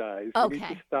apologize. You need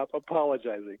Okay. to stop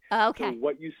apologizing. Okay. So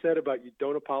what you said about you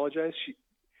don't apologize,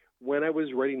 when I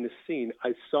was writing the scene,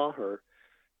 I saw her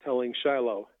telling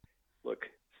Shiloh, look,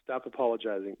 stop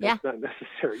apologizing. That's not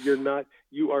necessary.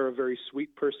 You are a very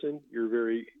sweet person. You're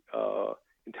very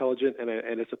intelligent, and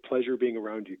it's a pleasure being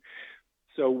around you.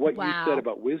 So what you said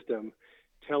about wisdom,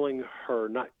 telling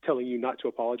you not to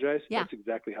apologize, that's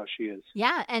exactly how she is.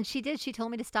 Yeah, and she did. She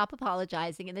told me to stop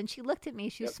apologizing, and then she looked at me.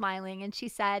 She was smiling, and she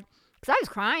said, because I was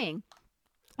crying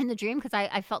in the dream because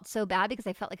I felt so bad because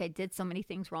I felt like I did so many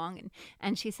things wrong.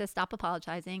 And she says, stop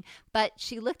apologizing. But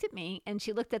she looked at me, and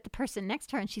she looked at the person next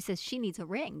to her, and she says, she needs a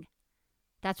ring.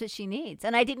 That's what she needs.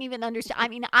 And I didn't even understand. I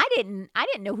mean, I didn't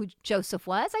know who Joseph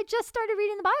was. I just started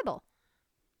reading the Bible.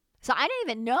 So I didn't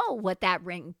even know what that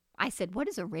ring. I said, what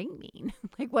does a ring mean?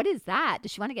 Like, what is that? Does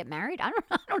she want to get married? I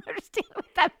don't understand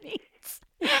what that means.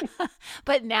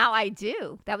 But now I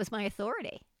do. That was my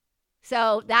authority.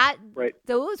 So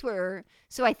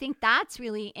so I think that's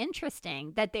really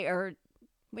interesting that they are,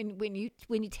 when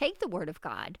you take the word of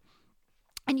God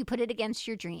and you put it against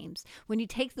your dreams, when you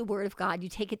take the word of God, you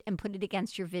take it and put it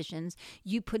against your visions,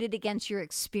 you put it against your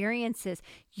experiences,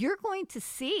 you're going to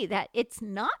see that it's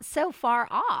not so far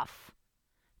off.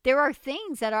 There are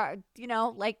things that are,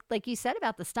 like you said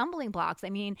about the stumbling blocks. I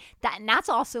mean, and that's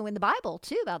also in the Bible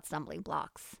too, about stumbling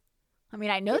blocks. I mean,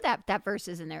 I know that verse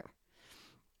is in there.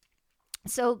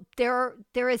 So there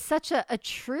is such a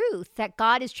truth that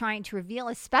God is trying to reveal,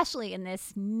 especially in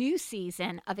this new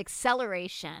season of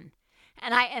acceleration.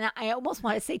 And I almost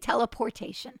want to say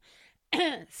teleportation.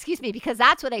 Excuse me, because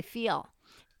that's what I feel.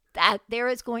 That there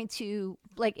is going to,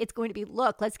 it's going to be,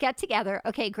 look, let's get together.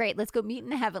 Okay, great. Let's go meet in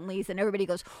the heavenlies. And everybody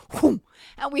goes, whoom.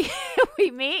 And we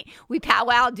meet, we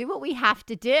powwow, do what we have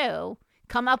to do,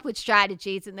 come up with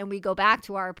strategies, and then we go back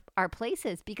to our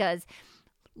places. Because,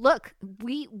 look,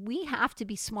 we have to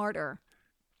be smarter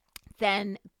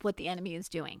than what the enemy is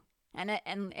doing.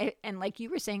 And like you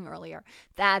were saying earlier,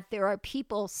 that there are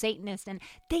people, Satanists, and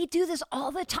they do this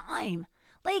all the time.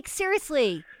 Like,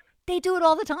 seriously. They do it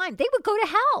all the time. They would go to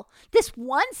hell. This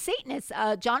one Satanist,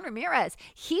 John Ramirez,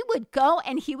 he would go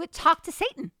and he would talk to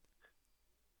Satan.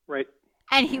 Right.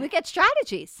 And he would get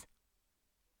strategies.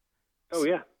 Oh,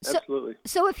 yeah, absolutely.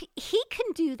 So if he can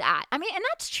do that, I mean, and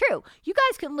that's true. You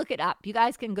guys can look it up. You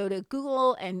guys can go to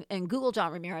Google and Google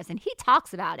John Ramirez, and he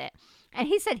talks about it. And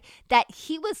he said that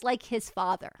he was like his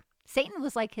father. Satan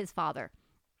was like his father,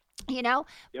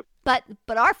 Yep. But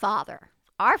our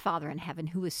Father in heaven,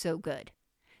 who is so good,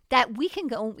 that we can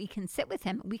go and we can sit with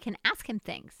him. We can ask him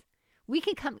things. We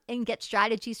can come and get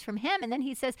strategies from him. And then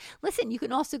he says, listen, you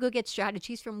can also go get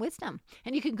strategies from wisdom.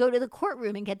 And you can go to the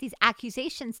courtroom and get these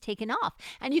accusations taken off.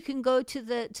 And you can go to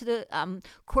the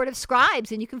court of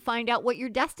scribes and you can find out what your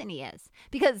destiny is.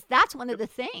 Because that's one of the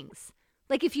things.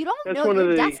 Like, if you don't know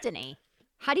your destiny,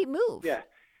 how do you move? Yeah,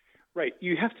 right.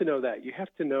 You have to know that. You have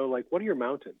to know, what are your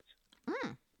mountains?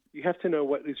 You have to know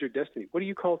what is your destiny. What are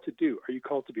you called to do? Are you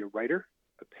called to be a writer?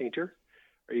 A painter?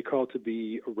 Are you called to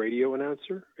be a radio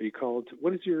announcer? Are you called to,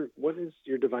 what is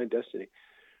your divine destiny?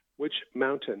 Which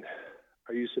mountain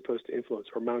are you supposed to influence?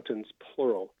 Or mountains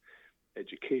plural?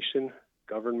 Education,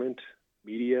 government,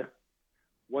 media.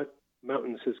 What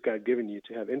mountains has God given you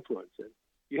to have influence in?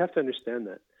 You have to understand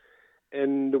that.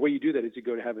 And the way you do that is you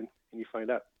go to heaven and you find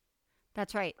out.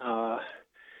 That's right. I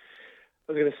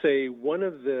was going to say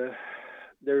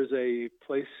there's a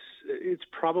place, it's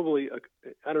probably,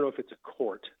 I don't know if it's a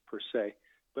court per se,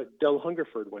 but Del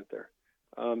Hungerford went there,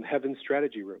 Heaven's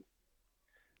Strategy Room,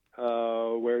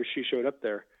 where she showed up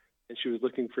there and she was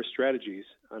looking for strategies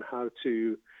on how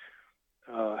to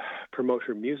promote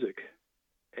her music.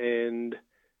 And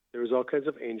there was all kinds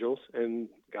of angels, and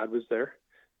God was there,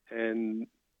 and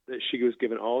she was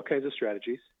given all kinds of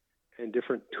strategies and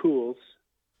different tools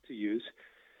to use.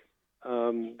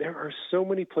 There are so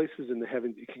many places in the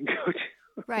heavens you can go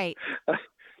to. Right.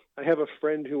 I have a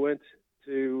friend who went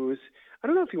to, I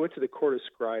don't know if he went to the court of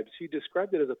scribes. He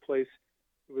described it as a place,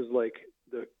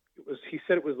 he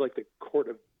said it was like the court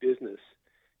of business.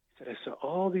 He said, I saw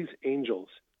all these angels,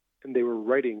 and they were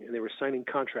writing, and they were signing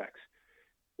contracts.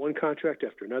 One contract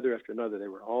after another after another. They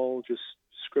were all just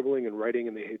scribbling and writing,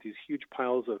 and they had these huge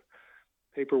piles of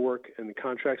paperwork and the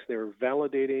contracts. They were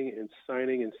validating and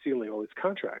signing and sealing all these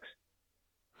contracts.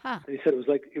 Huh. And he said it was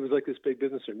like this big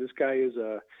business firm. This guy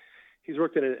he's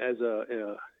worked in it as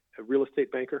a real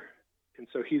estate banker, and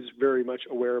so he's very much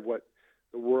aware of what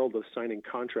the world of signing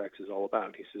contracts is all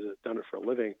about. He says, I've done it for a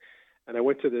living. And I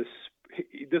went to this.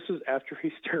 This was after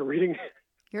he started reading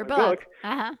your book.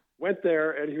 Uh-huh. went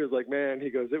there, and he was like, man, he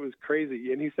goes, it was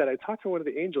crazy. And he said, I talked to one of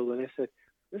the angels, and I said,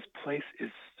 this place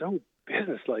is so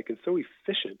businesslike and so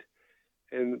efficient.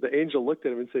 And the angel looked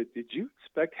at him and said, did you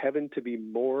expect heaven to be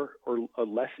more or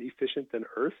less efficient than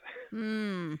earth?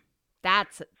 Now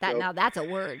that's a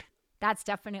word. That's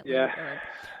definitely a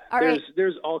word.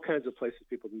 There's all kinds of places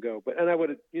people can go, and I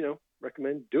would,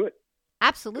 recommend do it.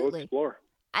 Absolutely. Go explore.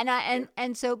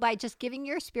 And so by just giving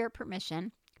your spirit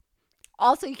permission,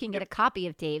 also you can get a copy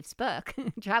of Dave's book,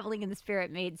 Traveling in the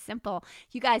Spirit Made Simple.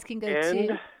 You guys can go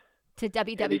to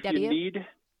www.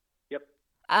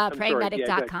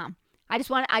 prayingmedic.com. I just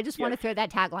want to throw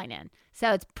that tagline in.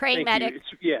 So it's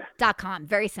prayingmedic.com.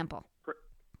 Very simple.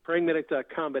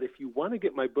 Prayingmedic.com. But if you want to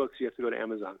get my books, you have to go to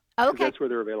Amazon. Okay. That's where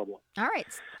they're available. All right.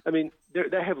 I mean,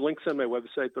 I have links on my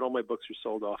website, but all my books are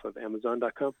sold off of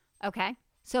Amazon.com. Okay.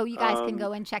 So you guys can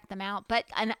go and check them out. But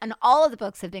and all of the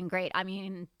books have been great. I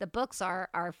mean, the books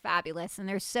are fabulous, and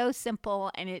they're so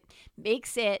simple, and it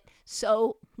makes it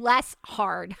so less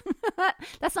hard.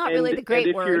 That's not really the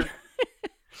great word.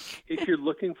 If you're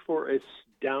looking for a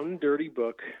down and dirty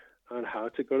book on how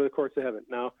to go to the courts of heaven.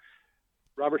 Now,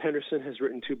 Robert Henderson has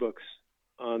written 2 books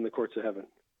on the courts of heaven.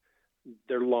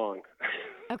 They're long.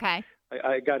 Okay.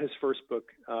 I got his first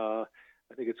book. I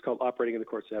think it's called Operating in the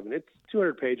Courts of Heaven. It's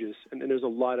 200 pages, and there's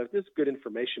good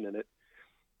information in it,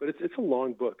 but it's a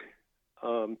long book.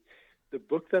 The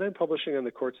book that I'm publishing on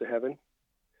the courts of heaven,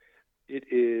 it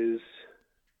is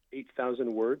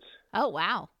 8,000 words. Oh,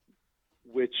 wow.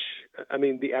 Which, I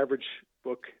mean, the average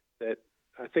book that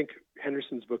I think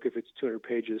Henderson's book, if it's 200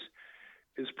 pages,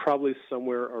 is probably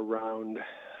somewhere around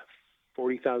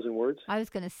 40,000 words. I was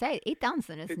going to say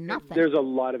 8,000 is nothing. There's a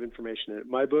lot of information in it.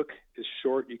 My book is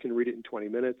short. You can read it in 20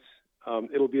 minutes.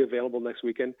 It'll be available next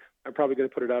weekend. I'm probably going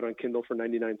to put it out on Kindle for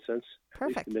 99 cents.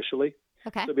 Perfect. At least initially.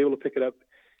 Okay. So be able to pick it up.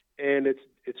 And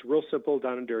it's real simple,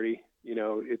 down and dirty.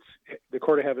 It's the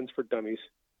Court of Heaven's for dummies.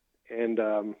 And,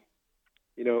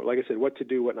 like I said, what to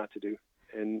do, what not to do.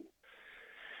 And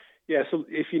so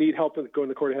if you need help with going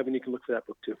to the Court of Heaven, you can look for that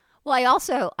book too. Well, I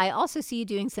also see you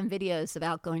doing some videos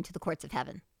about going to the courts of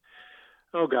heaven.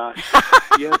 Oh gosh.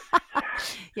 Yes.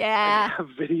 Yeah. I have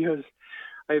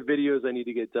videos I need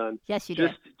to get done. Yes, you do.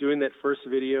 Just doing that first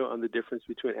video on the difference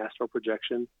between astral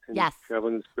projection and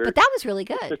traveling in the spirit. But that was really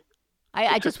good.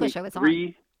 I just wish I was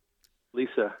on.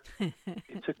 Lisa,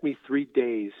 it took me 3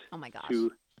 days oh my gosh.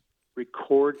 to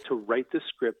write the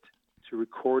script, to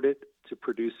record it, to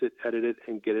produce it, edit it,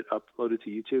 and get it uploaded to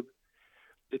YouTube.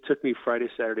 It took me Friday,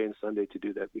 Saturday, and Sunday to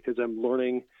do that because I'm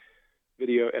learning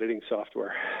video editing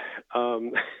software.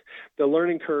 The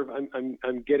learning curve,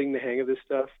 I'm getting the hang of this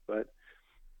stuff, but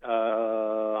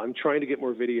I'm trying to get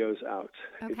more videos out.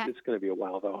 Okay. It's going to be a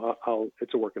while, though.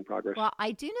 It's a work in progress. Well,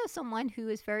 I do know someone who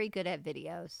is very good at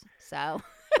videos, so.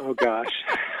 Oh gosh.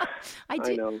 I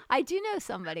know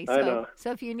somebody. So, I know.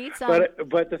 So if you need some,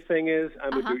 but the thing is,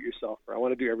 I'm a do-it-yourselfer. I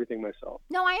want to do everything myself.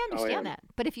 No, I understand that.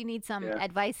 But if you need some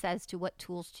advice as to what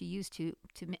tools to use to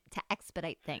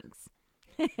expedite things.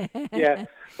 Yeah.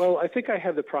 Well, I think I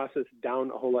have the process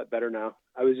down a whole lot better now.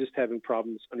 I was just having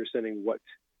problems understanding what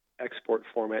export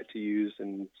format to use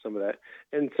and some of that,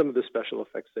 and some of the special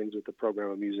effects things with the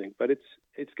program I'm using. But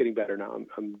it's getting better now.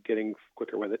 I'm getting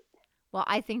quicker with it. Well,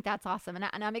 I think that's awesome. And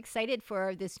I'm excited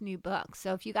for this new book.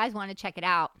 So if you guys want to check it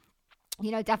out,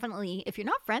 definitely, if you're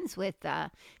not friends with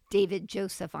David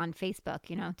Joseph on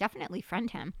Facebook, definitely friend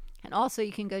him. And also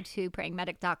you can go to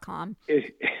prayingmedic.com.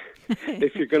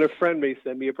 If you're going to friend me,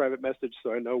 send me a private message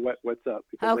so I know what's up.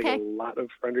 Because I get a lot of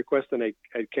friend requests and I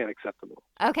can't accept them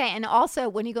all. Okay. And also,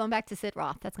 when are you going back to Sid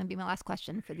Roth? That's going to be my last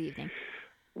question for the evening.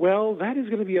 Well, that is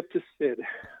going to be up to Sid.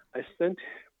 I sent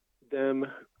them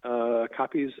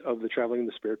copies of the Traveling in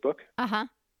the Spirit book. Uh-huh.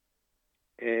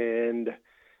 And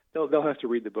they'll have to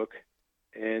read the book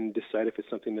and decide if it's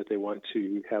something that they want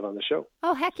to have on the show.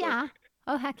 Oh, heck yeah.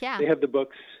 They have the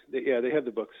books. They have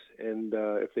the books. And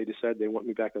if they decide they want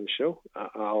me back on the show,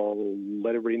 I'll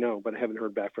let everybody know. But I haven't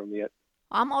heard back from them yet.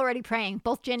 I'm already praying.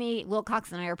 Both Jenny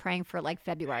Wilcox and I are praying for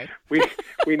February.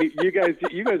 We need you guys.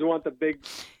 You guys want the big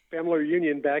family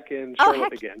reunion back in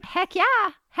Charlotte again? Heck yeah!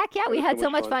 We had so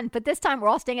much fun. But this time we're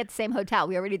all staying at the same hotel.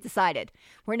 We already decided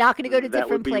we're not going to go to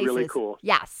different places. That would be really cool.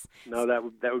 Yes. No, that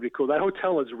would be cool. That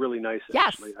hotel is really nice.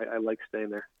 Actually. Yes. I like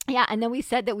staying there. Yeah, and then we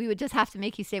said that we would just have to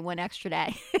make you stay one extra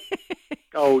day.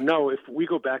 Oh no! If we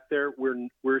go back there,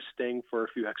 we're staying for a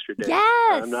few extra days.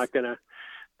 Yes. I'm not gonna.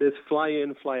 This fly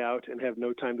in, fly out, and have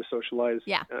no time to socialize.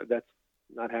 Yeah. That's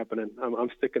not happening. I'm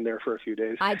sticking there for a few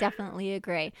days. I definitely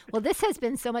agree. Well, this has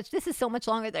been so much. This is so much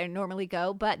longer than I normally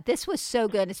go, but this was so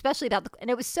good, especially about and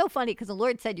it was so funny because the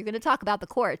Lord said, you're going to talk about the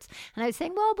courts. And I was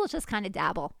saying, well, we'll just kind of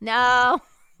dabble. No,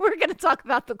 we're going to talk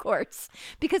about the courts,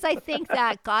 because I think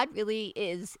that God really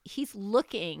is, he's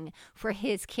looking for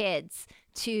his kids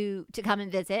to come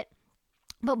and visit,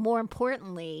 but more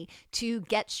importantly, to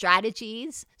get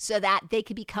strategies so that they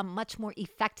could become much more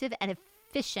effective and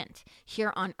efficient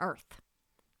here on earth.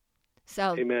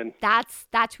 So Amen.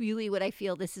 That's really what I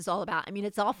feel this is all about. I mean,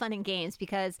 it's all fun and games,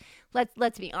 because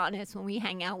let's be honest, when we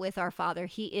hang out with our Father,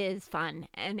 he is fun,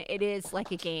 and it is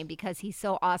like a game because he's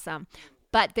so awesome.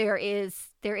 But there is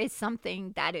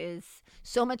something that is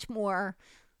so much more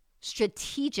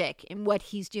strategic in what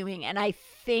he's doing. And I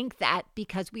think that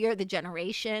because we are the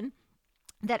generation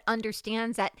that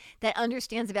understands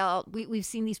about, we've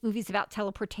seen these movies about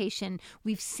teleportation,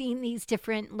 we've seen these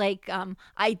different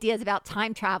ideas about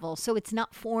time travel, so it's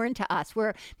not foreign to us.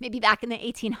 Where maybe back in the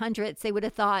 1800s they would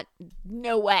have thought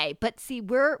no way, but see,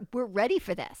 we're ready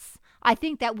for this. I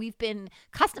think that we've been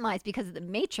customized because of the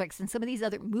Matrix and some of these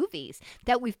other movies,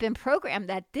 that we've been programmed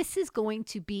that this is going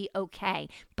to be okay,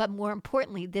 but more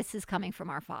importantly, this is coming from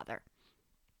our Father.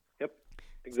 Yep,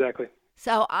 exactly.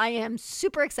 So I am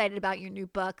super excited about your new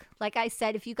book. Like I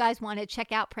said, if you guys want to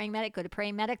check out Praying Medic, go to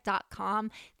prayingmedic.com.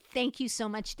 Thank you so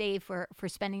much, Dave, for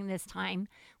spending this time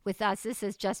with us. This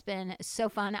has just been so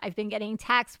fun. I've been getting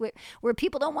texts where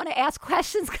people don't want to ask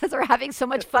questions because they're having so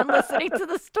much fun listening to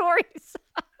the stories.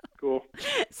 Cool.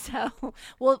 So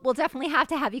we'll definitely have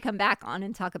to have you come back on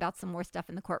and talk about some more stuff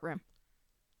in the courtroom.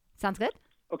 Sounds good?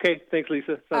 Okay. Thanks, Lisa.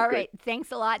 Sounds All right. great.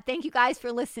 Thanks a lot. Thank you guys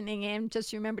for listening in.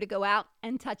 Just remember to go out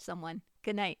and touch someone.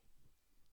 Good night.